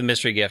always check the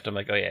mystery gift. I'm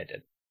like, oh yeah, I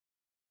did.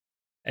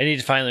 I need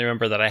to finally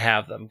remember that I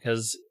have them,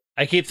 because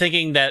I keep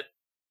thinking that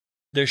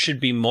there should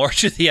be more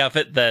to the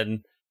outfit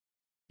than...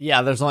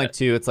 Yeah, there's only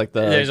two. It's like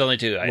there's only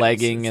two items.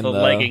 legging and the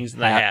leggings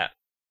and the hat. hat.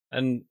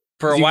 And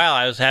for a while,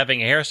 I was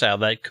having a hairstyle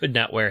that I could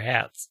not wear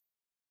hats.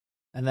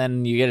 And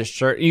then you get a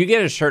shirt. You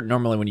get a shirt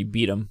normally when you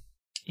beat them.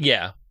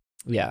 Yeah.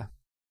 Yeah.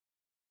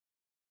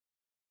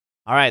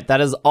 All right,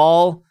 that is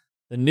all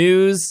the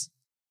news.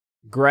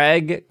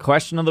 Greg,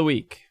 question of the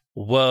week.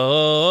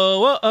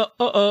 Whoa,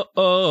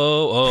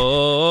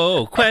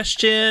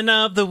 question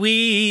of the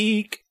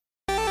week.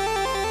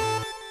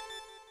 I'm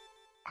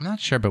not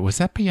sure, but was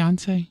that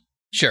Beyonce?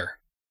 Sure.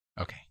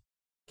 Okay.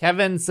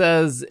 Kevin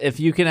says,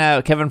 if you can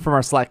have, Kevin from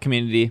our Slack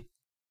community,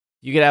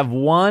 you could have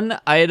one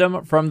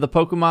item from the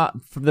Poke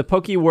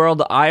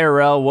World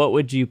IRL, what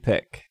would you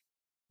pick?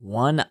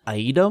 One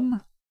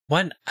item?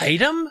 One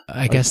item?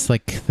 I guess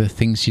like the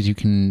things you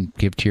can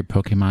give to your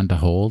Pokemon to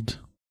hold.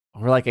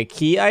 Or like a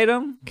key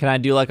item? Can I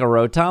do like a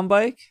Rotom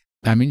bike?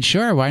 I mean,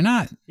 sure, why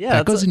not? Yeah,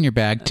 that goes in your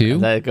bag too.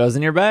 That goes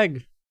in your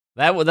bag.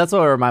 That's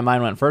where my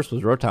mind went first,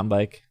 was Rotom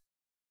bike.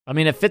 I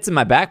mean, it fits in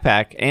my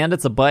backpack, and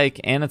it's a bike,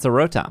 and it's a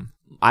Rotom.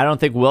 I don't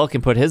think Will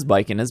can put his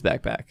bike in his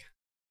backpack.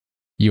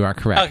 You are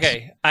correct.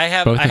 Okay,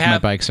 both of my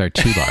bikes are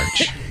too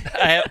large.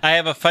 I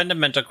have a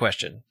fundamental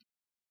question,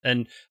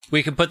 and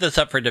we can put this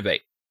up for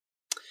debate.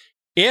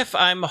 If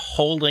I'm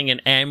holding an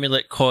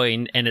amulet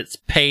coin and it's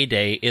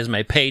payday, is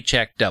my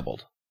paycheck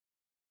doubled?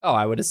 Oh,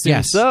 I would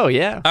assume so,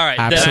 yeah. All right,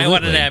 Absolutely. then I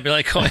want an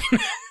amulet coin.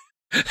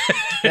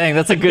 Dang,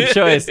 that's a good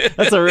choice.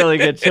 That's a really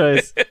good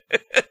choice.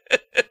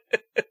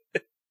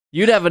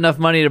 You'd have enough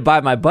money to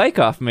buy my bike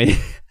off me.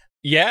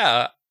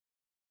 Yeah.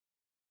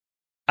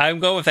 I'm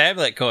going with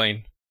amulet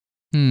coin.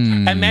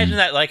 I imagine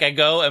that, like, I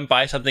go and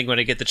buy something when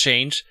I get the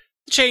change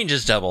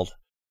is doubled.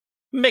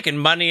 I'm making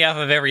money off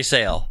of every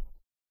sale.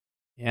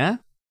 Yeah?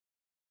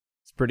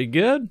 It's pretty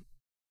good.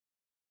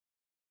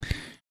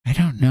 I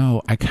don't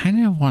know. I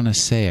kind of want to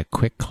say a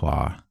Quick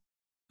Claw.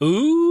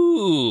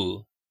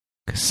 Ooh.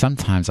 Because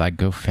sometimes I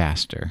go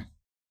faster.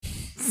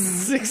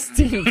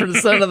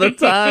 16% of the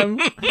time.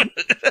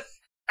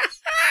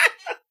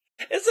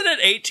 Isn't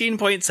it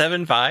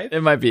 18.75?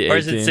 It might be 18. Or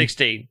is it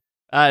 16?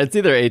 It's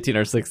either 18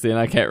 or 16.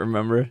 I can't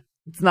remember.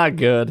 It's not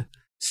good.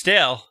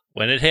 Still,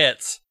 when it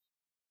hits.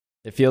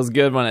 It feels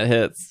good when it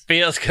hits.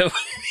 Feels good when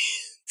it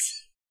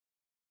hits.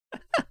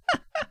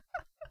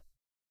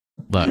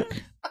 Look,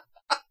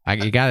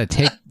 you got to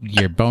take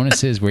your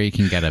bonuses where you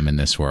can get them in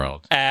this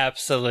world.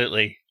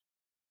 Absolutely.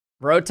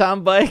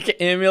 Rotom bike,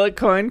 amulet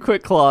coin,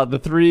 Quick Claw, the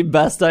three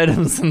best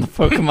items in the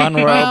Pokemon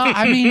world. Well,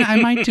 I mean, I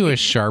might do a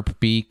sharp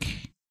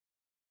beak.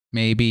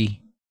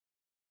 Maybe.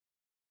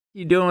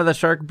 You doing with a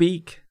shark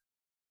beak?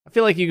 I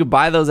feel like you could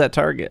buy those at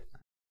Target.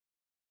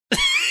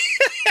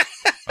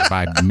 I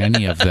buy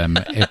many of them.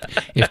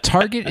 If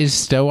Target is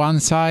Stow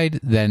on side,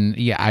 then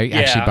I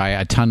actually buy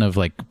a ton of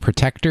like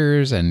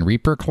protectors and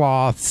Reaper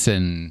cloths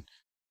and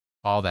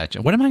all that.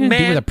 What am I going to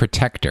do with a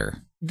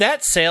protector?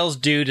 That sales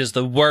dude is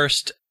the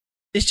worst.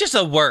 It's just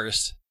the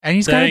worst. And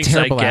he's got a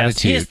terrible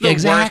attitude. He's the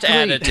worst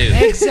attitude.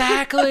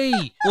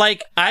 Exactly.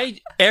 Like,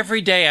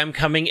 every day I'm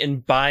coming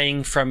and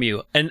buying from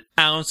you an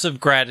ounce of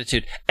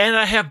gratitude. And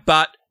I have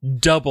bought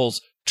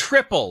doubles,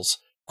 triples,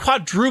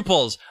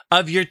 quadruples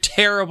of your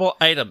terrible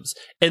items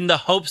in the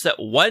hopes that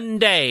one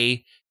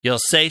day you'll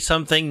say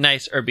something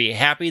nice or be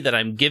happy that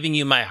I'm giving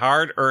you my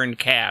hard-earned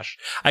cash.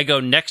 I go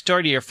next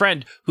door to your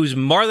friend who's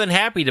more than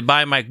happy to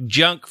buy my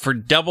junk for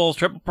double,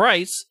 triple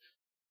price.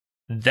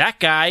 That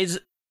guy's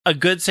a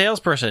good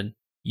salesperson.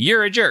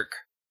 You're a jerk.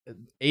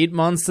 8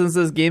 months since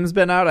this game's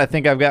been out, I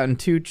think I've gotten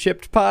 2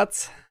 chipped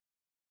pots.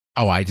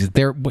 Oh,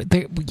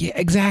 yeah,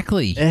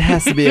 exactly. It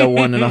has to be a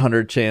 1 in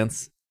 100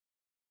 chance.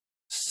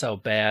 So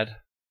bad.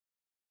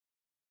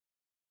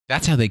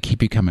 That's how they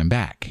keep you coming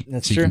back.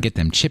 That's so true. You can get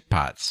them chip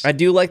pots. I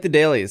do like the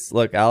dailies.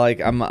 Look,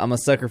 I'm a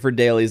sucker for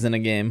dailies in a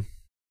game.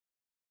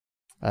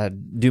 I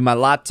do my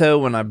lotto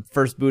when I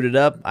first boot it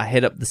up. I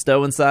hit up the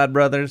Stow Inside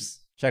brothers,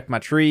 check my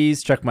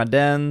trees, check my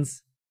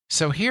dens.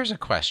 So here's a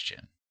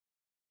question.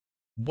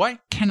 What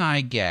can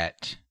I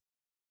get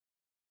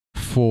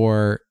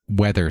for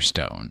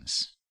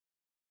Weatherstones?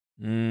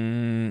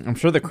 I'm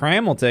sure the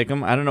Cram will take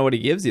them. I don't know what he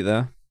gives you,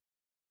 though.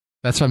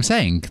 That's what I'm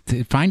saying.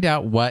 To find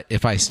out what,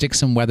 if I stick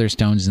some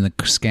Weatherstones in the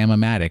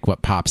Scam-O-Matic,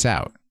 what pops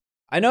out.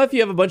 I know if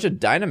you have a bunch of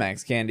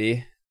Dynamax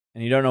candy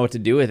and you don't know what to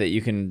do with it,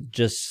 you can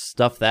just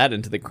stuff that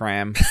into the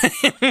Cram.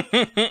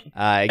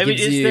 It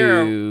gives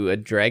you a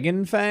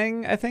Dragon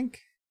Fang, I think.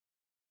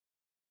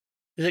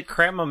 Is it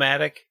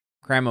Cram-O-Matic?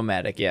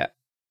 Cram-O-Matic, yeah.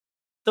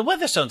 The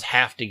Weatherstones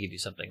have to give you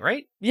something,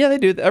 right? Yeah, they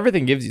do.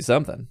 Everything gives you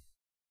something.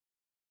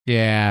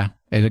 Yeah,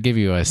 it'll give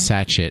you a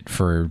sachet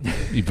for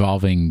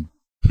evolving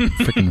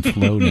freaking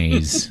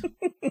Flonase.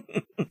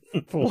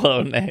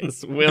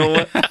 Flonase. Will.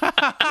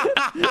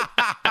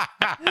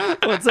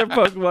 What's our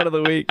Pokemon of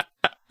the week?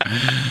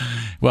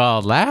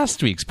 Well,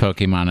 last week's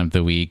Pokemon of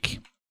the week,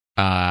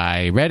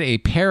 I read a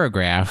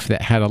paragraph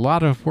that had a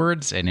lot of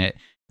words in it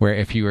where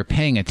if you were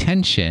paying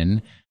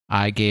attention,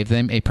 I gave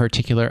them a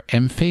particular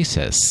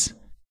emphasis.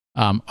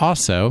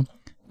 Also,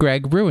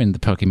 Greg ruined the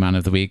Pokemon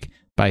of the week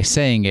by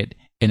saying it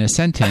in a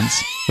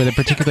sentence with a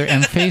particular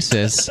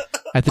emphasis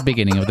at the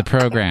beginning of the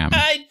program.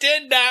 I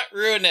did not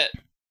ruin it.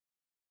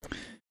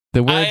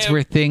 The words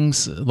were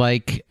things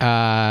like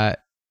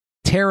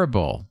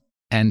terrible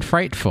and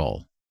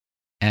frightful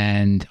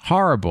and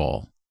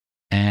horrible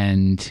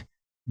and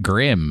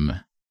grim,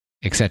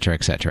 etc.,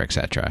 etc.,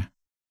 etc.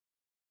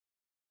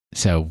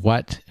 So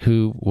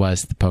who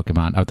was the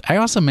Pokemon? Oh, I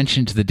also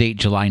mentioned the date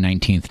July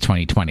 19th,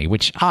 2020,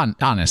 which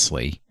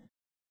honestly...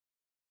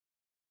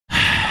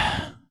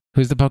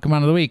 Who's the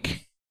Pokemon of the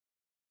week?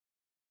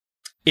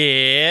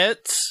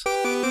 It's...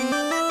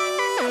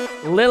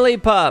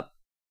 Lillipup.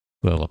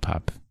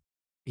 Lillipup.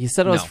 You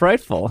said it was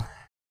frightful.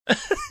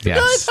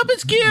 Yes. Lillipup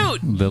is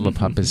cute.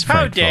 Lillipup is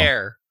frightful. How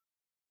dare.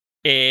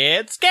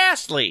 It's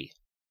Ghastly.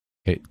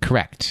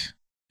 Correct.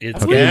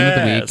 It's Pokemon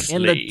of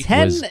the week.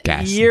 Ghastly. In the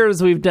 10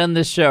 years we've done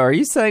this show, are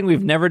you saying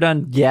we've never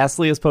done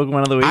Ghastly as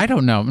Pokemon of the week? I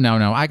don't know.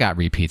 No. I got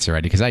repeats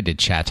already because I did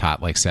Chatot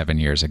like 7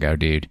 years ago,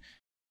 dude.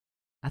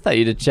 I thought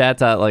you did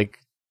Chatot like...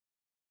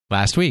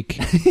 Last week.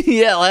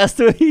 Yeah, last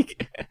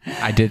week.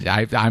 I did.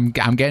 I'm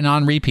getting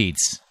on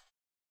repeats.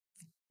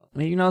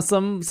 You know,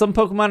 some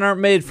Pokemon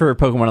aren't made for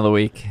Pokemon of the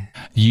week.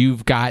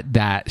 You've got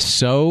that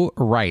so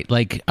right.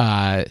 Like,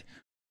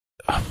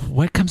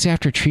 what comes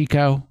after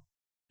Trico?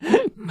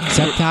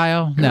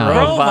 Sceptile? No.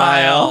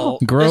 Grovyle.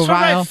 It's one of my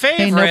Grovyle?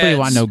 favorites. Ain't nobody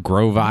want no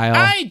Grovyle.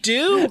 I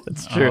do.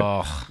 That's true.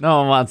 Oh. No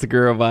one wants a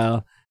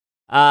Grovyle.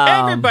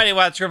 Everybody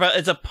wants Grovyle.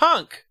 It's a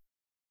punk.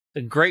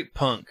 A great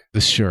punk.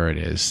 Sure it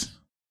is.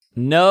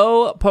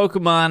 No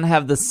Pokemon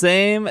have the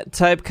same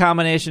type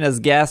combination as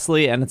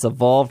Ghastly and its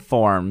evolved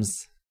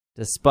forms.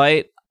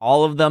 Despite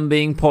all of them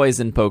being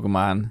poison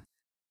Pokemon,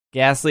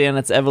 Ghastly and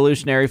its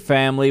evolutionary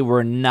family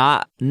were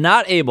not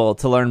able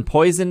to learn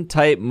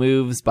poison-type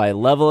moves by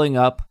leveling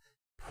up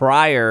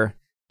prior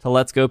to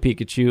Let's Go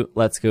Pikachu,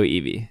 Let's Go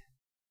Eevee.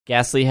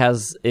 Ghastly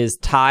is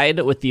tied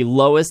with the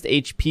lowest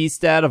HP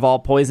stat of all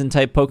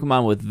poison-type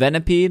Pokemon with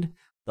Venipede,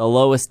 the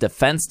lowest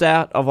defense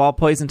stat of all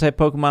poison-type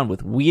Pokemon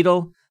with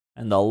Weedle,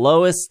 and the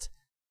lowest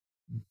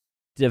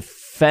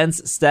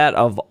defense stat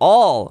of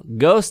all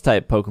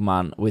ghost-type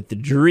Pokemon with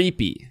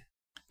Dreepy.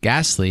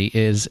 Ghastly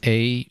is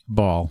a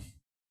ball.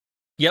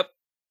 Yep.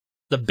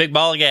 The big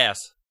ball of gas.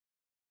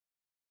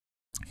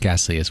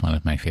 Ghastly is one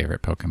of my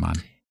favorite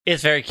Pokemon.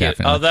 It's very cute.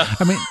 Definitely. Although,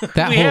 I mean,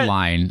 that whole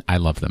line, I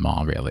love them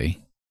all,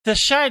 really. the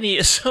shiny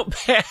is so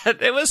bad.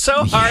 It was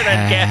so hard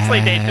on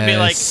Ghastly Day to be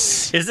like,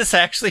 is this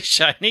actually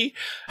shiny?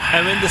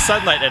 I'm in the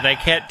sunlight and I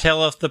can't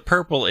tell if the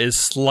purple is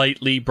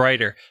slightly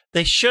brighter.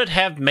 They should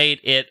have made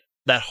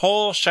that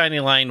whole shiny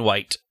line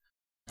white.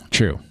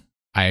 True.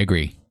 I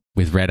agree.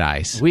 With red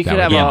eyes. We That could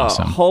would have be a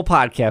awesome. whole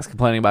podcast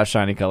complaining about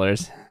shiny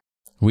colors.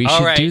 We All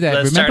should right, do that.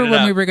 let's Remember start it when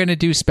up. we were going to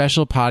do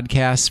special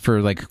podcasts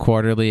for like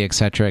quarterly, et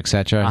cetera, et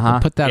cetera? Uh-huh. We'll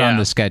put that on Yeah.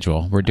 the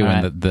schedule. We're doing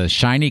All right. the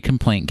shiny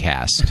complaint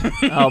cast.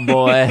 Oh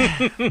boy.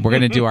 We're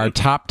going to do our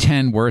top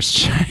 10 worst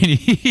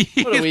shiny.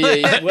 What are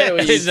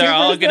we These are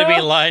all YouTubers going to be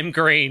now? lime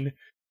green.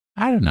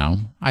 I don't know.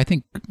 I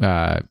think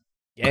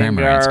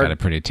Cramorant's got a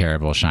pretty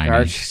terrible shiny.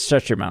 Garch,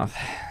 shut your mouth.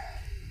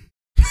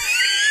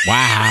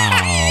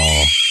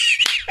 Wow.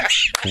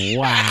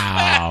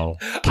 Wow.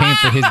 Came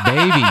for his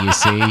baby, you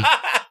see.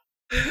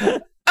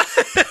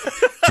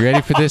 You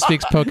ready for this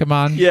week's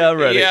Pokemon? Yeah, I'm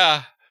ready.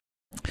 Yeah.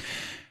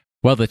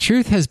 Well, the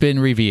truth has been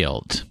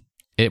revealed.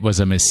 It was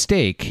a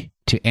mistake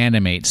to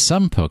animate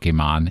some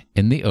Pokemon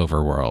in the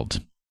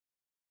overworld.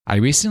 I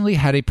recently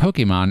had a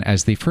Pokemon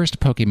as the first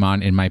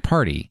Pokemon in my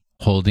party,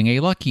 holding a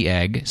lucky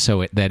egg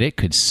so that it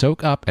could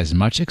soak up as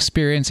much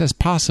experience as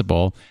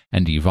possible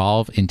and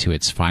evolve into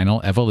its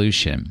final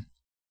evolution.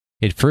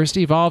 It first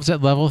evolves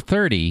at level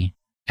 30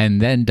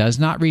 and then does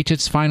not reach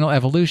its final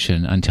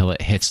evolution until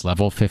it hits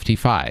level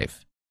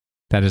 55.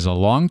 That is a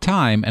long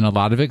time and a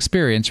lot of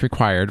experience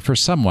required for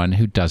someone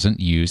who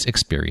doesn't use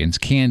experience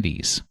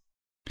candies.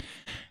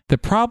 The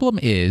problem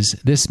is,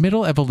 this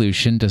middle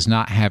evolution does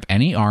not have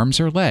any arms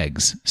or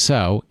legs,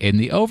 so in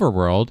the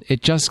overworld,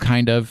 it just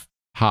kind of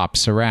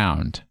hops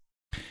around.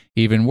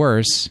 Even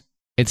worse,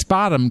 its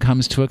bottom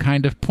comes to a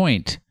kind of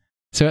point,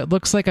 so it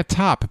looks like a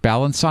top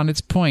balanced on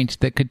its point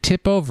that could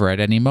tip over at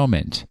any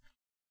moment.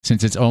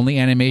 Since its only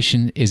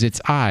animation is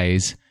its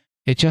eyes,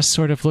 it just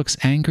sort of looks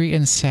angry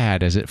and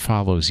sad as it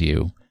follows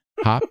you,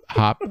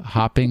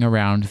 hopping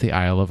around the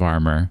Isle of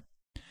Armor.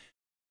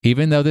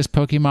 Even though this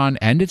Pokemon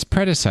and its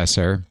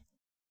predecessor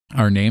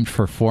are named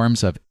for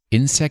forms of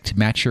insect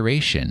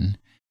maturation,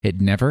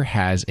 it never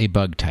has a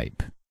bug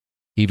type.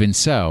 Even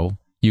so,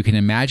 You can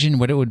imagine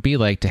what it would be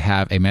like to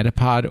have a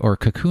Metapod or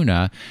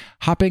Kakuna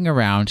hopping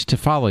around to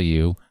follow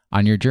you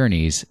on your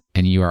journeys,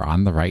 and you are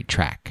on the right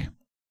track.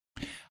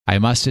 I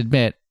must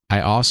admit,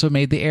 I also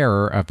made the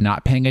error of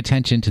not paying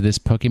attention to this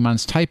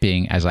Pokemon's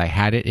typing as I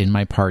had it in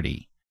my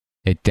party.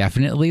 It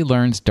definitely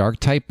learns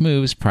Dark-type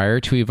moves prior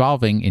to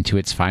evolving into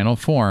its final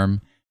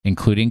form,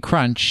 including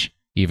Crunch,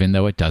 even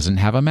though it doesn't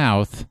have a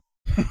mouth,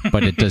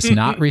 but it does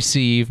not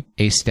receive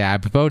a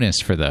Stab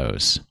bonus for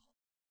those.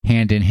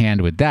 Hand in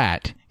hand with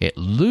that, it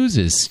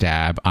loses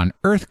Stab on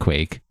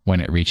Earthquake when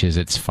it reaches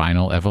its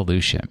final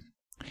evolution.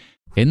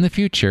 In the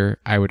future,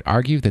 I would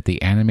argue that the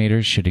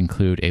animators should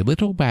include a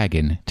little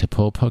wagon to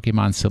pull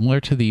Pokemon similar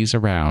to these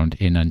around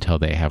in until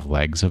they have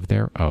legs of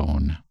their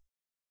own.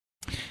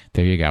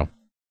 There you go.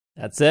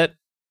 That's it.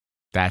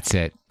 That's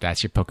it.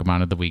 That's your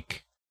Pokemon of the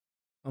week.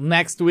 Well,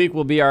 next week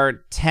will be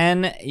our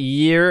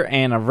 10-year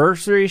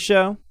anniversary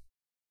show.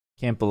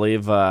 Can't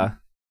believe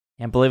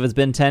it's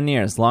been 10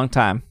 years. Long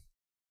time.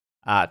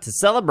 To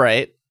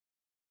celebrate,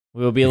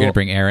 we will be... You're going to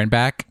bring Aaron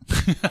back?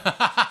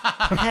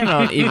 I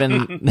don't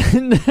even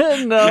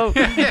know.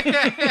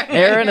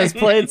 Aaron has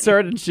played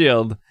Sword and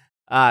Shield.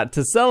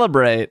 To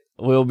celebrate,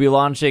 we'll be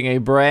launching a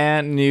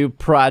brand new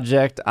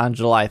project on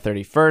July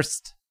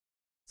 31st.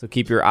 So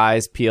keep your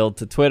eyes peeled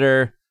to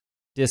Twitter,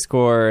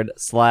 Discord,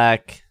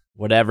 Slack,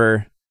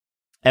 whatever.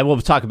 And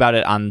we'll talk about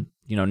it on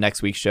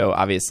next week's show,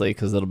 obviously,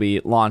 because it'll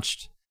be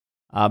launched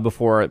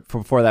before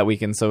that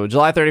weekend. So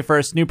July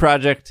 31st, new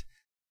project.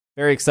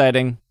 Very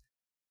exciting.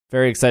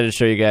 Very excited to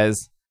show you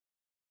guys.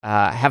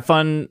 Have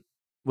fun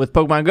with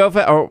Pokemon Go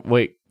Fest. Oh,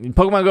 wait.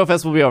 Pokemon Go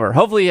Fest will be over.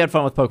 Hopefully you had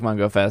fun with Pokemon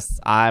Go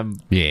Fest. I'm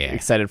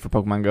excited for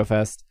Pokemon Go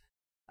Fest.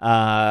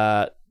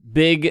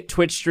 Big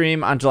Twitch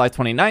stream on July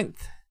 29th.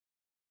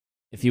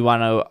 If you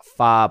want to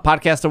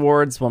podcast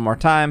awards one more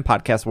time,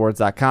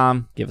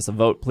 podcastawards.com. Give us a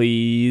vote,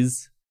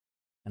 please.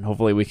 And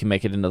hopefully we can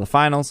make it into the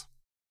finals.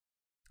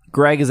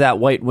 Greg is at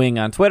White Wing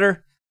on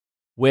Twitter.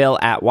 Will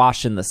at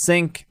Wash in the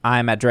Sink.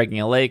 I'm at Dragging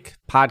a Lake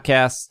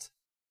Podcast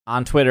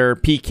on Twitter.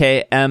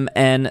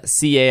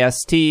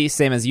 PKMNCAST.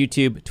 Same as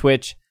YouTube,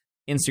 Twitch,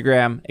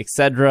 Instagram,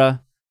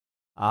 etc.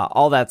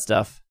 All that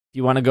stuff. If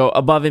you want to go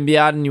above and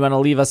beyond and you want to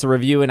leave us a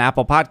review in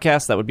Apple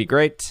Podcasts, that would be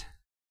great.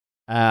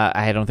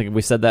 I don't think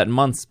we said that in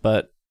months,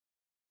 but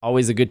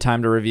always a good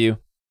time to review.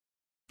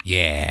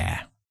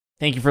 Yeah.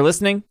 Thank you for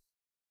listening.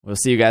 We'll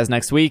see you guys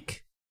next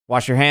week.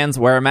 Wash your hands,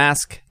 wear a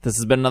mask. This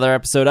has been another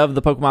episode of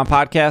the Pokemon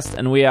Podcast,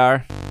 and we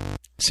are...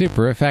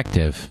 super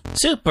effective.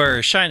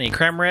 Super shiny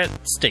Cramorant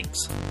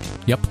stinks.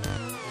 Yep.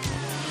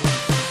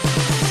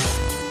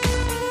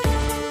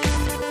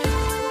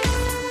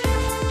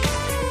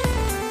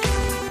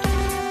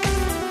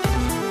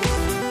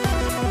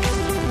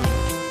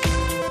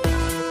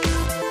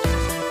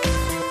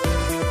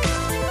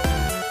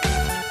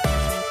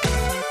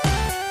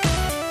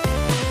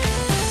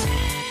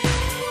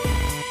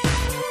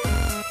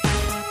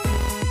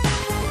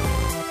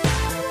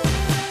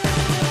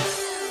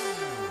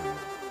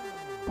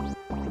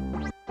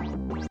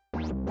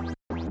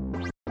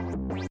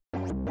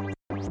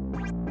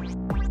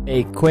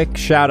 A quick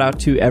shout out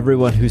to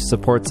everyone who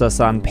supports us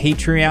on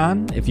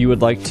Patreon. If you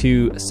would like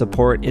to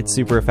support It's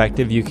Super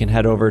Effective, you can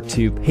head over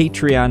to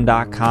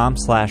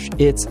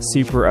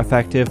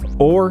patreon.com/itssupereffective,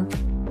 or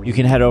you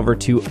can head over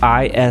to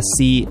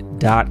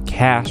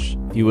isc.cash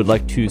if you would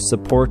like to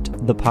support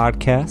the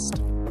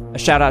podcast. A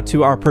shout out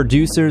to our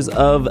producers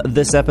of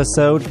this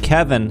episode,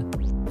 Kevin,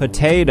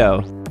 Potato,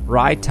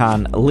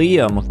 Raiton,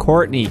 Liam,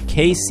 Courtney,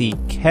 Casey,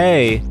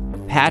 Kay,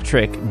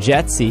 Patrick,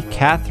 Jetsy,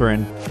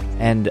 Catherine,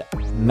 and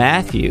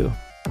Matthew.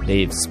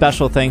 A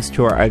special thanks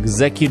to our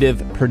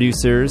executive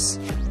producers,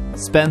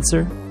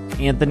 Spencer,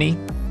 Anthony,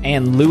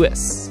 and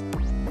Lewis.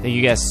 Thank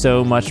you guys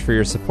so much for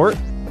your support.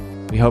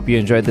 We hope you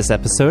enjoyed this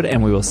episode,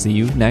 and we will see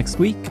you next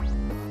week.